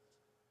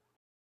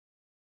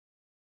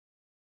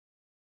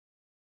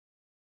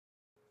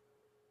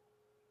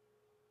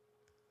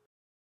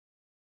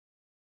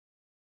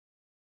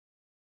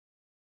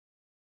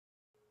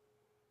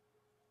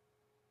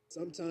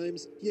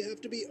 Sometimes you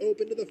have to be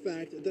open to the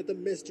fact that the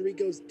mystery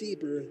goes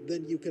deeper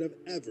than you could have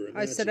ever imagined.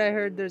 I said I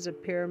heard there's a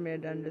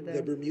pyramid under there.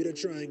 The Bermuda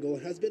Triangle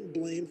has been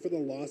blamed for the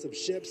loss of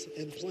ships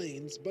and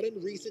planes, but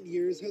in recent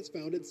years has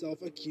found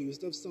itself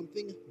accused of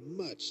something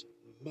much,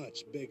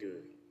 much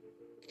bigger.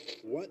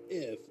 What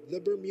if the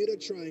Bermuda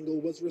Triangle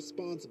was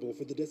responsible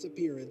for the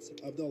disappearance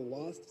of the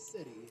lost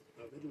city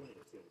of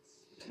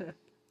Atlantis?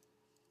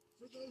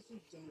 For those who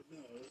don't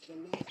know, the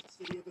lost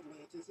city of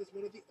Atlantis is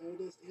one of the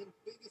oldest and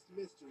biggest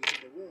mysteries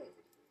in the world.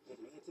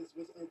 Atlantis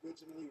was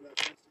originally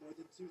referenced more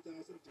than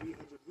 2,300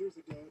 years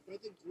ago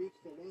by the Greek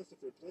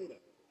philosopher Plato,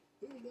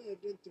 who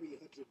lived in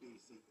 300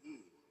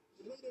 BCE.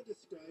 Plato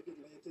described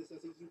Atlantis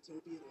as a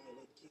utopian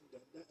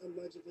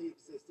apparently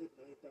existed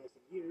 9,000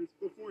 years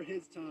before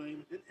his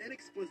time and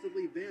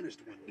inexplicably vanished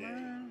one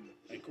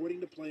day.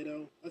 According to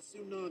Plato, a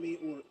tsunami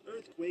or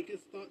earthquake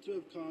is thought to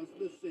have caused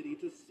the city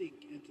to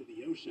sink into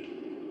the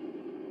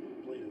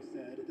ocean. Plato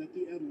said that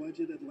the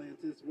alleged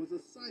Atlantis was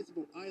a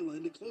sizable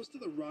island close to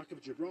the Rock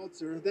of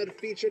Gibraltar that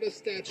featured a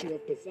statue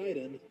of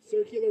Poseidon,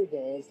 circular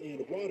walls,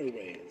 and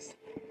waterways.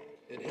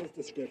 In his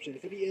description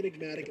for the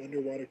enigmatic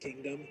underwater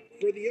kingdom,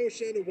 for the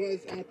ocean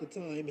was at the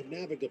time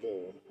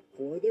navigable.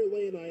 For there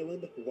lay an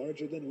island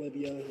larger than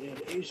Libya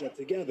and Asia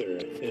together,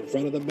 in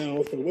front of the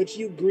mouth, which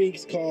you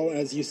Greeks call,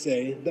 as you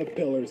say, the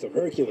Pillars of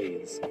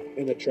Hercules.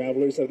 And the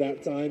travelers of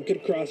that time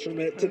could cross from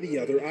it to the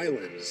other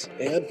islands,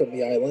 and from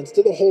the islands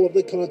to the whole of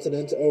the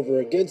continent over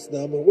against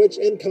them, which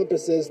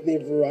encompasses the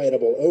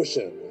veritable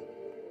ocean.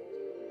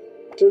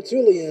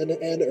 Tertullian,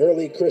 an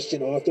early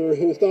Christian author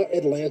who thought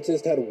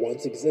Atlantis had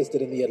once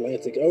existed in the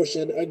Atlantic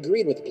Ocean,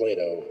 agreed with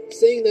Plato,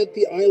 saying that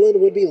the island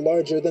would be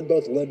larger than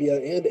both Libya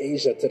and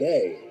Asia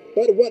today.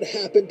 But what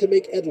happened to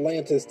make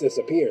Atlantis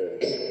disappear?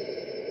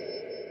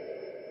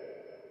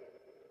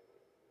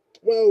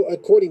 Well,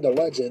 according to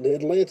legend,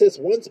 Atlantis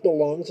once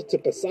belonged to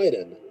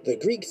Poseidon, the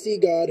Greek sea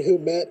god who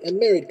met and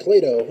married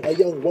Cleito, a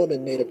young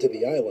woman native to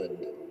the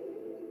island.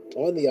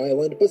 On the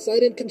island,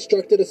 Poseidon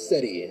constructed a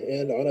city,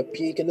 and on a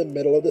peak in the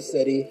middle of the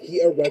city, he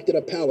erected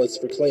a palace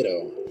for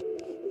Cleito.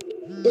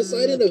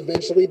 Poseidon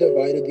eventually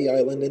divided the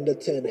island into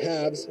 10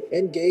 halves,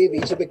 and gave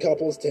each of the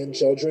couple's 10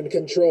 children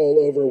control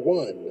over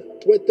one,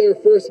 with their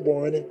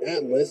firstborn,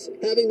 Atlas,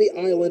 having the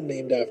island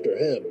named after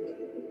him.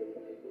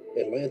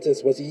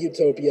 Atlantis was a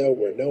utopia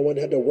where no one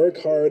had to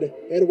work hard,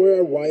 and where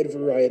a wide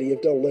variety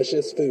of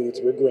delicious foods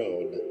were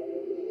grown.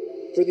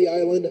 For the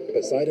island,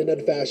 Poseidon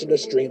had fashioned a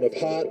stream of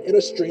hot and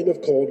a stream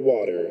of cold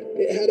water.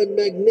 It had a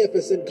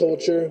magnificent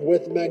culture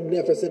with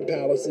magnificent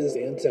palaces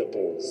and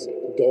temples.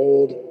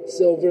 Gold,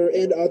 silver,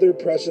 and other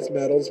precious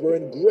metals were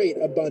in great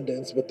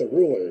abundance with the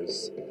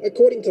rulers.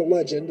 According to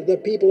legend, the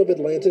people of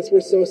Atlantis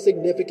were so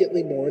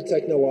significantly more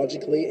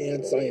technologically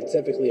and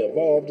scientifically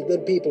evolved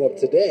than people of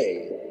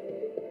today.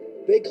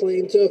 They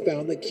claimed to have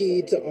found the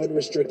key to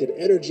unrestricted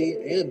energy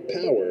and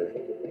power,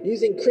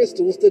 using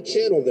crystals to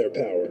channel their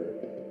power.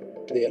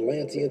 The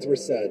Atlanteans were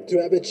said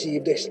to have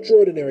achieved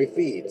extraordinary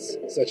feats,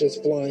 such as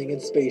flying in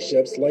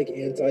spaceships like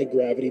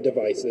anti-gravity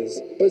devices,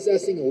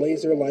 possessing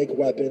laser-like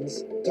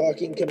weapons,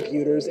 talking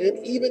computers,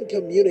 and even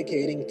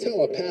communicating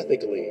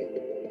telepathically.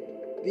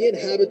 The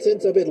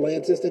inhabitants of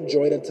Atlantis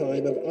enjoyed a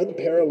time of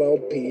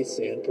unparalleled peace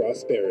and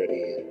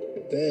prosperity.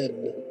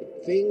 Then,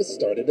 things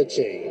started to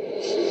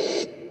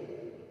change.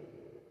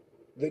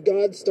 The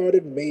gods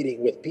started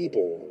mating with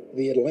people.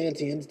 The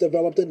Atlanteans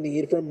developed a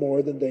need for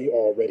more than they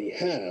already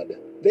had.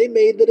 They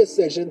made the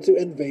decision to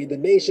invade the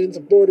nations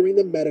bordering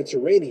the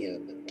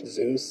Mediterranean.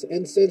 Zeus,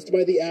 incensed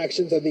by the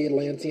actions of the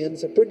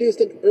Atlanteans, produced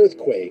an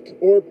earthquake,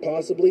 or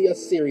possibly a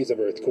series of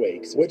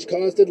earthquakes, which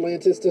caused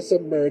Atlantis to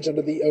submerge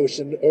under the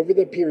ocean over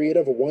the period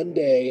of one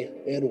day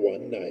and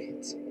one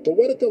night. But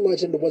what if the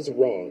legend was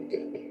wrong?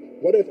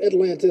 What if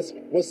Atlantis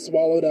was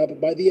swallowed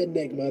up by the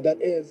enigma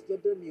that is the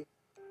Bermuda?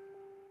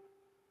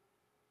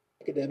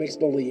 Academics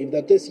believe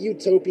that this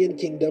utopian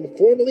kingdom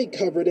formerly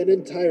covered an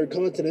entire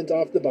continent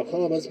off the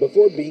Bahamas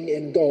before being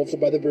engulfed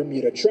by the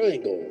Bermuda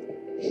Triangle.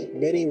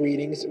 Many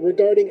readings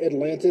regarding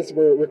Atlantis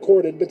were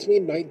recorded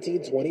between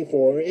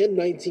 1924 and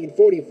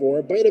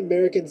 1944 by an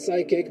American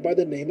psychic by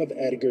the name of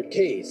Edgar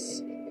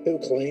Cayce, who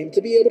claimed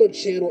to be able to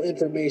channel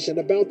information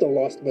about the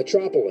lost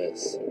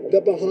metropolis.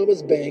 The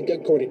Bahamas Bank,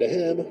 according to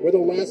him, were the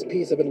last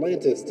piece of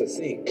Atlantis to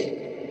sink.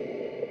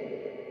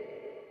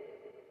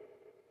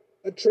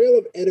 A trail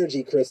of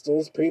energy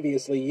crystals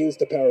previously used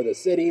to power the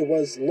city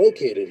was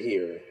located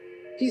here.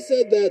 He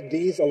said that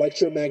these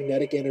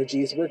electromagnetic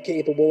energies were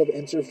capable of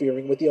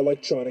interfering with the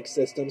electronic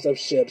systems of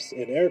ships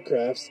and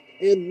aircrafts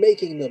and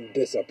making them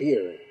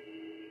disappear.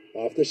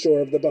 Off the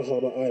shore of the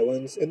Bahama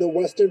Islands, in the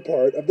western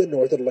part of the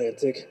North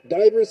Atlantic,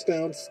 divers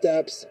found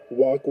steps,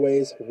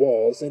 walkways,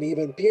 walls, and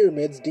even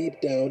pyramids deep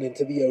down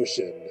into the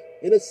ocean.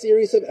 In a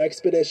series of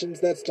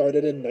expeditions that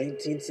started in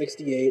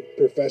 1968,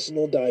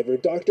 professional diver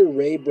Dr.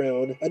 Ray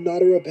Brown, a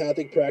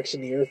naturopathic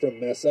practitioner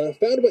from Mesa,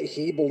 found what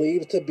he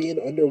believed to be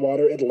an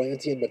underwater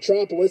Atlantean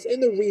metropolis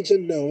in the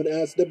region known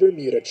as the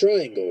Bermuda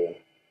Triangle.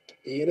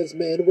 He and his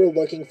men were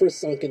looking for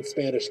sunken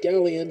Spanish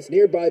galleons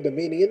nearby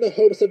Bimini in the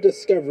hopes of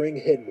discovering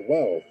hidden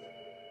wealth.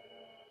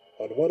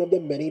 On one of the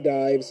many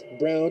dives,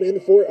 Brown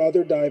and 4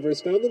 other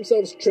divers found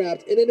themselves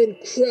trapped in an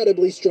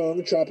incredibly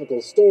strong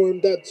tropical storm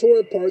that tore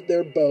apart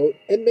their boat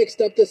and mixed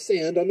up the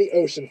sand on the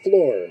ocean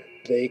floor.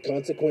 They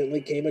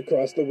consequently came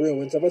across the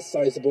ruins of a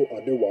sizable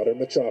underwater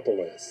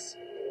metropolis.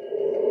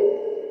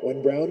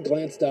 When Brown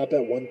glanced up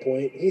at one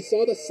point, he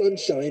saw the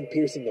sunshine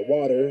piercing the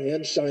water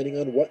and shining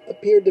on what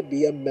appeared to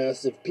be a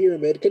massive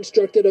pyramid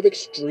constructed of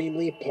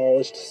extremely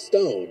polished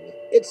stone.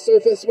 Its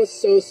surface was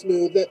so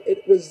smooth that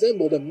it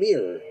resembled a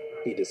mirror.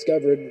 He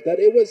discovered that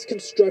it was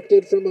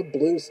constructed from a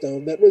blue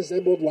stone that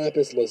resembled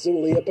lapis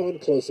lazuli upon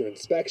closer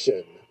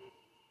inspection.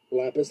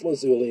 Lapis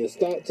lazuli is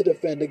thought to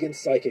defend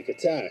against psychic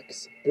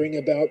attacks, bring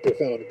about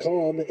profound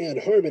calm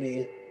and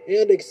harmony,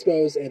 and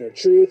expose inner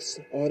truths,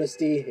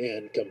 honesty,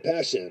 and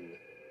compassion.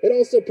 It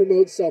also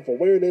promotes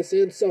self-awareness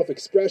and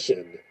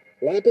self-expression.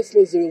 Lapis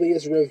lazuli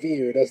is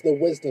revered as the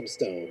wisdom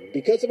stone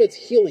because of its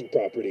healing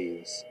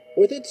properties.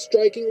 With its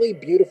strikingly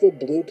beautiful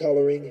blue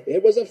coloring,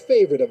 it was a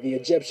favorite of the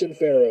Egyptian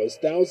pharaohs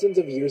thousands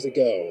of years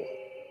ago.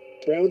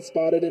 Brown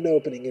spotted an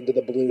opening into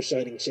the blue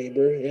shining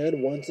chamber,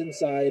 and once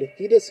inside,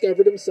 he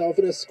discovered himself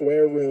in a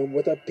square room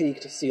with a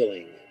peaked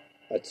ceiling.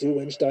 A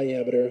 2-inch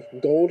diameter,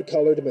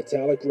 gold-colored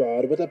metallic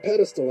rod with a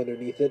pedestal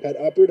underneath it had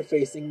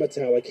upward-facing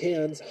metallic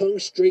hands hung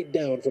straight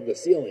down from the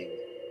ceiling.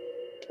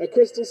 A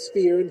crystal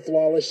sphere in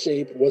flawless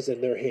shape was in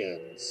their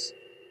hands.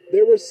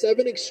 There were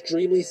 7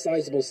 extremely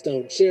sizable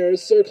stone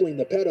chairs circling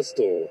the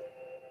pedestal.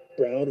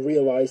 Brown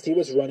realized he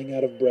was running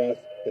out of breath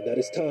and that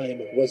his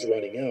time was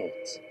running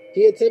out.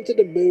 He attempted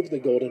to move the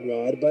golden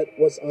rod, but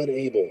was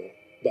unable.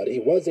 But he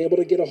was able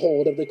to get a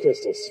hold of the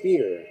crystal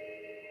sphere.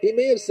 He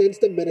may have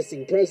sensed a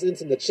menacing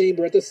presence in the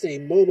chamber at the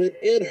same moment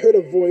and heard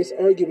a voice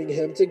arguing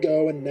him to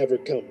go and never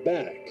come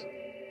back.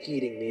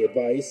 Heeding the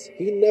advice,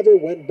 he never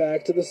went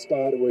back to the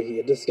spot where he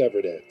had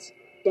discovered it.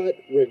 But,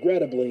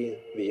 regrettably,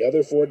 the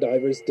other 4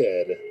 divers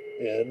did,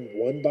 and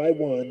one by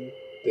one,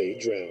 they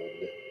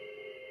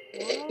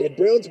drowned. Did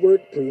Brown's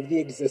work prove the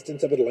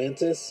existence of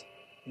Atlantis?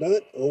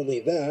 Not only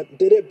that,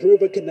 did it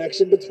prove a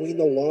connection between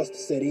the lost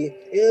city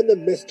and the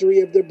mystery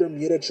of the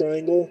Bermuda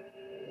Triangle?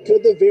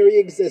 Could the very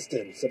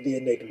existence of the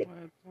Enigma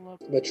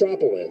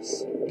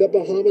metropolis, the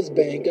Bahamas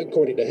Bank,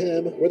 according to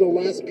him, were the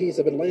last piece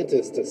of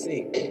Atlantis to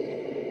sink?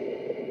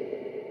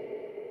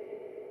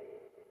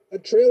 A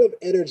trail of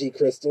energy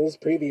crystals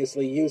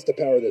previously used to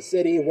power the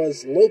city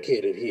was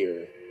located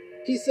here.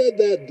 He said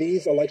that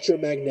these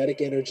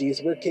electromagnetic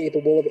energies were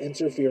capable of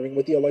interfering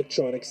with the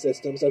electronic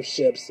systems of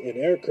ships and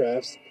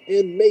aircrafts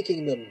and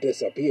making them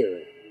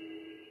disappear.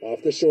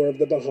 Off the shore of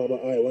the Bahama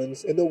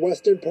Islands, in the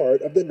western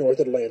part of the North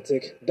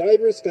Atlantic,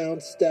 divers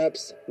found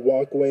steps,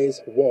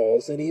 walkways,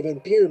 walls, and even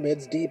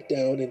pyramids deep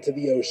down into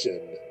the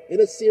ocean. In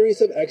a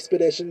series of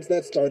expeditions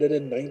that started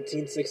in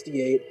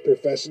 1968,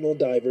 professional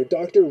diver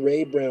Dr.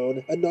 Ray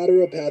Brown, a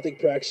naturopathic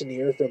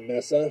practitioner from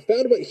Mesa,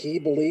 found what he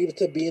believed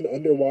to be an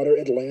underwater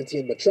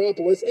Atlantean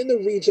metropolis in the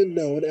region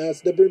known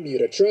as the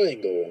Bermuda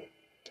Triangle.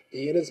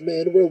 He and his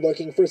men were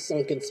looking for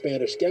sunken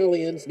Spanish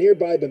galleons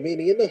nearby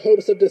Bimini in the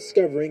hopes of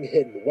discovering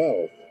hidden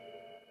wealth.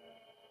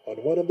 On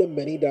one of the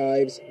many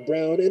dives,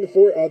 Brown and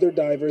 4 other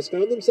divers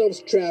found themselves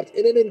trapped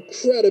in an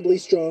incredibly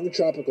strong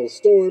tropical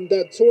storm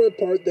that tore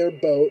apart their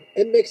boat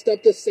and mixed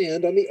up the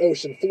sand on the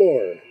ocean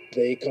floor.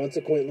 They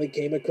consequently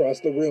came across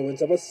the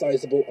ruins of a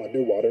sizable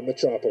underwater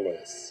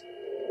metropolis.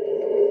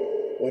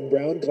 When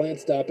Brown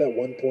glanced up at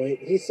one point,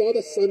 he saw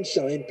the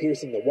sunshine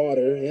piercing the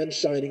water and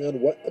shining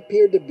on what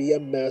appeared to be a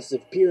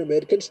massive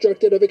pyramid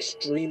constructed of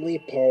extremely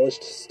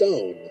polished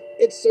stone.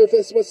 Its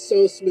surface was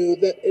so smooth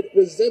that it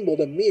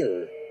resembled a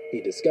mirror. He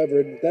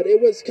discovered that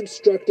it was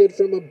constructed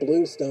from a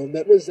blue stone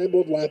that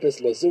resembled lapis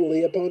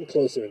lazuli upon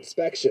closer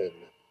inspection.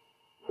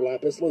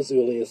 Lapis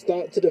lazuli is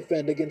thought to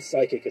defend against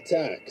psychic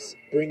attacks,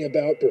 bring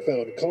about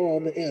profound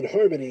calm and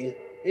harmony,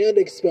 and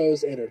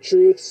expose inner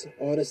truths,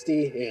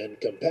 honesty,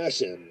 and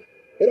compassion.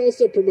 It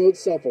also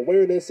promotes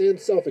self-awareness and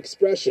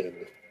self-expression.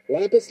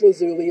 Lapis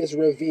lazuli is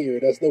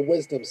revered as the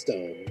wisdom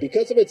stone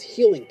because of its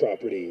healing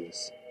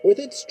properties. With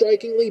its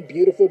strikingly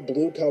beautiful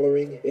blue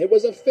coloring, it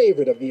was a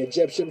favorite of the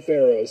Egyptian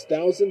pharaohs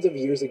thousands of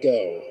years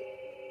ago.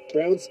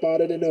 Brown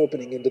spotted an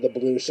opening into the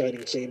blue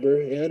shining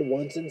chamber, and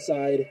once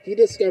inside, he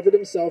discovered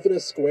himself in a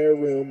square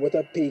room with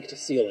a peaked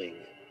ceiling.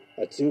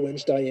 A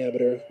 2-inch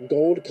diameter,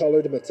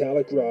 gold-colored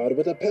metallic rod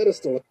with a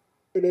pedestal of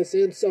awareness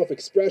and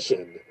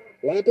self-expression.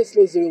 Lapis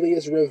lazuli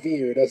is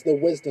revered as the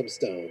wisdom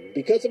stone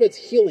because of its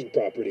healing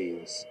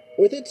properties.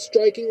 With its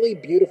strikingly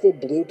beautiful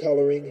blue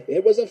coloring,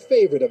 it was a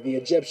favorite of the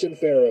Egyptian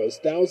pharaohs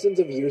thousands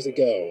of years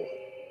ago.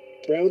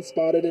 Brown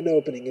spotted an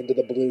opening into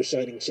the blue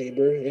shining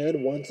chamber,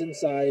 and once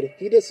inside,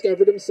 he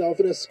discovered himself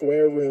in a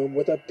square room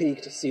with a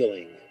peaked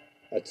ceiling.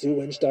 A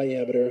 2-inch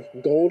diameter,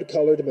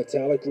 gold-colored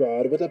metallic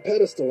rod with a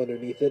pedestal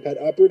underneath it had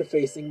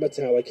upward-facing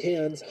metallic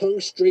hands hung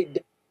straight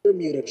down the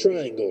Bermuda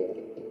Triangle.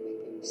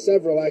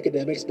 Several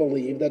academics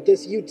believe that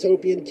this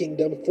utopian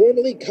kingdom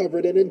formerly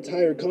covered an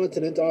entire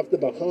continent off the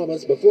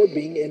Bahamas before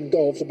being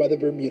engulfed by the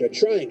Bermuda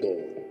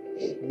Triangle.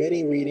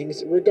 Many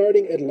readings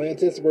regarding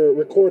Atlantis were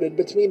recorded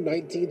between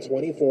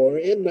 1924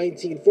 and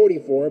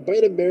 1944 by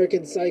an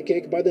American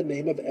psychic by the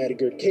name of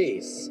Edgar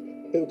Cayce,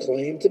 who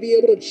claimed to be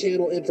able to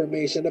channel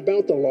information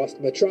about the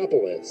lost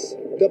metropolis.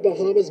 The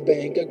Bahamas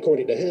Bank,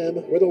 according to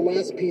him, were the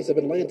last piece of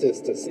Atlantis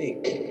to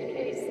sink.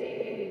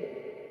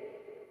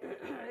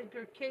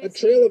 A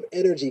trail of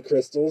energy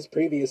crystals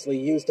previously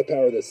used to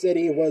power the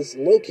city was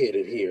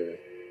located here.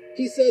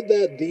 He said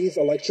that these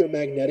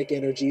electromagnetic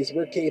energies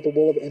were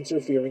capable of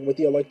interfering with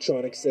the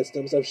electronic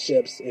systems of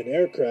ships and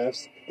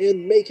aircrafts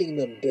and making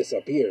them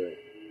disappear.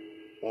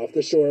 Off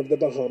the shore of the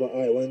Bahama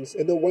Islands,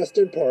 in the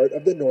western part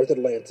of the North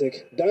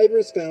Atlantic,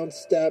 divers found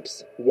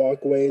steps,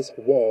 walkways,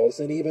 walls,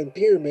 and even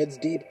pyramids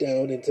deep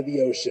down into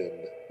the ocean.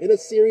 In a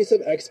series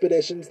of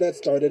expeditions that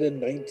started in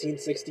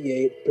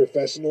 1968,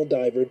 professional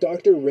diver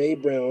Dr. Ray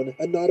Brown,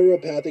 a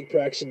naturopathic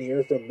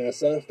practitioner from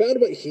Mesa, found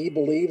what he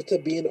believed to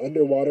be an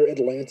underwater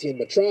Atlantean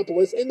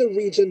metropolis in the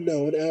region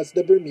known as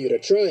the Bermuda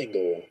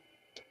Triangle.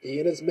 He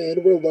and his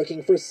men were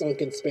looking for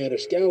sunken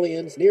Spanish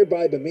galleons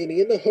nearby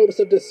Bimini in the hopes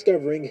of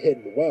discovering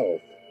hidden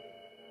wealth.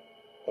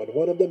 On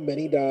one of the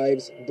many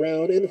dives,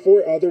 Brown and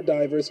 4 other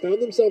divers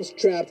found themselves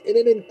trapped in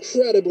an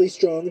incredibly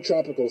strong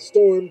tropical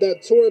storm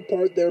that tore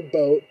apart their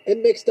boat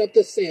and mixed up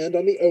the sand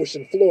on the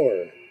ocean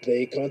floor.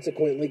 They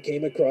consequently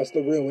came across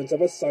the ruins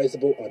of a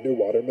sizable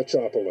underwater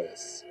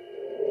metropolis.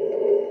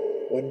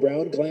 When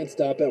Brown glanced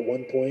up at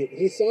one point,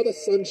 he saw the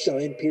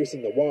sunshine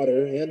piercing the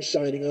water and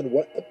shining on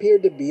what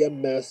appeared to be a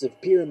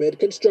massive pyramid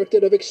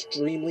constructed of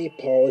extremely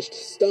polished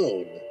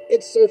stone.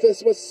 Its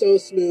surface was so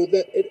smooth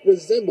that it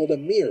resembled a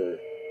mirror.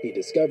 He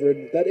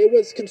discovered that it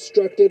was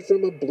constructed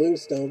from a blue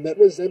stone that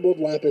resembled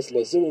lapis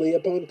lazuli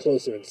upon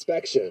closer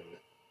inspection.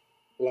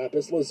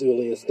 Lapis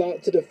lazuli is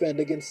thought to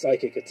defend against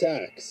psychic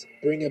attacks,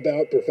 bring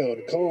about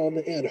profound calm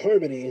and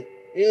harmony,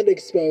 and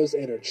expose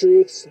inner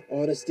truths,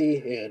 honesty,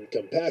 and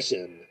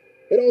compassion.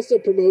 It also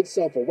promotes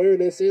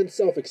self-awareness and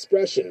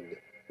self-expression.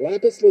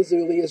 Lapis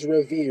lazuli is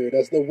revered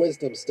as the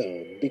wisdom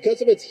stone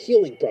because of its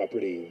healing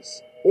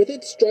properties. With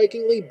its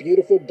strikingly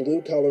beautiful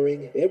blue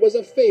coloring, it was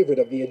a favorite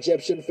of the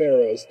Egyptian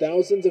pharaohs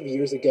thousands of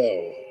years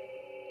ago.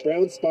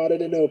 Brown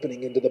spotted an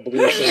opening into the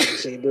blue stone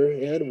chamber,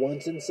 and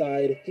once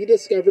inside, he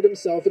discovered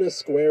himself in a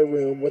square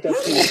room with a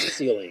pierced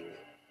ceiling.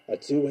 A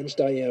 2-inch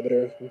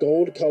diameter,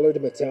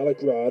 gold-colored metallic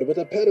rod with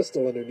a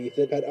pedestal underneath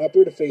it had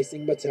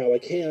upward-facing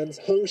metallic hands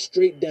hung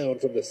straight down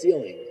from the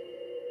ceiling.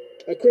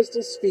 A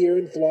crystal sphere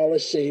in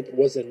flawless shape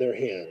was in their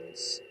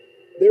hands.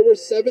 There were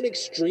 7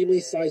 extremely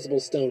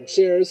sizable stone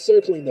chairs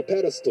circling the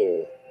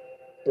pedestal.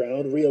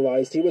 Brown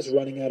realized he was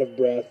running out of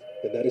breath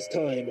and that his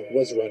time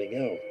was running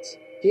out.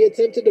 He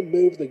attempted to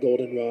move the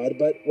golden rod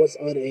but was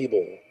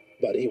unable.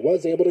 But he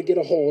was able to get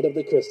a hold of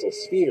the crystal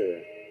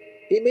sphere.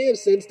 He may have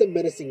sensed a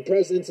menacing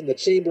presence in the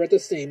chamber at the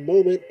same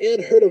moment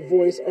and heard a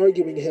voice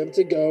arguing him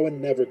to go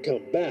and never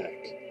come back.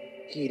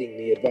 Heeding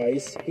the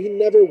advice, he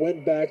never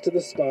went back to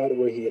the spot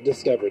where he had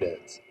discovered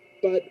it.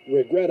 But,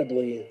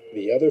 regrettably,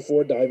 the other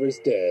 4 divers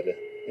did,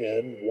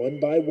 and one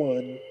by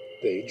one,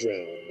 they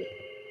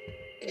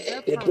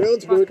drowned. Did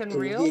Brown's work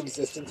prove the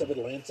existence of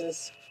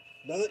Atlantis?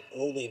 Not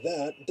only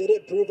that, did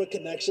it prove a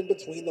connection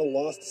between the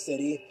lost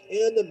city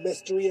and the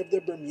mystery of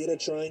the Bermuda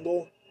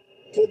Triangle?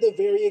 Could the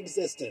very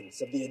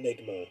existence of the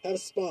Enigma have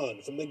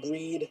spawned from the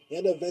greed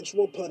and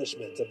eventual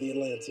punishment of the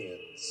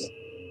Atlanteans?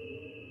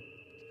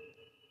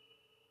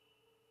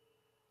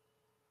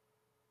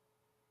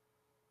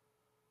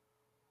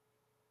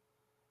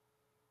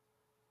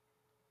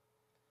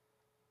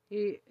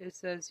 It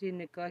says he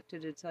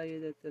neglected to tell you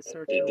that the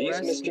searcher In these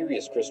rescued.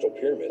 mysterious crystal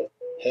pyramids,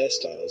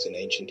 hairstyles in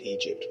ancient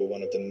Egypt were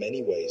one of the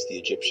many ways the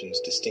Egyptians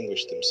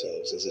distinguished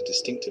themselves as a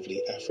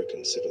distinctively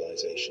African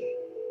civilization.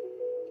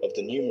 Of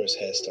the numerous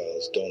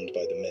hairstyles donned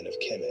by the men of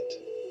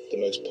Kemet,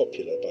 the most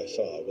popular by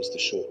far was the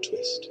short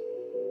twist.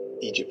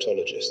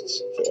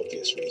 Egyptologists, for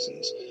obvious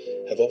reasons,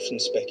 have often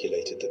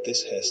speculated that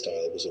this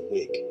hairstyle was a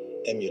wig,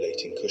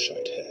 emulating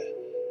Kushite hair,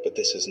 but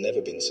this has never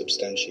been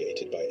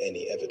substantiated by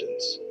any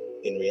evidence.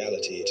 In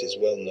reality, it is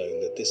well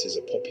known that this is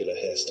a popular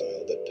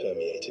hairstyle that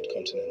permeated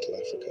continental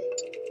Africa.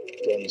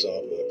 Bronze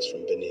artworks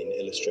from Benin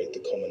illustrate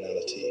the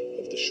commonality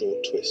of the short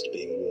twist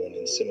being worn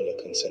in similar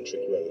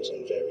concentric rows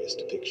on various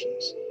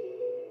depictions.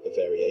 A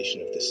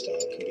variation of this style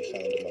can be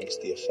found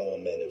amongst the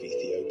Afar men of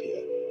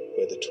Ethiopia,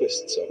 where the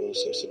twists are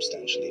also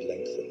substantially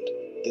lengthened.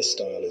 This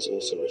style is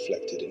also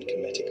reflected in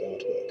Kemetic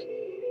artwork,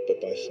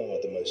 but by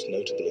far the most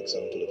notable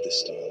example of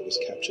this style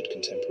was captured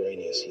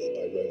contemporaneously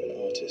by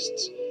Roman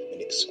artists in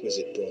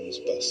exquisite bronze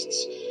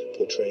busts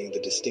portraying the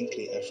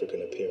distinctly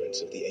African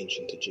appearance of the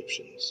ancient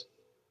Egyptians.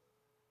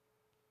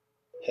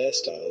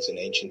 Hairstyles in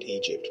ancient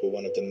Egypt were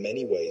one of the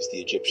many ways the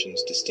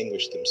Egyptians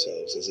distinguished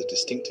themselves as a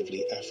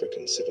distinctively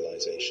African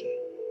civilization.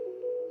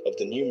 Of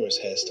the numerous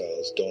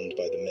hairstyles donned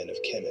by the men of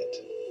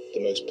Kemet, the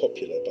most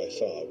popular by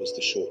far was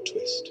the short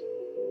twist.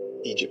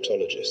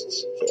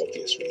 Egyptologists, for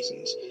obvious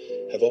reasons,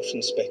 have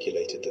often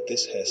speculated that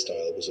this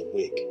hairstyle was a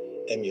wig,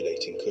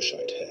 emulating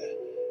Kushite hair,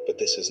 but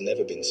this has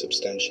never been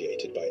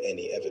substantiated by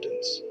any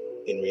evidence.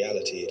 In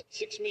reality,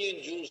 6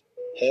 million Jews.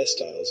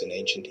 Hairstyles in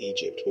ancient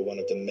Egypt were one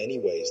of the many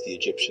ways the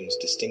Egyptians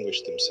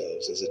distinguished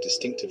themselves as a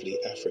distinctively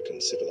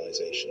African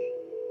civilization.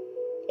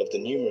 Of the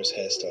numerous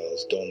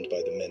hairstyles donned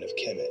by the men of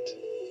Kemet,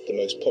 the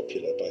most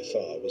popular by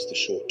far was the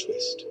short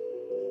twist.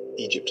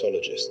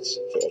 Egyptologists,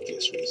 for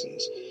obvious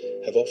reasons,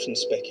 have often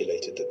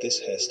speculated that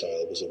this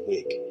hairstyle was a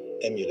wig,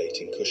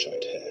 emulating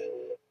Kushite hair,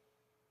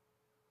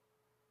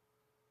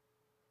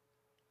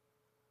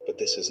 but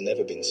this has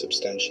never been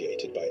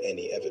substantiated by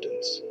any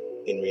evidence.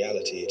 In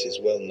reality, it is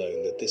well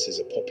known that this is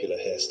a popular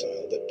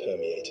hairstyle that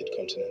permeated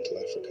continental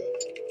Africa.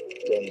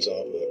 Bronze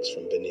artworks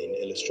from Benin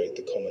illustrate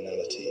the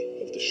commonality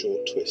of the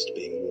short twist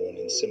being worn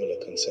in similar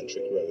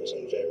concentric rows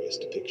on various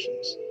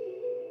depictions.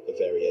 A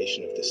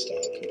variation of this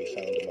style can be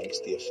found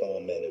amongst the Afar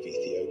men of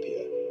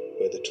Ethiopia,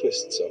 where the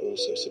twists are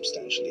also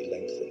substantially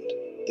lengthened.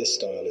 This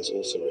style is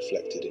also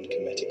reflected in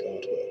Kemetic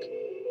artwork,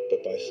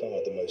 but by far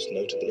the most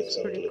notable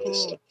example of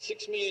this style.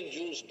 6 million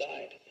Jews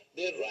died.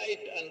 They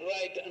write and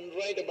write and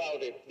write about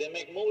it. They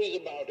make movies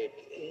about it.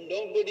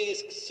 Nobody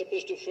is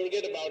supposed to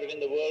forget about it in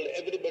the world.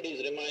 Everybody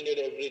is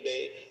reminded every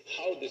day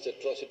how this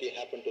atrocity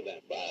happened to them.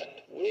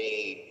 But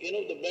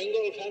the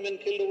Bengal famine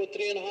killed over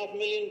 3.5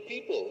 million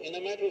people in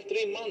a matter of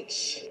 3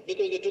 months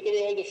because they took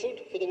away all the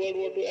food for the World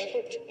War II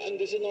effort. And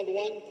this is not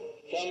one.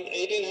 From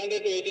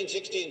 1800 to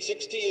 1860, in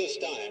 60 years'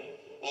 time,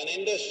 an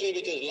industry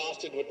which has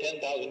lasted for 10,000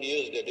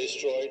 years, they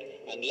destroyed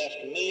and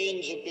left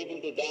millions of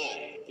people to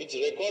die. It's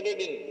recorded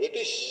in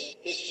British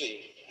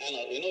history and,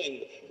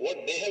 in what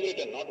they have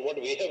written, not what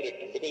we have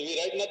written, because we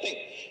write nothing.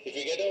 If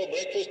we get our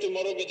breakfast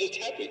tomorrow, we're just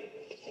happy.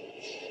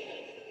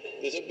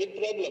 There's a big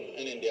problem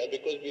in India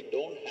because we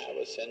don't have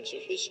a sense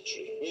of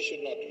history. We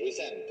should not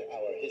resent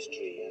our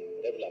history and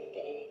develop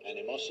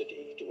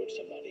animosity towards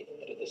somebody,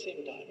 but at the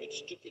same time,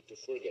 it's stupid to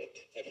forget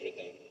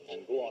everything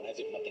and go on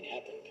as if nothing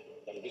happened.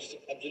 That would be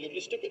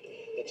absolutely stupid.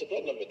 That's a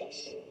problem with us.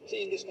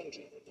 See, in this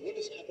country, what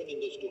has happened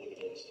in those 200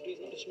 years? It is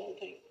not a small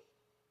thing.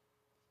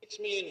 6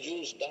 million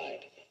Jews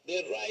died. They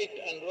write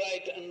and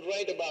write and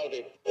write about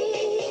it.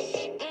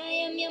 I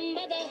am your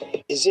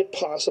mother. Is it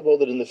possible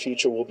that in the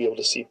future we'll be able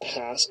to see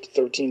past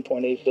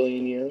 13.8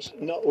 billion years?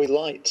 Not with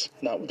light.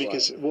 Not with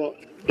because light. What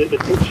the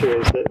picture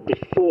is that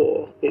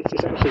before it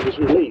actually was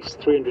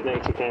released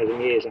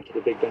 380,000 years after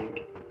the Big Bang.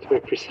 It's a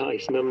very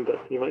precise number.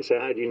 You might say,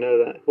 how do you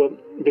know that? Well,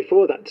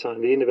 before that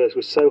time, the universe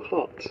was so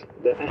hot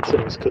that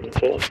atoms couldn't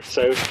form.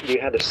 So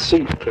you had a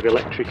soup of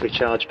electrically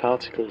charged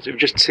particles. It was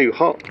just too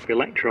hot for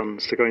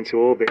electrons to go into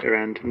orbit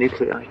around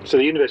nuclei. So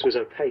the universe was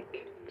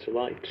opaque to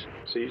light.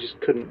 So you just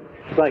couldn't.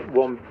 It's like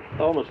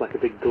almost like a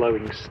big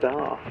glowing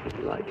star, if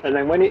you like. And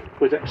then when it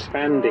was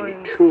expanding,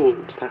 it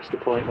cooled past the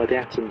point where the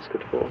atoms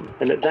could form.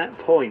 And at that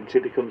point,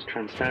 it becomes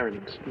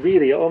transparent,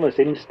 really almost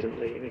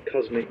instantly in a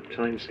cosmic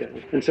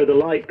timescale. And so the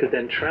light could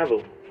then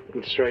travel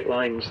in straight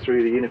lines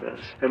through the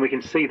universe, and we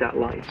can see that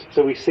light.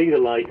 So we see the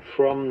light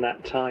from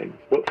that time,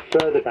 but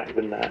further back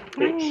than that,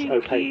 it's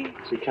opaque,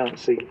 so you can't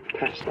see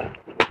past that.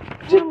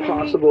 Is it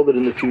possible that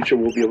in the future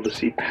we'll be able to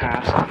see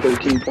past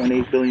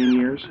 13.8 billion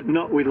years?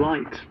 Not with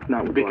light.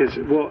 Not with because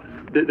light. What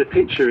the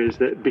picture is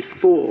that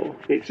before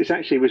it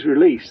actually was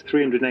released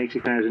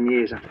 380,000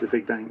 years after the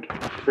Big Bang.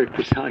 It's a very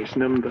precise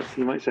number.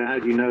 You might say, how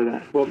do you know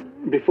that? Well,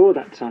 before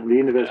that time, the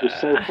universe was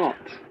so hot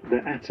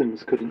that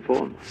atoms couldn't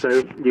form.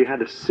 So you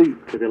had a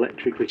soup of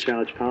electrically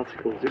charged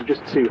particles. It was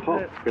just too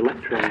hot for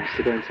electrons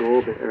to go into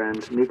orbit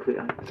around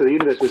nuclei. So the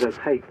universe was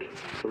opaque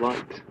to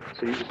light.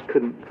 So you just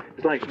couldn't.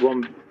 It's like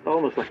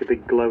almost like a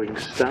big glowing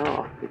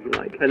star, if you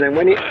like. And then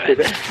when it was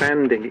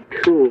expanding,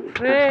 it cooled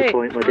past the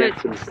point where the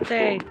atoms could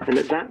form. And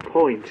at that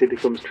point, it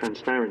becomes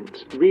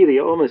transparent, really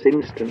almost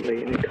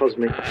instantly in a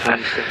cosmic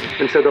timescale.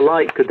 And so the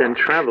light could then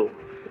travel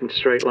in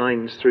straight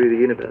lines through the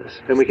universe,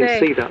 and we can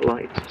see that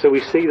light. So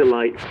we see the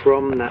light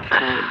from that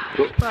time,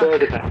 but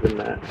further back than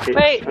that, it's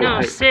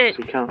opaque, sit.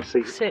 so you can't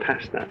see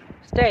past that.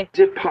 Stay. Is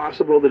it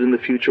possible that in the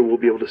future we'll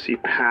be able to see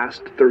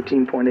past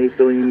 13.8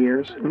 billion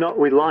years? Not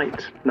with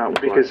light. Not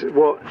with because light.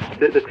 What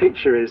the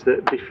picture is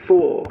that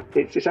before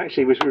it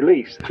actually was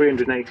released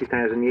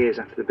 380,000 years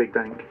after the Big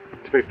Bang.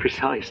 It's a very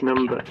precise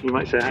number. You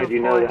might say, how do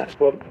you know that?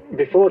 Well,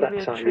 before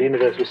that time, the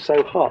universe was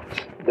so hot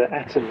that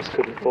atoms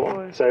couldn't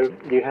form. So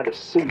you had a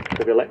soup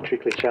of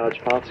electrically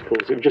charged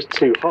particles. It was just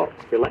too hot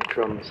for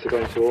electrons to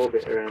go into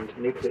orbit around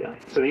nuclei.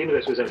 So the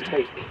universe was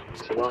opaque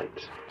to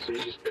light. So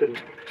you just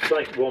couldn't. It's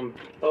like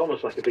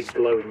almost like a big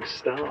glowing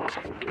star,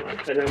 if you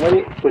like. And then when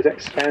it was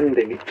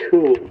expanding, it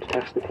cooled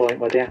past the point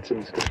where the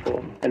atoms could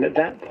form. And at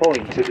that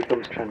point, it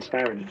becomes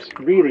transparent,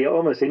 really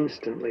almost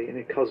instantly in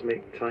a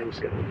cosmic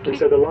timescale. And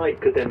so the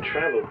light could then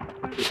travel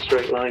in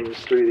straight lines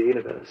through the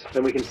universe,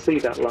 and we can see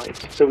that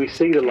light. So we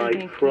see the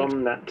light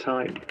from that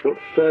time, but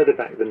further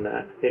back than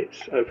that,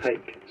 it's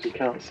opaque, so you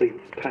can't see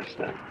past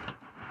that.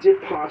 Is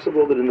it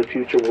possible that in the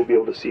future we'll be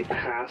able to see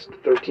past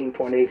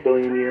 13.8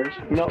 billion years?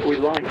 Not with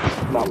light.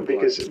 Not with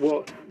because light.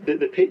 What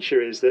the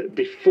picture is that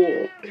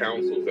before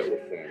councils that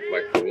were formed,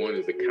 like the one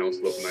is the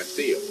Council of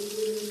Nicaea,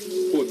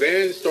 who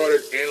then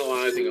started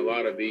analyzing a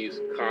lot of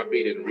these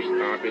copied and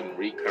recopied and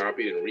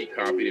recopied and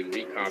recopied and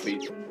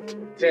recopied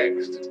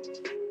text,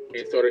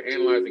 and started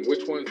analyzing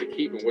which ones to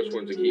keep and which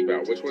ones to keep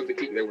out. Which ones to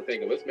keep, they were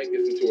thinking, let's make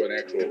this into an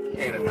actual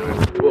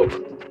canonized book.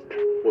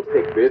 We'll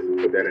take this and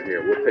put that in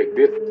here. We'll take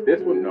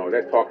this one. No,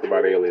 that talks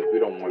about aliens. We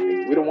don't want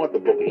these. We don't want the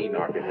Book of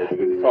Enoch in here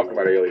because he's talking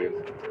about aliens.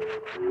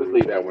 Let's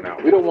leave that one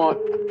out. We don't want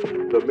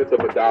the Myth of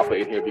Adapa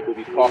in here because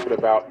he's talking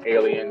about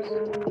aliens.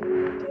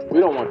 We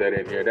don't want that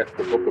in here. That's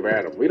the Book of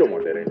Adam. We don't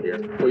want that in here.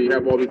 So you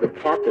have all these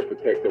apocryphal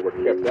texts that were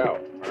kept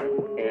out. Right?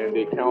 And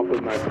the Council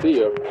of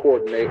Nicaea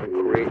coordinate and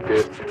create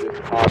this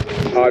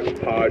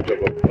hodgepodge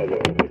of a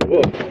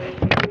book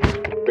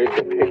based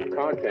on hidden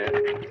content,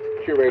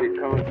 curated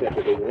content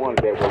that they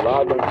wanted that would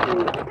allow them to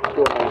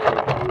still maintain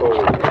control.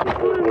 That's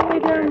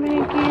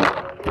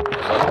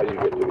how you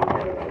get to the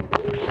canon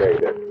today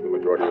that the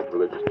majority of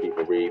religious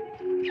people read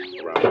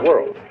around the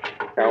world.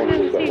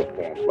 Councils that were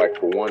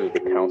one is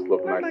the Council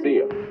of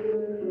Nicaea,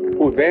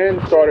 who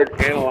then started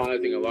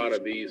analyzing a lot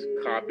of these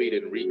copied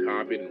and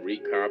recopied and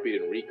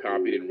recopied and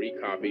recopied and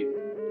recopied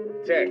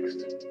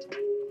text,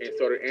 and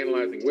started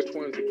analyzing which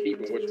ones to keep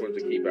and which ones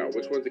to keep out.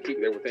 Which ones to keep,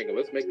 they were thinking,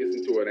 let's make this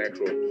into an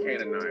actual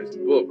canonized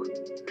book.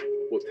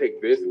 We'll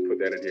take this and put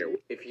that in here.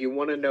 If you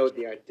want to know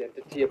the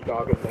identity of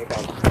Gog and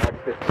Magog,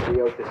 watch this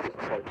video. This is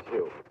part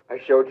 2. I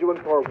showed you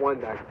in part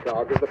 1 that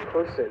Gog is a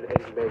person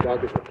and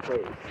Magog is a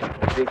place.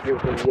 Ezekiel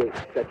 38,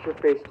 set your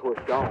face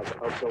toward Gog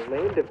of the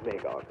land of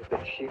Magog, the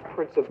chief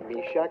prince of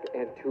Meshach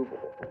and Tubal.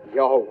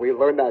 Y'all, we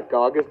learned that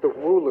Gog is the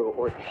ruler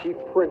or chief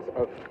prince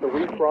of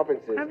 3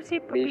 provinces,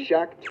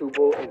 Meshach,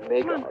 Tubal, and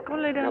Magog.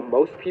 Now,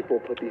 most people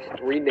put these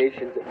 3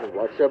 nations in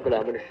Russia, but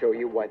I'm going to show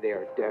you why they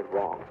are dead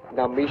wrong.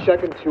 Now,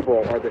 Meshach and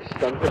Tubal are the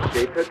sons of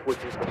Japheth, which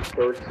is the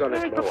 3rd son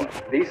of Noah.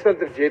 These sons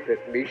of Japheth,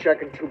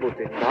 Meshach and Tubal,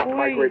 did not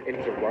migrate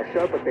into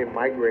Russia, but they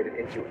migrated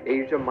into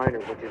Asia Minor,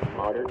 which is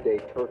modern-day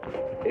Turkey.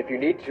 If you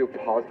need to,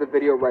 pause the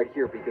video right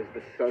here, because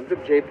the sons of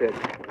Japheth,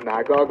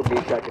 Magog,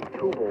 Meshach, and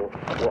Tubal,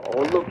 were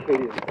all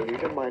located in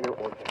Asia Minor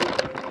or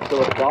Turkey.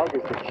 So if Gog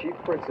is the chief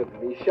prince of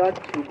Meshach,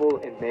 Tubal,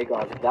 and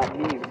Magog, that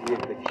means he is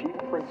the chief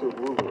prince or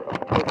ruler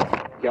of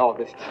Turkey. Y'all,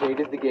 this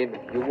changes the game.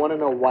 If you want to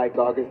know why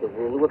Gog is the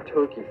ruler of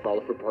Turkey,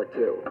 follow for part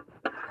 2.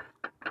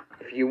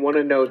 If you want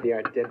to know the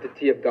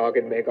identity of Gog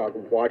and Magog,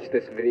 watch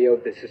this video.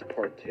 This is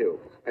part 2.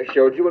 I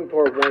showed you in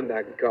part 1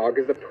 that Gog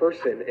is a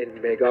person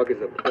and Magog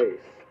is a place.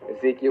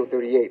 Ezekiel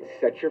 38,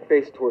 set your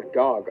face toward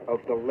Gog of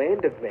the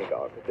land of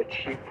Magog, the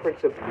chief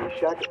prince of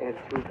Meshach and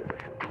Tubal.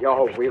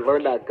 Y'all, we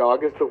learned that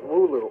Gog is the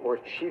ruler or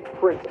chief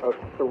prince of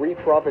 3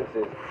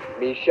 provinces,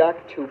 Meshach,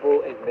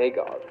 Tubal, and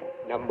Magog.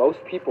 Now, most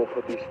people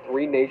put these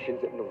 3 nations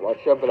in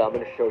Russia, but I'm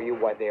going to show you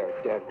why they are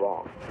dead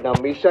wrong. Now,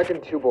 Meshach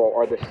and Tubal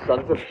are the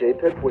sons of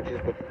Japheth, which is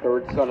the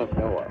 3rd son of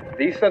Noah.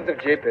 These sons of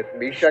Japheth,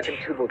 Meshach and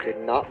Tubal, did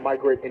not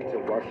migrate into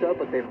Russia,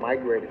 but they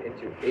migrated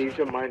into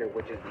Asia Minor,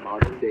 which is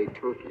modern-day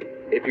Turkey.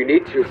 If you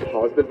need to,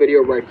 pause the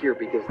video right here,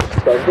 because the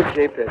sons of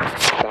Japheth,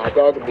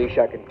 Magog,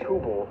 Meshach, and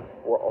Tubal,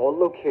 were all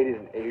located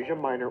in Asia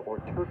Minor or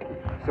Turkey.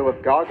 So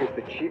if Gog is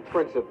the chief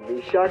prince of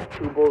Meshach,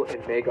 Tubal,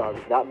 and Magog,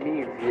 that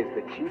means he is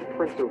the chief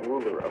prince or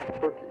ruler of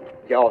Turkey.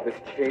 Y'all, this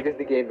changes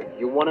the game. If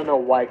you want to know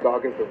why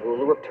Gog is the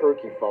ruler of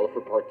Turkey, follow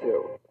for part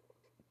 2.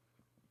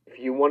 If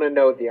you want to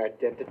know the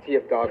identity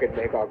of Gog and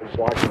Magog,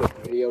 watch this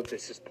video.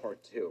 This is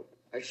part 2.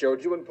 I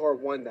showed you in part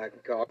 1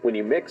 that Gog... When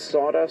you mix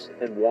sawdust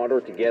and water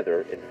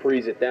together and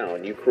freeze it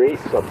down, you create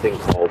something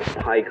called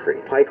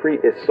pykrete.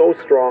 Pykrete is so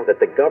strong that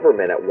the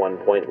government at one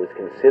point was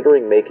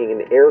considering making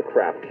an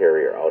aircraft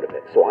carrier out of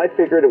it. So I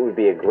figured it would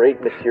be a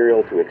great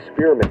material to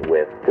experiment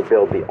with to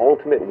build the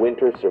ultimate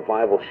winter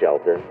survival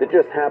shelter that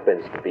just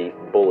happens to be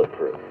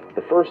bulletproof.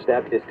 The first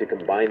step is to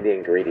combine the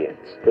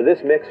ingredients. For this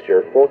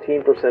mixture,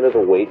 14% of the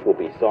weight will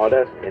be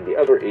sawdust and the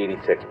other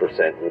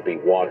 86% will be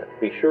water.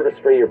 Be sure to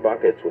spray your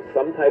buckets with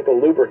some type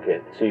of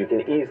lubricant so you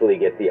can easily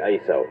get the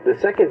ice out. The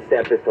second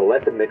step is to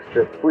let the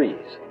mixture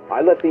freeze. I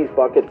let these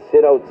buckets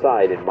sit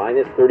outside in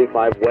minus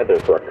 35 weather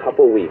for a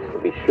couple weeks to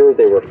be sure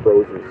they were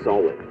frozen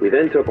solid. We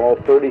then took all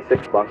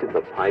 36 buckets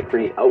of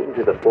pykrete out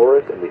into the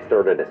forest and we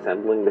started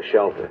assembling the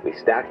shelter. We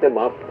stacked them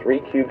up 3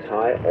 cubes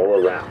high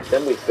all around.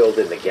 Then we filled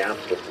in the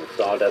gaps with some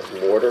sawdust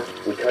mortar.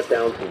 We cut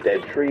down some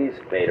dead trees,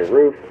 made a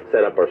roof,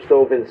 set up our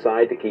stove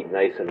inside to keep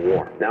nice and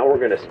warm. Now we're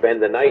going to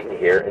spend the night in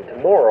here, and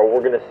tomorrow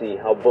we're going to see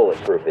how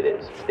bulletproof it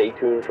is. Stay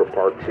tuned for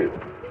part 2.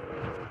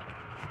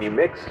 You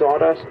mix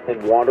sawdust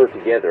and water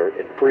together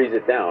and freeze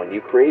it down,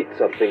 you create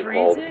something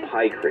called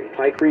pykrete.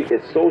 Pykrete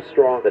is so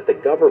strong that the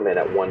government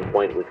at one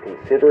point was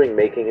considering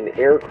making an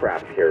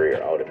aircraft carrier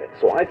out of it.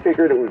 So I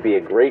figured it would be a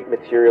great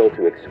material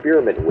to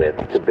experiment with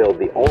to build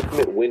the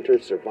ultimate winter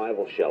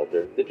survival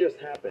shelter that just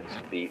happens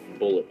to be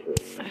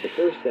bulletproof. The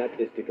first step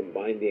is to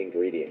combine the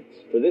ingredients.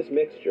 For this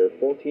mixture,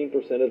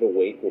 14% of the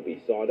weight will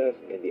be sawdust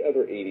and the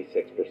other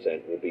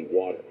 86% will be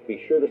water.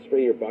 Be sure to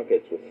spray your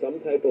buckets with some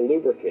type of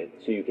lubricant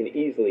so you can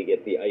easily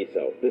get the ice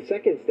out. The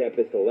second step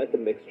is to let the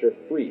mixture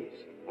freeze.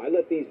 I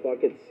let these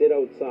buckets sit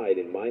outside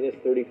in minus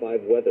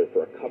 35 weather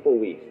for a couple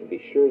weeks to be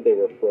sure they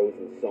were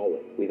frozen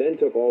solid. We then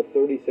took all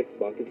 36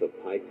 buckets of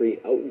pykrete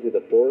out into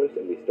the forest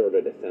and we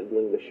started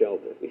assembling the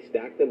shelter. We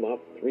stacked them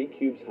up 3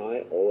 cubes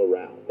high all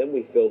around. Then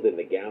we filled in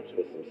the gaps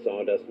with some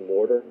sawdust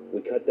mortar. We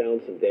cut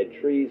down some dead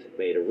trees,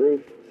 made a roof,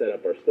 set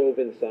up our stove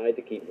inside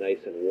to keep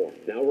nice and warm.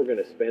 Now we're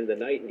going to spend the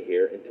night in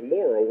here, and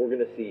tomorrow we're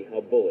going to see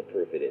how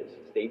bulletproof it is.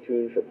 Stay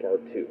tuned for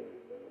part 2.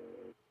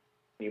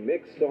 You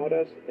mix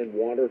sawdust and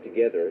water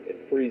together and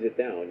freeze it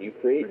down, you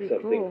create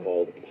something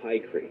called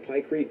pykrete.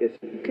 Pykrete is...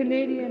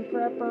 Canadian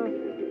prepper.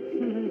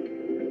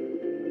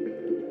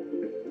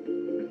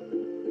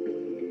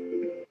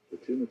 The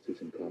tomb of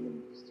Tutankhamun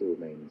still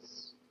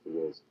remains the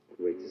world's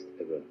greatest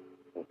ever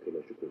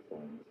archaeological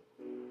find.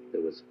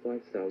 There was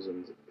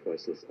 5,000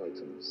 priceless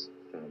items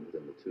found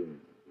within the tomb.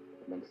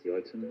 Amongst the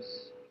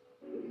items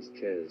were these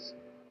chairs.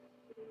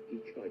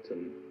 Each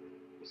item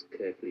was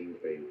carefully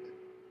engraved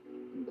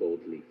and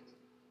gold-leafed.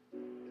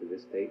 To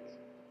this date,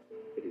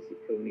 it is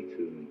the only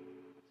tomb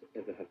to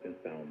ever have been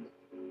found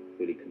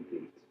fully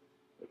complete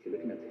What you're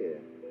looking at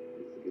here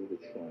is the gilded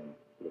shrine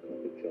for the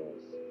Canopic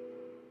jars.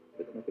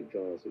 The Canopic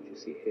jars which you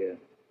see here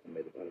are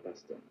made of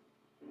alabaster.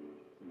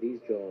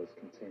 These jars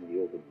contain the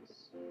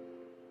organs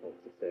of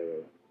the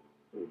pharaoh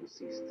or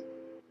deceased.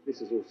 This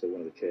is also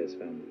one of the chairs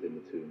found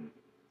within the tomb,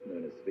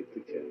 known as the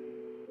victory chair.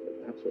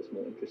 But perhaps what's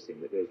more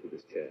interesting that goes with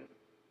this chair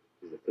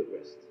is the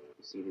footrest.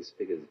 You see these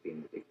figures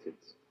being depicted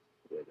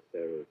where the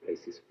pharaoh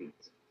placed his feet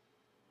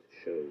to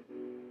show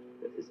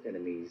that his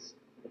enemies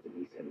are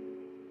beneath him.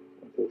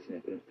 Unfortunately, I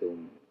couldn't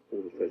film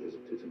all the treasures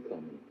of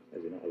Tutankhamun,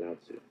 as you're not allowed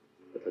to,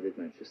 but I did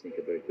manage to sneak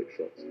a very quick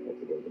shot of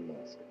the golden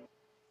mask.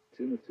 The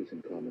tomb of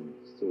Tutankhamun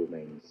still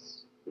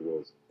remains the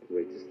world's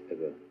greatest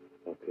ever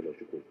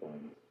archaeological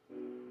find.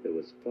 There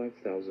was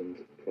 5,000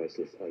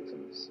 priceless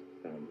items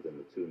found within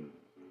the tomb.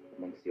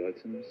 Amongst the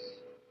items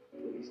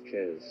were these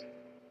chairs.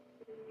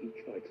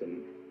 Each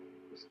item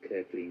was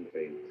carefully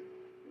engraved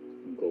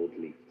and gold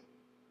leafed.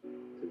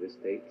 To this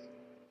date,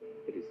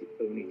 it is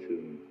the only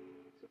tomb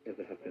to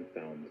ever have been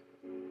found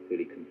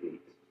fully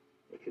complete.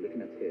 What you're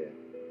looking at here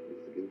is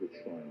the gilded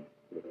shrine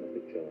for the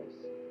Canopic jars.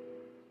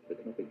 The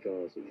Canopic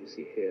jars which you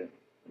see here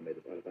are made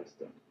of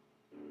alabaster.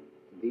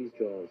 These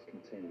jars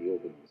contain the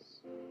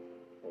organs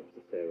of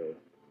the pharaoh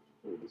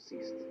or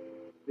deceased.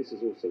 This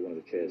is also one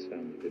of the chairs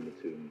found within the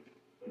tomb,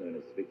 known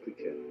as the victory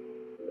chair.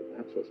 But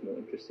perhaps what's more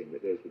interesting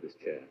that goes with this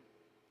chair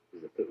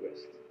is the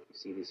footrest. You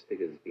see these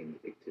figures being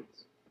depicted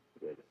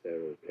where the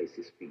pharaoh placed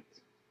his feet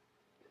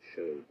to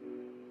show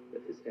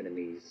that his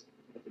enemies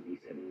are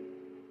beneath him.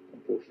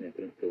 Unfortunately, I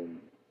couldn't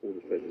film all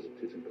the treasures of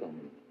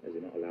Tutankhamun, as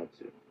you're not allowed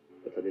to,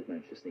 but I did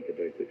manage to sneak a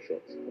very quick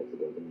shot of the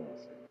golden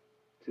mask.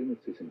 The tomb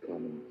of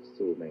Tutankhamun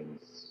still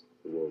remains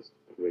the world's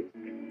greatest.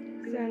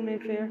 San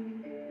Mayfair.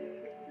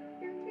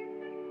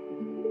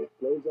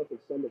 Close-up of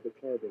some of the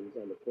carvings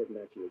on the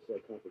Portnacchio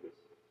sarcophagus.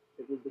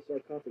 It was the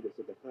sarcophagus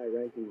of a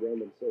high-ranking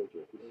Roman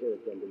soldier who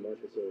served under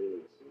Marcus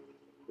Aurelius.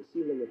 The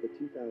ceiling of the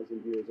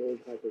 2,000 years old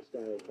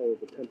hyper-style hall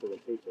of the Temple of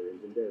Hathor in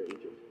Dendera,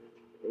 Egypt.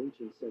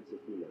 Ancient sense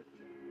of humor.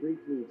 Greek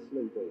reed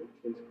sling bullet,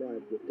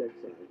 inscribed with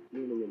Dexai,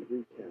 meaning in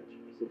Greek catch,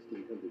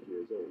 1,600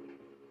 years old.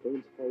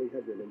 Bones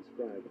polyhedron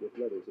inscribed with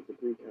letters of the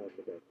Greek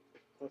alphabet,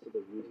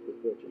 possibly used for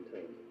fortune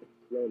telling.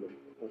 Roman,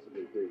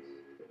 possibly Greece.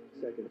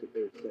 2nd to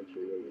 3rd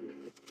century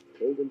AD.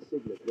 Golden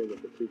signet ring of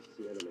the priest's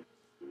element.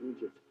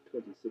 Egypt,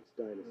 26th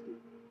dynasty.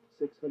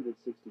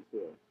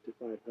 664 to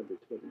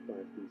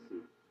 525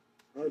 BC.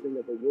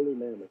 Carving of a woolly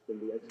mammoth from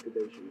the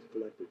excavations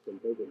collected from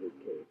Bogelhood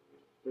Cave,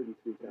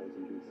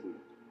 33,000 BC.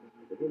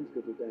 The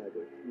Himskibel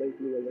dagger, late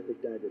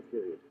Neolithic dagger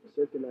period,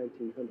 circa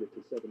 1900 to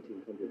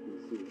 1700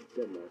 BC,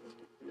 Denmark.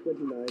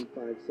 29.5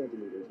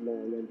 centimeters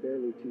long and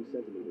barely 2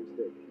 centimeters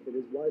thick. It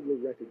is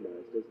widely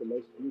recognized as the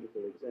most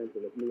beautiful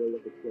example of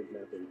Neolithic flint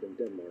mapping from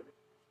Denmark.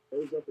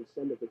 Close up of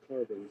some of the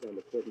carvings on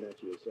the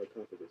Portnacchio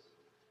sarcophagus.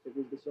 It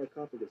was the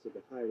sarcophagus of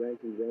a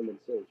high-ranking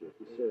Roman soldier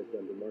who served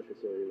under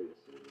Marcus Aurelius.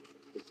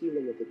 The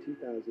ceiling of the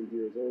 2,000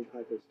 years old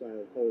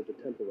hyper-style hall of the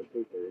Temple of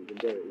Hathor in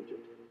Dendera,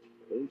 Egypt.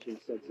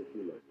 Ancient sense of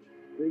humor.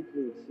 Greek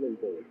reed sling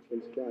bullet,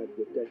 inscribed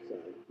with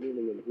Dexai,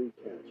 meaning in Greek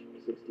catch,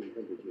 1,600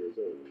 years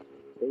old.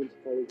 Bones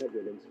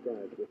polyhedron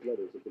inscribed with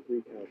letters of the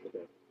Greek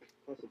alphabet,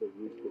 possibly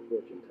used for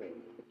fortune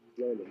telling.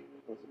 Roman,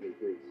 possibly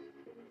Greece.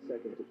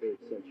 2nd to 3rd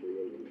century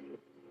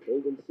AD.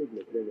 Golden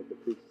signet ring of the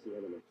priest's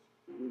element.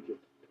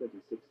 Egypt,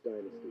 26th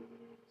dynasty.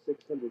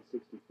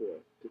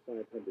 664 to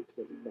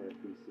 525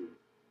 BC.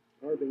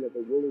 Carving of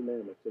a woolly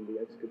mammoth from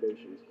the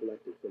excavations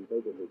collected from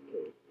Bogelhood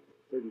Cave,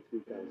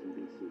 33,000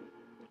 BC.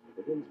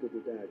 The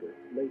Himskibel dagger,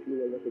 late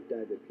Neolithic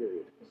dagger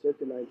period,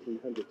 circa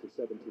 1900 to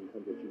 1700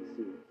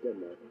 BC,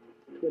 Denmark.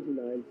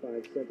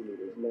 29.5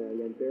 centimeters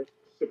long and bare.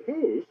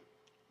 Suppose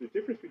the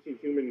difference between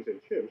humans and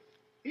chimps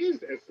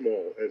is as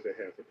small as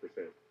 0.5%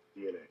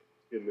 DNA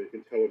in the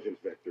intelligence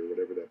vector,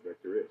 whatever that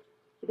vector is.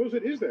 Suppose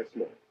it is that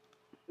small.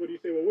 What do you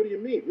say? Well, what do you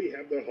mean? We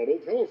have the Hubble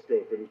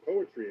telescope in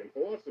poetry and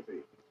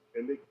philosophy,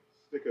 and they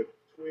stick a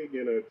twig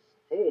in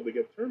a hole to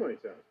get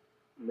termites out.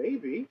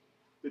 Maybe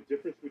the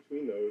difference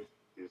between those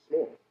is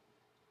small.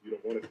 You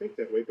don't want to think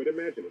that way, but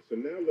imagine it. So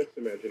now let's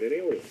imagine an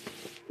alien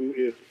who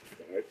is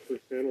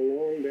 5%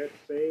 along that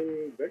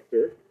same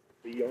vector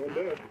beyond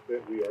us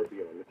that we are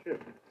beyond the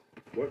chimp.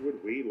 What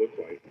would we look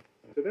like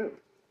to them?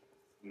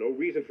 No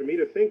reason for me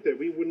to think that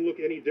we wouldn't look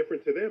any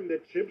different to them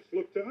that chimps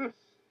look to us.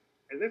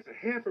 And that's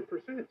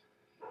 0.5%.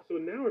 So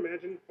now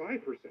imagine 5%,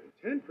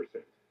 10%.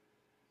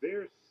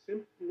 Their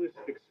simplest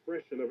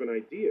expression of an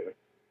idea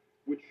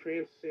would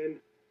transcend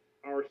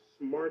our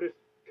smartest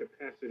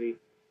capacity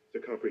to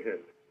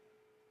comprehend.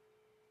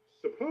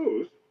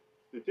 Suppose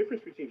the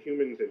difference between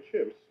humans and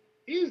chimps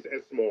is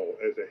as small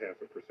as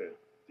 0.5%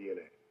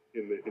 DNA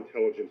in the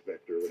intelligence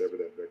vector, whatever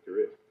that vector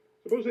is.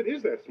 Suppose it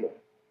is that small.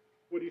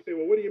 What do you say?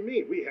 Well, what do you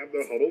mean? We have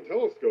the Hubble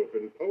telescope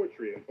in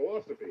poetry and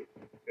philosophy,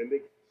 and they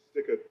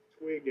stick a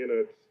twig in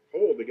a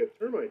hole to get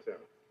termites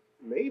out.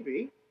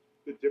 Maybe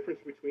the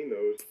difference between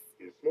those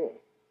is small.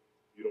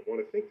 You don't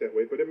want to think that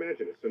way, but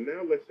imagine it. So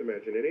now let's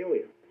imagine an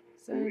alien.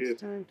 Science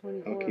time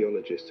 24.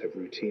 Archaeologists have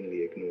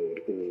routinely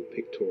ignored all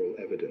pictorial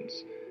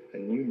evidence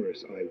and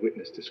numerous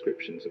eyewitness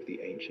descriptions of the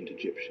ancient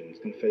Egyptians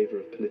in favor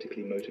of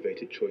politically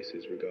motivated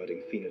choices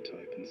regarding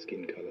phenotype and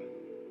skin color.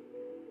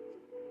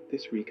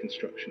 This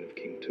reconstruction of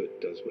King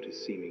Tut does what is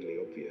seemingly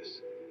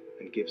obvious,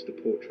 and gives the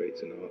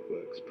portraits and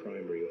artworks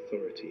primary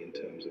authority in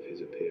terms of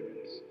his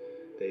appearance.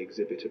 They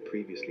exhibit a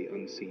previously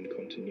unseen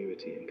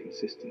continuity and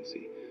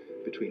consistency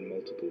between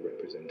multiple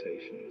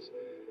representations,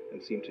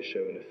 and seem to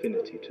show an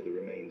affinity to the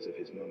remains of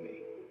his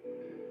mummy.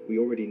 We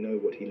already know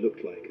what he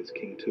looked like, as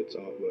King Tut's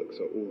artworks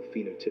are all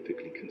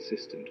phenotypically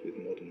consistent with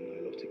modern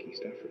Nilotic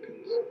East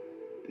Africans.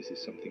 This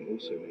is something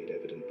also made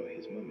evident by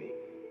his mummy,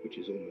 which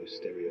is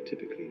almost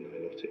stereotypically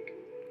Nilotic.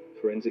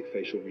 Forensic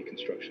facial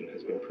reconstruction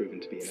has been proven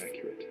to be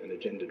inaccurate and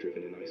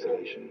agenda-driven in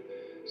isolation,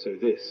 so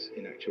this,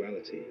 in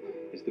actuality,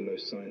 is the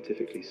most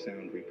scientifically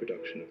sound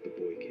reproduction of the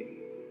Boy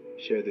King.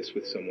 Share this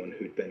with someone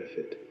who'd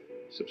benefit.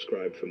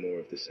 Subscribe for more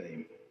of the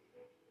same.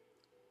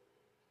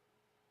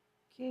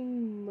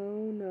 King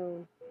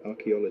Mono.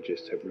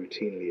 Archaeologists have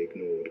routinely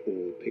ignored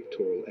all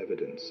pictorial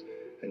evidence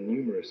and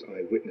numerous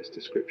eyewitness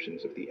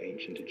descriptions of the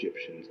ancient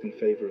Egyptians in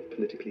favor of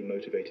politically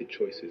motivated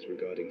choices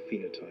regarding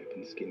phenotype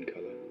and skin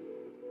color.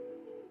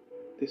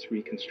 This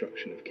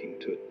reconstruction of King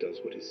Tut does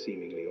what is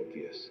seemingly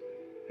obvious,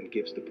 and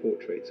gives the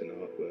portraits and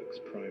artworks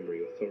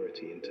primary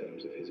authority in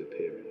terms of his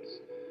appearance.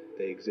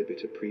 They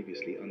exhibit a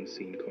previously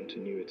unseen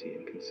continuity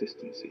and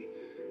consistency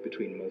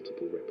between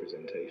multiple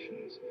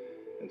representations,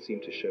 and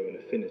seem to show an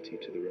affinity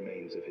to the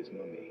remains of his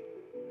mummy.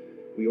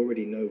 We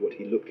already know what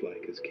he looked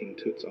like, as King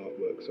Tut's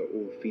artworks are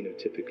all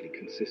phenotypically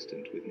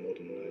consistent with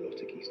modern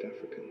Nilotic East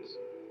Africans.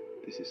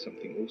 This is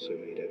something also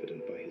made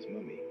evident by his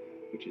mummy,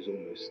 which is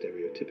almost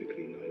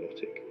stereotypically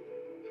Nilotic.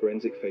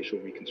 Forensic facial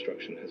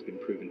reconstruction has been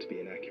proven to be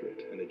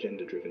inaccurate and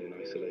agenda-driven in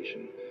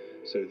isolation,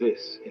 so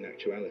this, in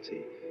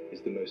actuality,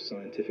 is the most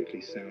scientifically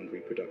sound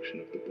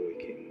reproduction of the Boy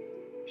King.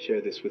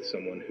 Share this with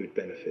someone who'd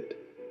benefit.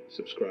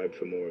 Subscribe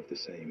for more of the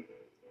same.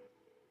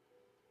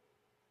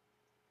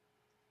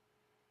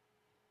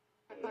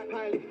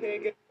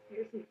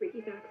 Here's some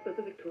freaky facts about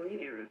the Victorian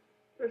era.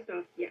 First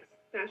off, yes,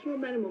 fashionable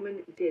men and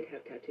women did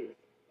have tattoos.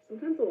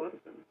 Sometimes a lot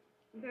of them.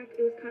 In fact,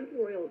 it was kind of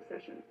a royal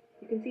obsession.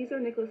 You can see Tsar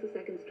Nicholas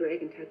II's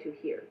dragon tattoo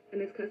here, and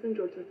his cousin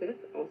George V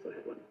also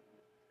had one.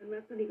 And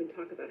let's not even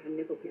talk about how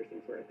nipple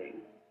piercings were a thing.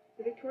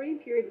 The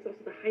Victorian period was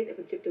also the height of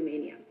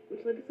Egyptomania,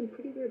 which led to some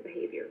pretty weird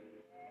behavior.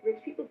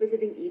 Rich people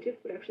visiting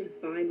Egypt would actually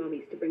buy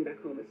mummies to bring back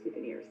home as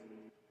souvenirs.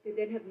 They'd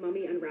then have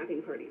mummy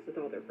unwrapping parties with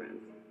all their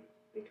friends.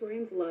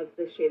 Victorians loved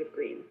this shade of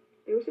green.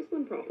 There was just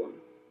one problem.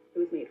 It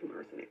was made from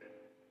arsenic.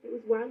 It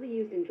was widely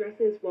used in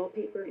dresses,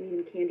 wallpaper, and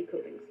even candy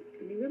coatings,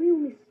 and they really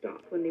only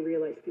stopped when they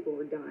realized people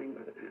were dying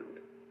by the pound.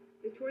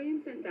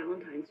 Victorians sent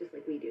valentines just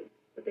like we do,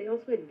 but they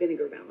also had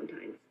vinegar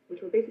valentines,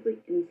 which were basically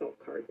insult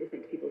cards they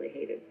sent to people they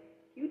hated.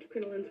 Huge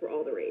crinolines were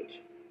all the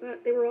rage,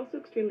 but they were also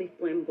extremely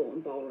flammable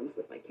in ballrooms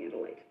lit by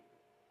candlelight.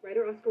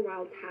 Writer Oscar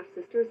Wilde's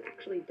half-sisters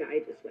actually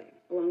died this way,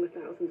 along with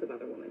thousands of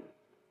other women.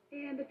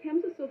 And the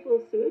Thames was so full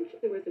of sewage,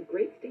 there was a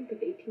great stink of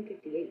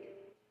 1858.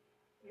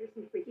 Here's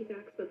some freaky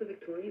facts about the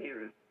Victorian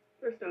era.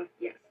 First off,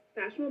 yes,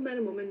 fashionable men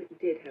and women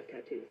did have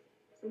tattoos.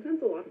 Sometimes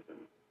a lot of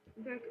them.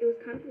 In fact, it was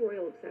kind of a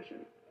royal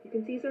obsession. You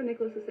can see Tsar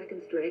Nicholas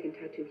II's dragon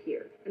tattoo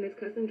here, and his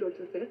cousin George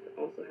V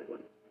also had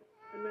one.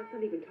 And let's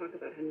not even talk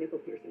about how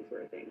nipple piercings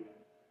were a thing.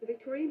 The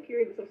Victorian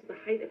period was also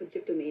the height of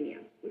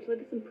Egyptomania, which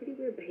led to some pretty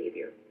weird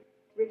behavior.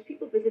 Rich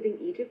people visiting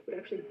Egypt would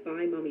actually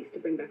buy mummies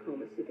to bring back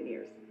home as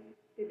souvenirs.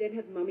 They'd then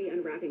have mummy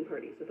unwrapping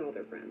parties with all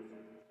their friends.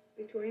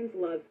 Victorians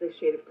loved this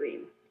shade of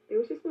green. There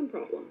was just one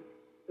problem.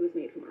 It was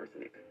made from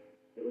arsenic.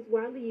 It was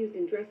widely used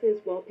in dresses,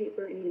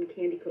 wallpaper, and even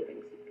candy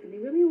coatings, and they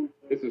really only...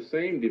 It's the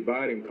same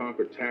divide and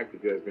conquer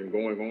tactic that has been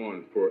going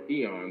on for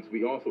eons.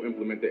 We also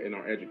implement that in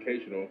our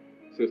educational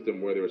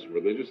system, whether it's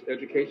religious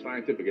education,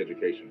 scientific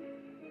education.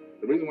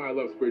 The reason why I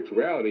love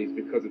spirituality is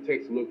because it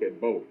takes a look at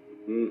both.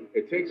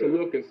 It takes a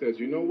look and says,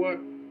 you know what?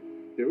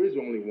 There is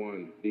only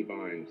one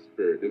divine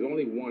spirit. There's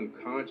only one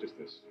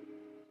consciousness.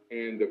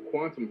 And the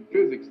quantum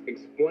physics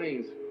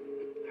explains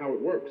how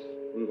it works.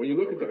 When you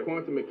look at the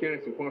quantum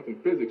mechanics and quantum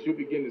physics, you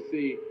begin to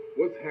see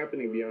what's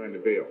happening behind the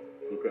veil.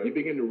 You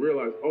begin to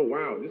realize, oh,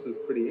 wow, this is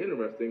pretty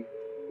interesting.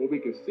 What we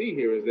can see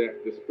here is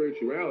that the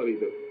spirituality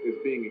that is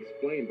being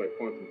explained by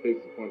quantum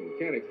physics and quantum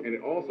mechanics, and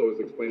it also is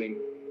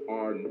explaining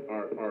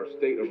our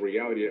state of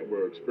reality that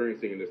we're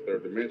experiencing in this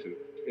third dimension,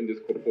 in this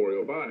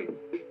corporeal body.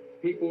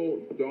 People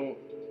don't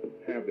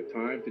have the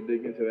time to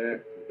dig into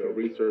that, to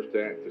research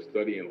that, to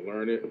study and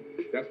learn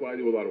it. That's why I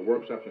do a lot of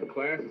workshops and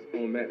classes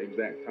on that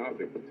exact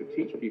topic, to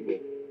teach people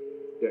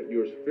that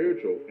you're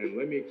spiritual, and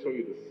let me show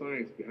you the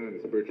science behind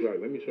the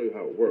spirituality. Let me show you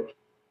how it works.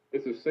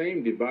 It's the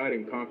same divide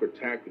and conquer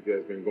tactic that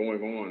has been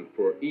going on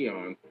for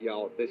eons.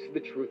 Y'all, this is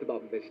the truth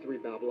about Mystery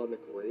Babylon the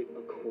Great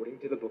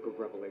according to the book of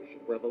Revelation.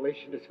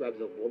 Revelation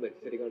describes a woman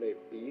sitting on a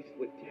beast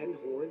with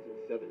 10 horns and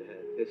 7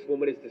 heads. This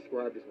woman is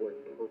described as wearing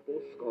purple,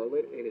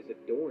 scarlet, and is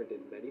adorned in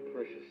many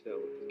precious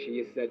stones.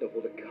 She is said to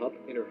hold a cup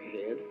in her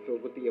hand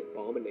filled with the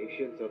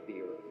abominations of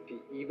the earth.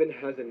 She even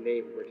has a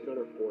name written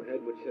on her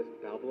forehead which says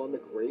Babylon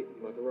the Great,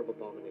 Mother of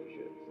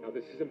Abominations. Now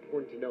this is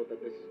important to note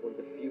that this is one of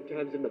the few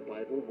times in the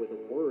Bible where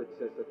the word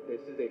says that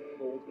this is a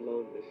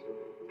full-blown mystery.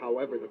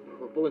 However, the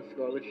purple and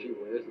scarlet she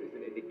wears is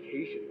an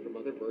indication from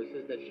other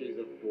verses that she is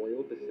of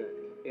royal descent.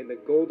 And the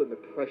gold and the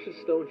precious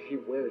stone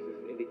she wears is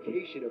an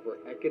indication of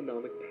her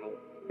economic power.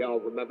 Y'all,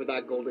 remember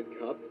that golden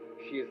cup?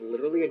 She is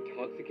literally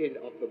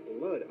intoxicated of the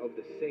blood of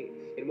the saints.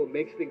 And what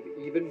makes things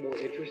even more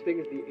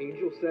interesting is the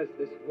angel says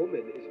this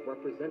woman is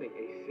representing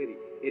a city.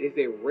 It is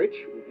a rich,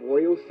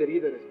 royal city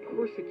that has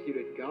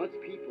persecuted God's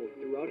people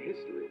throughout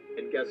history.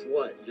 And guess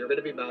what? You're going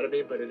to be mad at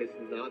me, but it is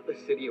not the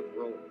city of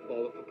Rome.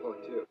 Follow for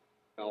part 2.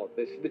 Now,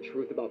 this is the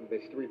truth about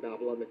Mystery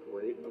Babylon the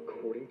Great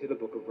according to the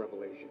book of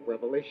Revelation.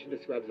 Revelation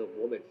describes a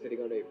woman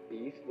sitting on a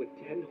beast with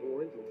 10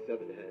 horns and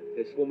 7 heads.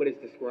 This woman is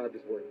described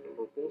as wearing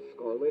purple,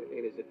 scarlet,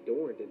 and is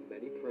adorned in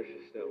many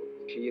precious stones.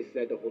 She is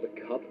said to hold a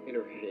cup in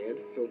her hand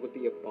filled with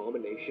the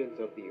abominations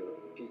of the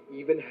earth. She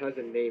even has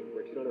a name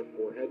written on her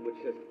forehead which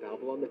says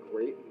Babylon the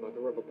Great,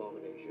 Mother of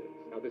Abominations.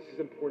 Now, this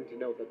is important to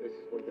note that this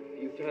is one of the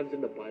few times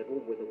in the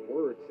Bible where the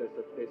word says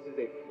that this is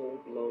a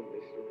full-blown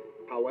mystery.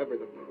 However,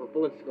 the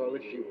purple and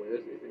scarlet she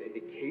wears is an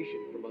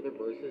indication from other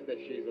verses that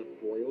she is of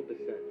royal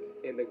descent.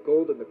 And the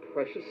gold and the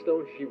precious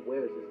stone she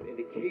wears is an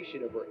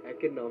indication of her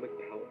economic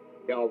power.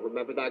 Y'all,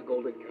 remember that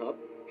golden cup?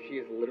 She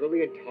is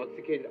literally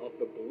intoxicated of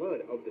the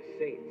blood of the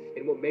saints.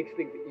 And what makes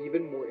things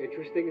even more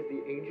interesting is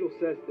the angel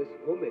says this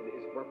woman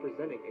is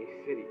representing a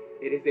city.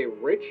 It is a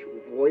rich,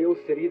 royal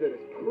city that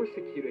has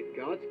persecuted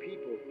God's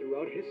people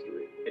throughout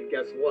history. And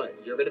guess what?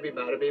 You're going to be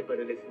mad at me,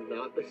 but it is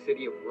not the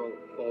city of Rome.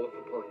 Follow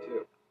for part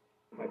 2.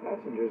 My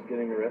passenger is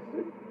getting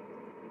arrested.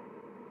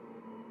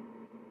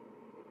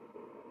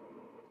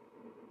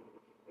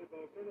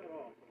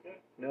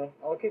 No,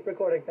 I'll keep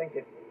recording, thank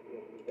you.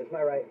 It's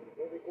my right.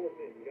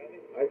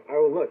 I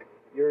will look.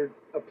 You're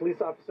a police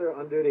officer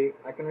on duty.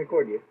 I can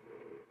record you.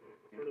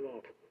 Turn it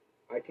off.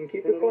 I can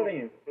keep recording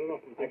you. Turn it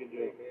off and take a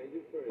jail.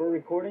 For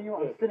recording you,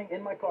 I'm sitting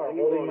in my car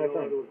holding my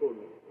phone.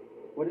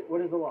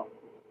 What is the law?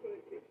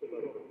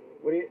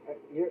 What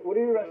are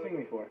you arresting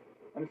me for?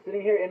 I'm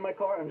sitting here in my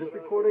car. I'm just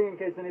recording in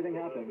case anything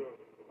happens.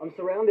 I'm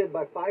surrounded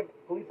by 5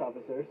 police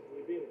officers.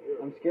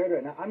 I'm scared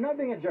right now. I'm not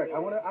being a jerk.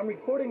 I'm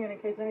recording it in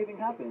case anything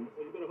happens.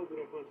 Well, you better hope we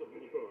don't find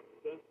something in your car.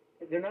 Okay?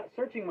 They're not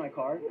searching my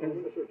car. Well, I'm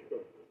going to search your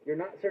car. You're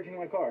not searching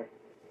my car.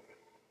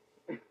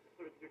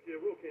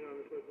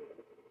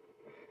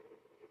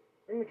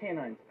 Bring the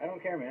canines. I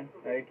don't care, man.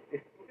 Like,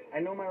 I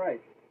know my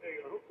rights. Hey,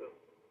 I hope so.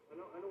 I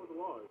know what the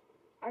law is.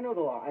 I know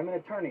the law. I'm an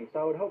attorney, so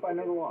I would hope I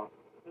know the law.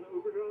 And an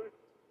Uber driver?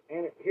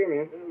 And here,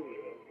 man.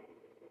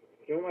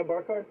 Do you want my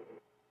bar card?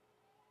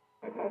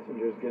 My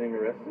passenger is getting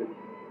arrested.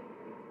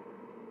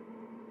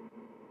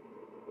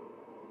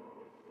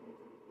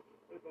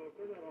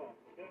 Turn that off,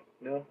 okay?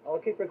 No, I'll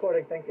keep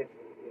recording, thank you.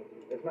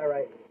 It's my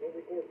right. Don't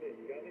record me,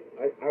 you got me?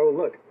 I will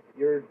look.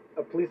 You're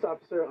a police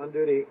officer on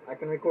duty. I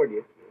can record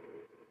you.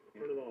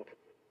 Turn it off.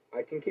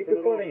 I can keep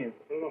recording you.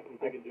 Turn it off and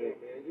take a jail.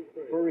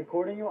 For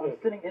recording you, I'm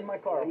sitting in my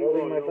car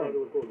holding my phone.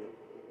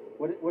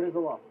 What is the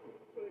law?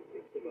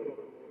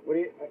 What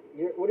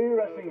are you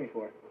arresting me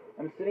for?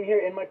 I'm sitting here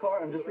in my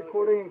car. I'm just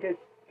recording in case.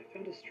 I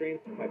found a strange.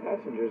 My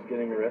passenger is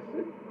getting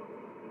arrested.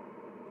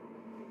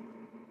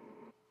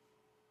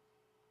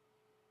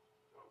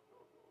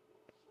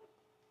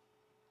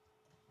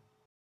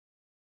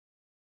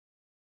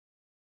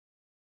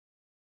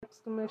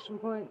 Exclamation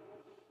point.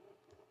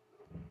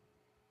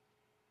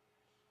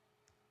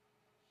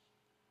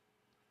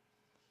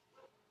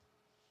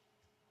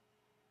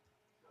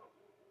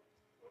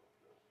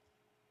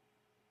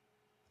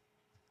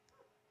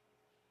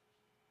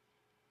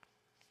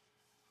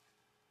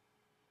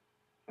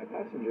 My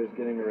passenger is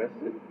getting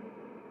arrested.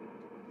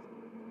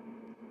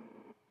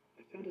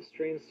 I found a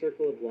strange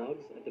circle of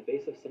logs at the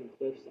base of some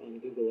cliffs on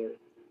Google Earth.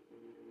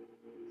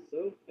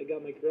 So, I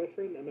got my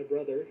girlfriend and my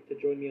brother to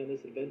join me on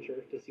this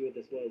adventure to see what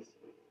this was.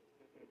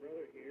 My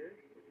brother here.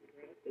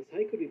 This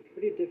hike would be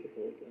pretty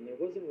difficult, and there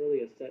wasn't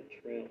really a set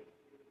trail.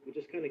 We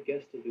just kind of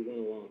guessed as we went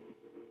along.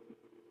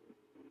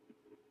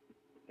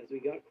 As we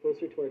got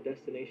closer to our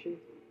destination,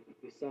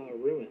 we saw a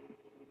ruin.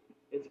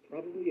 It's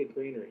probably a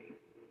granary.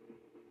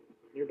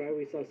 Nearby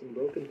we saw some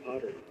broken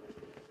pottery.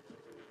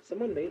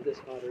 Someone made this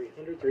pottery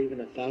hundreds or even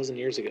 1,000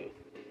 years ago.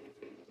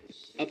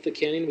 Up the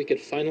canyon we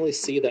could finally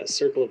see that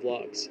circle of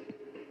logs.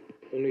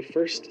 When we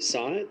first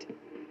saw it,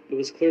 it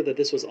was clear that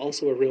this was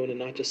also a ruin and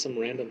not just some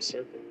random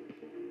circle.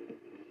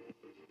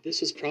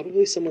 This was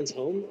probably someone's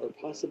home or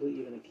possibly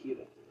even a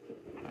kiva.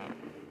 I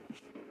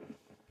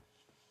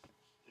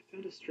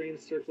found a strange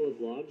circle of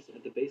logs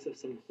at the base of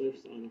some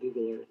cliffs on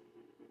Google Earth.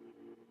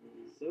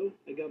 So,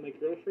 I got my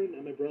girlfriend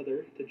and my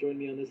brother to join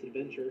me on this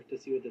adventure to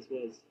see what this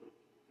was.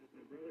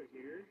 My brother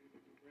here.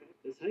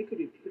 This hike would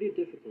be pretty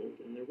difficult,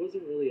 and there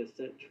wasn't really a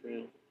set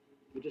trail.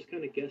 We just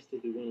kind of guessed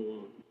as we went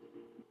along.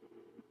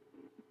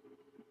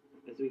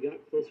 As we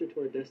got closer to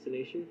our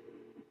destination,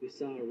 we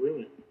saw a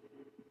ruin.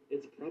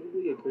 It's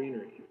probably a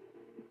granary.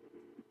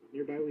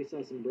 Nearby we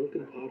saw some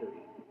broken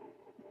pottery.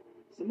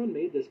 Someone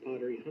made this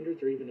pottery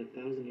hundreds or even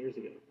 1,000 years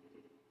ago.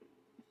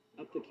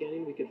 Up the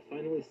canyon we could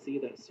finally see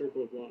that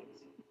circle of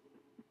logs.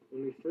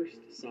 When we first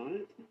saw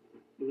it,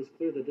 it was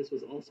clear that this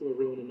was also a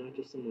ruin and not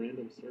just some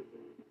random circle.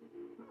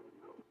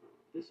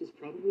 This was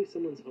probably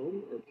someone's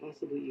home, or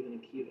possibly even a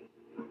kiva.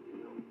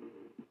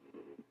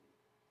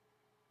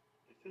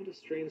 I found a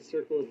strange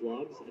circle of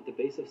logs at the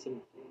base of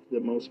some...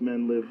 That most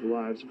men live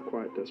lives of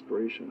quiet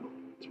desperation.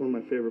 It's one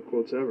of my favorite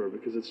quotes ever,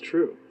 because it's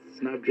true.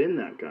 And I've been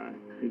that guy.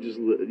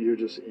 You're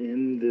just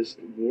in this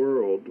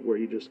world where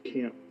you just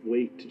can't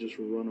wait to just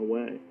run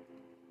away.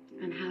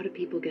 And how do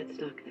people get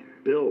stuck there?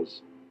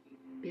 Bills.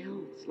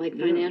 Bills? Like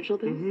financial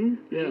bills?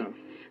 Mm-hmm. Yeah.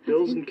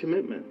 Bills and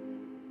commitment.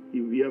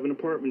 You have an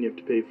apartment you have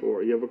to pay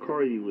for. You have a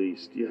car you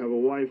leased. You have a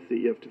wife that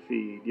you have to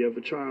feed. You have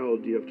a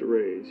child you have to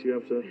raise. You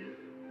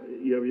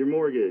have your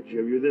mortgage. You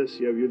have your this.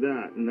 You have your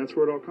that. And that's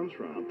where it all comes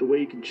from. The way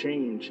you can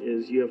change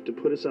is you have to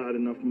put aside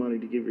enough money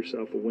to give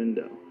yourself a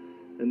window.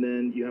 And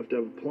then you have to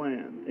have a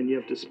plan. And you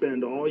have to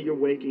spend all your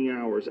waking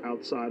hours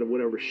outside of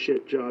whatever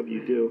shit job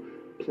you do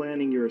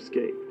planning your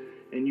escape.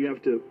 And you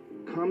have to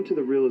come to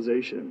the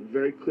realization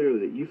very clearly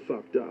that you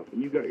fucked up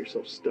and you got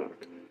yourself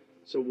stuck.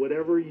 So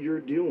whatever you're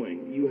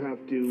doing, you have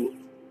to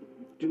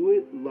do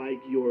it like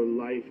your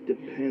life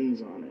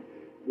depends on it.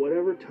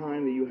 Whatever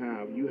time that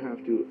you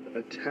have to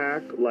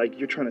attack like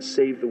you're trying to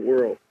save the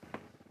world.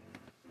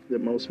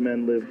 That most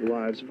men live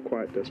lives of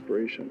quiet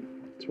desperation.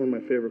 It's one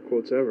of my favorite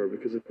quotes ever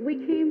because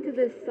We came to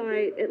this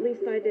site, at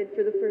least I did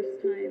for the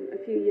first time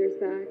a few years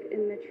back,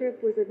 and the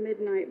trip was a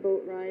midnight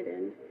boat ride,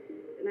 and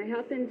I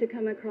happened to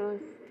come across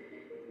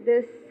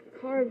this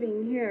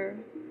carving here,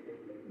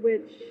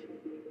 which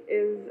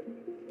is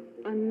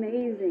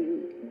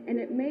amazing, and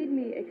it made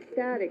me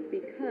ecstatic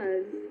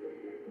because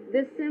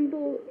this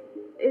symbol,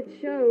 it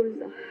shows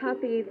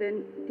Hapi,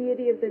 the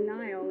deity of the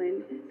Nile,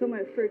 and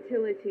somewhat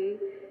fertility,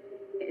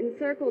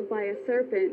 encircled by a serpent